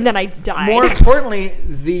 and then I died. More importantly,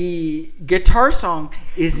 the guitar song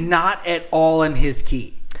is not at all in his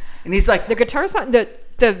key. And he's like... The guitar song, the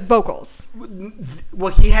vocals.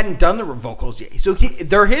 Well, he hadn't done the vocals yet. So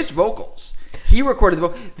they're his vocals. He recorded the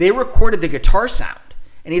vocals. They recorded the guitar sound.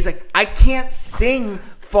 And he's like, I can't sing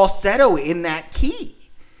falsetto in that key.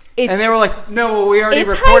 And they were like, no, we already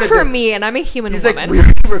recorded this. It's hard for me, and I'm a human woman. He's like, we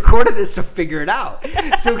already recorded this, so figure it out.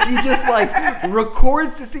 So he just like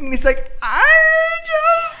records this thing, and he's like, I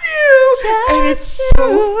just you. And it's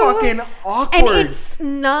so fucking awkward. And it's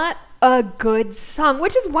not a good song,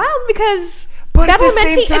 which is wild because but at the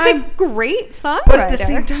same time, is a great songwriter. But at the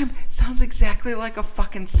same time, it sounds exactly like a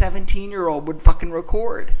fucking 17-year-old would fucking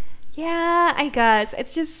record. Yeah, I guess.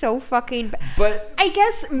 It's just so fucking... But I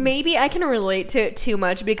guess maybe I can relate to it too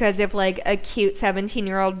much because if like a cute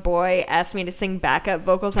 17-year-old boy asked me to sing backup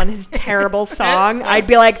vocals on his terrible song, I'd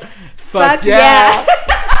be like, fuck yeah.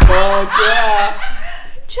 Fuck yeah.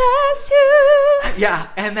 Just you. Yeah,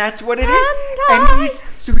 and that's what it is. And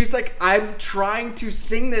he's like, I'm trying to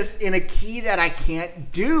sing this in a key that I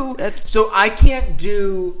can't do. So I can't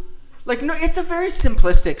do... Like, no, it's a very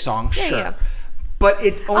simplistic song, sure. Yeah. But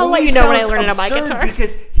it only sounds absurd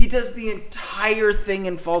because he does the entire thing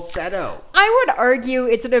in falsetto. I would argue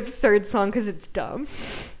it's an absurd song because it's dumb.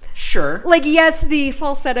 Sure. Like, yes, the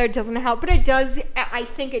falsetto doesn't help, but it does. I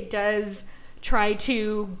think it does try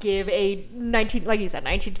to give a like you said,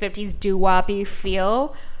 1950s doo-woppy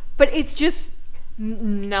feel. But it's just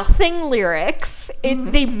nothing lyrics.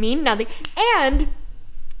 They mean nothing. And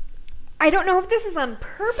I don't know if this is on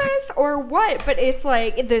purpose or what, but it's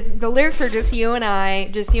like the lyrics are just you and I,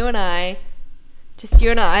 just you and I, just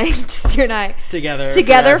you and I, just you and I.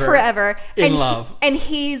 Together forever. In love. And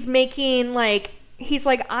he's making like, he's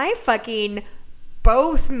like, I fucking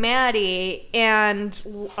both Maddie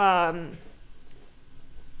and, oh,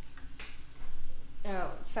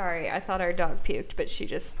 sorry. I thought our dog puked, but she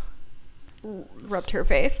just rubbed her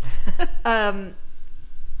face. I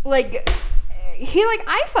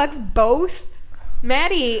fucks both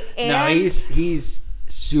Maddie and... No, he's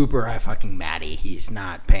super I fucking Maddie. He's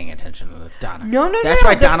not paying attention to Donna. No. That's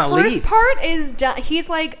why Donna leaves. The first part is he's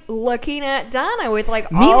like looking at Donna with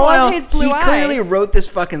like all of his blue eyes. He clearly wrote this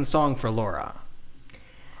fucking song for Laura.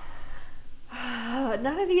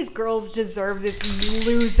 None of these girls deserve this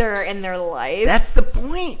loser in their life. That's the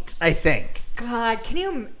point, I think. God,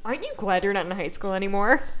 aren't you glad you're not in high school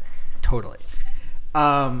anymore? Totally.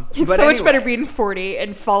 It's so much better being 40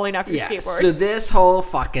 and falling off your skateboard. So this whole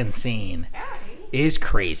fucking scene is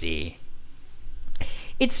crazy.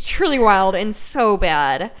 It's truly wild and so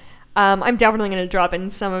bad. I'm definitely going to drop in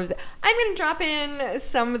some of the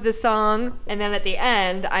song, and then at the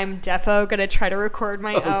end, I'm defo going to try to record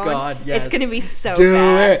my own. Oh God, yes. It's going to be so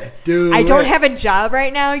bad. Do it. I don't have a job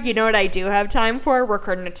right now. You know what I do have time for?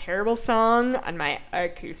 Recording a terrible song on my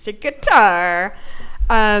acoustic guitar.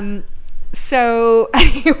 So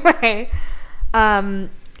anyway, Donna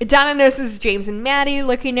notices James and Maddie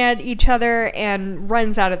looking at each other and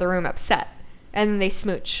runs out of the room upset. And then they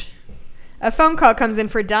smooch. A phone call comes in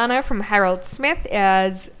for Donna from Harold Smith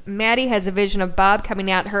as Maddie has a vision of Bob coming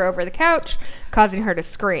at her over the couch, causing her to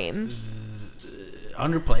scream.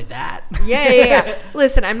 Underplayed that. Yeah.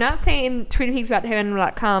 Listen, I'm not saying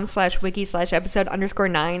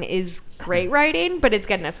twinpeaksaboutheaven.com/wiki/episode_9 is great writing, but it's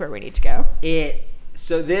getting us where we need to go.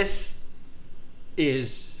 So this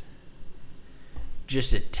is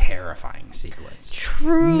just a terrifying sequence.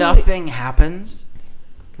 Truly. Nothing happens,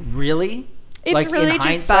 really. It's like, really in just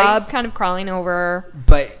hindsight, Bob kind of crawling over.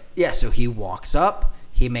 But, yeah, so he walks up,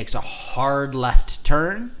 he makes a hard left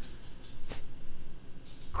turn,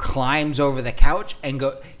 climbs over the couch, and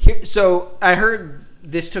so I heard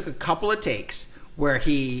this took a couple of takes where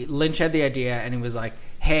Lynch had the idea, and he was like,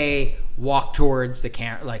 hey, walk towards the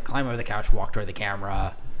camera, like climb over the couch, walk toward the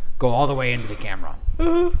camera, go all the way into the camera.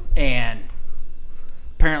 And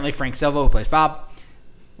apparently Frank Silva, who plays Bob,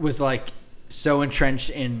 was like so entrenched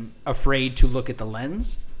in afraid to look at the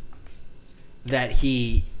lens that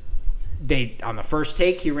on the first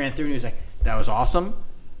take, he ran through and he was like, that was awesome.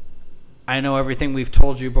 I know everything we've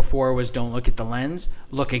told you before was don't look at the lens.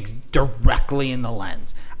 Look directly in the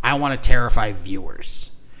lens. I want to terrify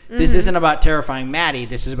viewers. This isn't about terrifying Maddie.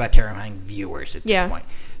 This is about terrifying viewers at this point.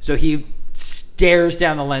 So he stares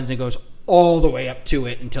down the lens and goes all the way up to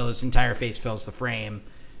it until his entire face fills the frame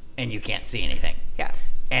and you can't see anything. Yeah.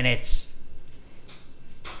 And it's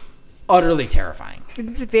utterly terrifying.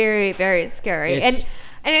 It's very, very scary.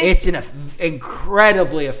 It's an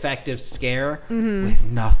incredibly effective scare with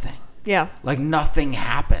nothing. Yeah. Like nothing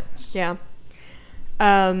happens. Yeah.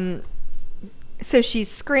 So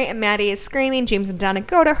Maddie is screaming. James and Donna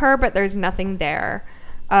go to her, but there's nothing there.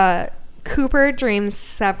 Cooper dreams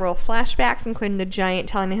several flashbacks, including the giant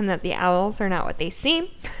telling him that the owls are not what they seem.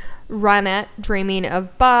 Ronette dreaming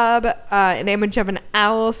of Bob, an image of an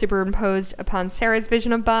owl superimposed upon Sarah's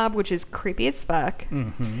vision of Bob, which is creepy as fuck.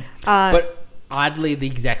 But oddly, the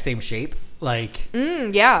exact same shape. Like,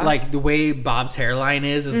 like the way Bob's hairline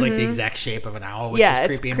is like the exact shape of an owl, which is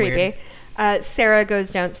creepy and weird. Sarah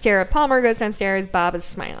Palmer goes downstairs. Bob is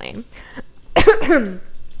smiling.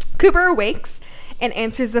 Cooper awakes and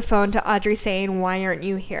answers the phone to Audrey saying, "Why aren't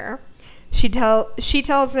you here?" She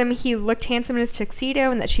tells them he looked handsome in his tuxedo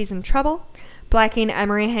and that she's in trouble. Blackie and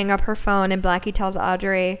Emery hang up her phone, and Blackie tells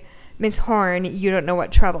Audrey, "Miss Horn, you don't know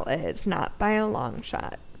what trouble is. Not by a long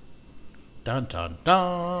shot." Dun, dun,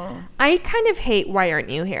 dun. I kind of hate "Why aren't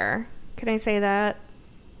you here?" Can I say that?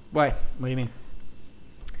 Why? What do you mean?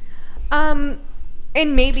 And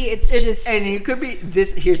maybe it's just... And you could be...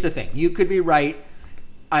 Here's the thing. You could be right.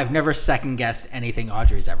 I've never second-guessed anything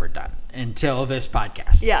Audrey's ever done until this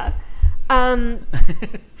podcast. Yeah.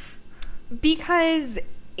 Because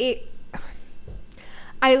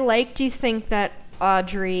I like to think that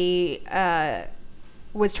Audrey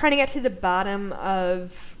was trying to get to the bottom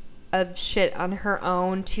of shit on her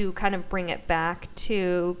own to kind of bring it back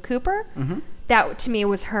to Cooper. Mm-hmm. That, to me,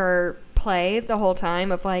 was her play the whole time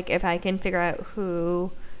of, like, if I can figure out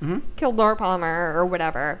who killed Laura Palmer or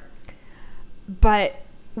whatever. But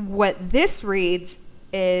what this reads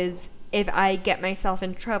is, if I get myself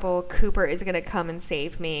in trouble, Cooper is going to come and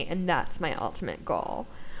save me, and that's my ultimate goal.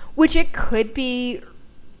 Which it could be...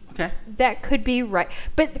 Okay. That could be right.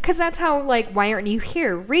 But because that's how, like, "Why aren't you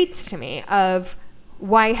here?" reads to me of...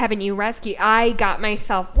 Why haven't you rescued? I got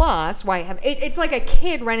myself lost. It's like a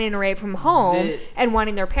kid running away from home and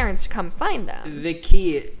wanting their parents to come find them. The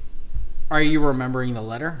key, are you remembering the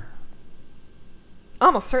letter?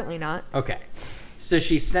 Almost certainly not. Okay. So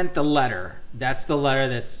she sent the letter. That's the letter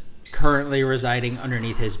that's currently residing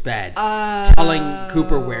underneath his bed, telling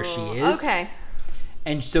Cooper where she is. Okay.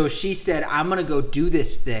 And so she said, "I'm going to go do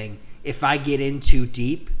this thing. If I get in too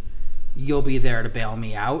deep, you'll be there to bail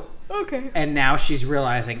me out." Okay. And now she's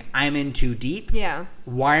realizing, I'm in too deep. Yeah.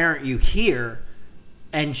 Why aren't you here?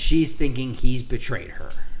 And she's thinking he's betrayed her.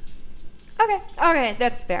 Okay,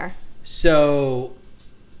 that's fair. So,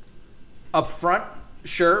 up front,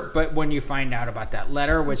 sure, but when you find out about that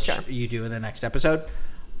letter, which you do in the next episode,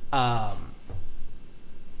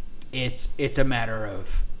 it's a matter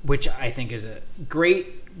of, which I think is a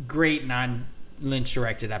great non-Lynch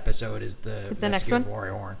directed episode, is the next one? Of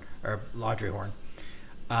Audrey Horn, or Audrey Horn.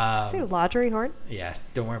 Say Audrey Horn? Yes,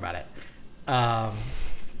 don't worry about it.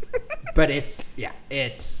 But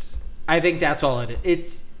I think that's all it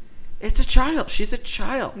is. It's a child. She's a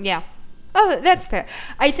child. Yeah. Oh, that's fair.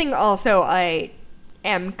 I think also I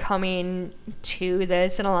am coming to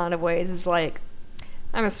this in a lot of ways as like,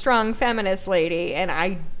 I'm a strong feminist lady,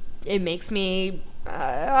 and it makes me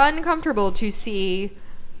uncomfortable to see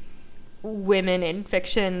women in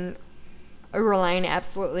fiction relying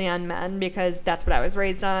absolutely on men, because that's what I was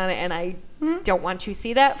raised on, and I don't want to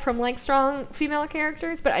see that from like strong female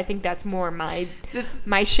characters. But I think that's more my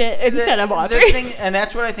shit instead of Audrey's. And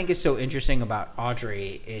that's what I think is so interesting about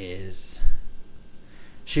Audrey is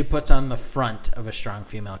she puts on the front of a strong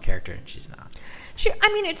female character, and she's not.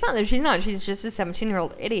 It's not that she's not. She's just a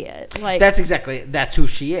 17-year-old idiot. Like that's who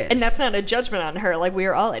she is, and that's not a judgment on her. Like, we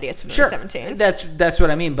are all idiots when we're 17. That's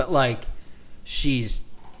what I mean. But like, she's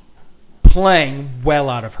playing well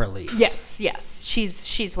out of her league. Yes.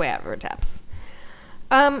 She's way out of her depth.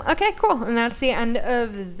 Okay, cool. And that's the end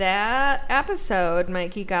of that episode.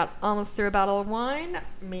 Mikey got almost through a bottle of wine.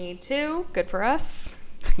 Me too. Good for us.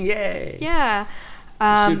 Yay. Yeah.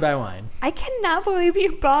 Pursued by Wine. I cannot believe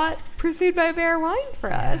you bought Pursued by Bear wine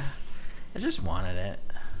for us. I just wanted it.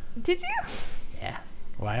 Did you? Yeah.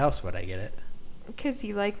 Why else would I get it? Because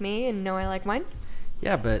you like me and know I like wine?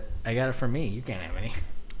 Yeah, but I got it for me. You can't have any.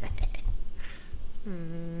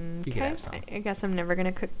 You could have some. I guess I'm never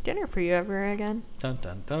gonna cook dinner for you ever again. Dun,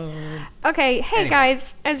 dun, dun. Okay, hey Anyway.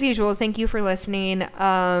 guys, as usual, thank you for listening.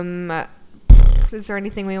 Is there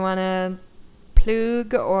anything we want to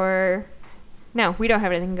plug or... No, we don't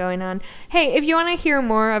have anything going on. Hey, if you want to hear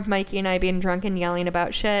more of Mikey and I being drunk and yelling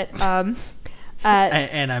about shit, And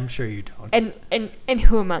I'm sure you don't. and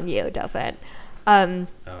who among you doesn't? Oh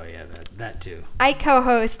yeah, that too. I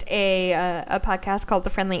co-host a podcast called The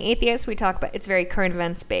Friendly Atheist. We talk about, it's very current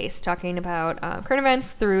events based, talking about current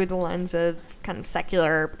events through the lens of kind of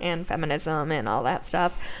secular and feminism and all that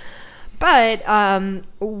stuff. But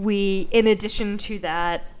we, in addition to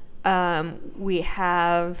that, we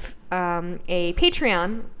have a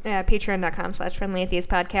Patreon,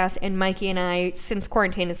 patreon.com/friendlyatheistpodcast, and Mikey and I, since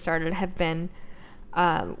quarantine has started, have been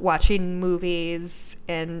watching movies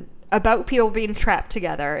and about people being trapped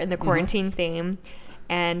together in the quarantine theme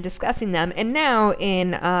and discussing them. And now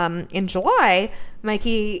in July,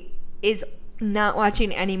 Mikey is not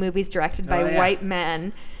watching any movies directed by white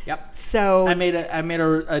men. Yep. So I made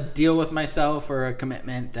a deal with myself, or a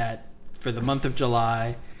commitment, that for the month of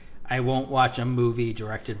July, I won't watch a movie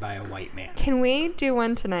directed by a white man. can we do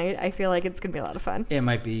one tonight? I feel like it's going to be a lot of fun. It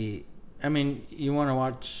might be. I mean, you want to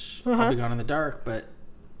watch I'll Be Gone in the Dark, but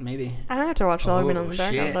maybe. I don't have to watch All Women in the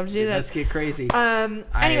Dark. I'd love to do Let's this. get crazy.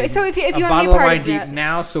 Anyway, so if you want to be bottle of part wine of deep that,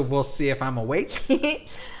 now, so we'll see if I'm awake.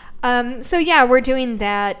 so yeah, we're doing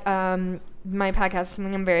that. My podcast is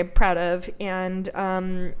something I'm very proud of, and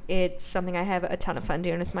it's something I have a ton of fun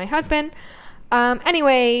doing with my husband.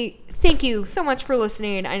 Anyway, thank you so much for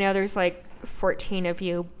listening. I know there's like 14 of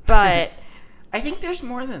you, but I think there's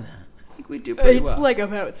more than that. I think we do pretty it's well. like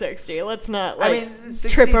about 60. Let's not like I mean, 60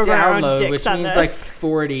 trip over our own download, dicks which on means this. like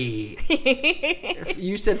 40. If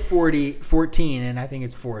you said 14, and I think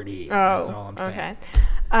it's 40. That's all I'm saying.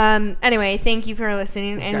 Okay. Anyway, thank you for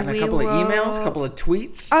listening. We've and gotten a we couple will... of emails, a couple of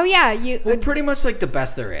tweets. Oh yeah, We're pretty much like the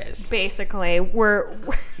best there is. basically we're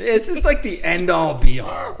This is like the end all be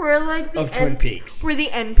all like the of Twin Peaks. We're the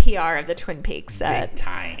NPR of the Twin Peaks set. Big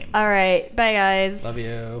time. All right, bye guys. Love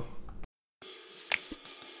you.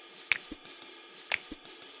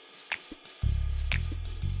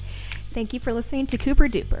 Thank you for listening to Cooper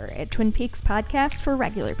Duper, a Twin Peaks podcast for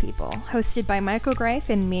regular people, hosted by Michael Greif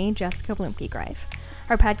and me, Jessica Blumke-Greif.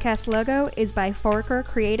 Our podcast logo is by Foraker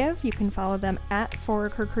Creative. You can follow them at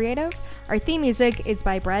Foraker Creative. Our theme music is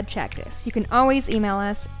by Brad Chakdis. You can always email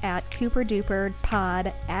us at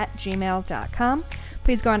cooperduperpod@gmail.com.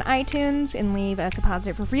 Please go on iTunes and leave us a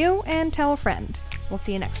positive review and tell a friend. We'll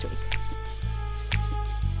see you next week.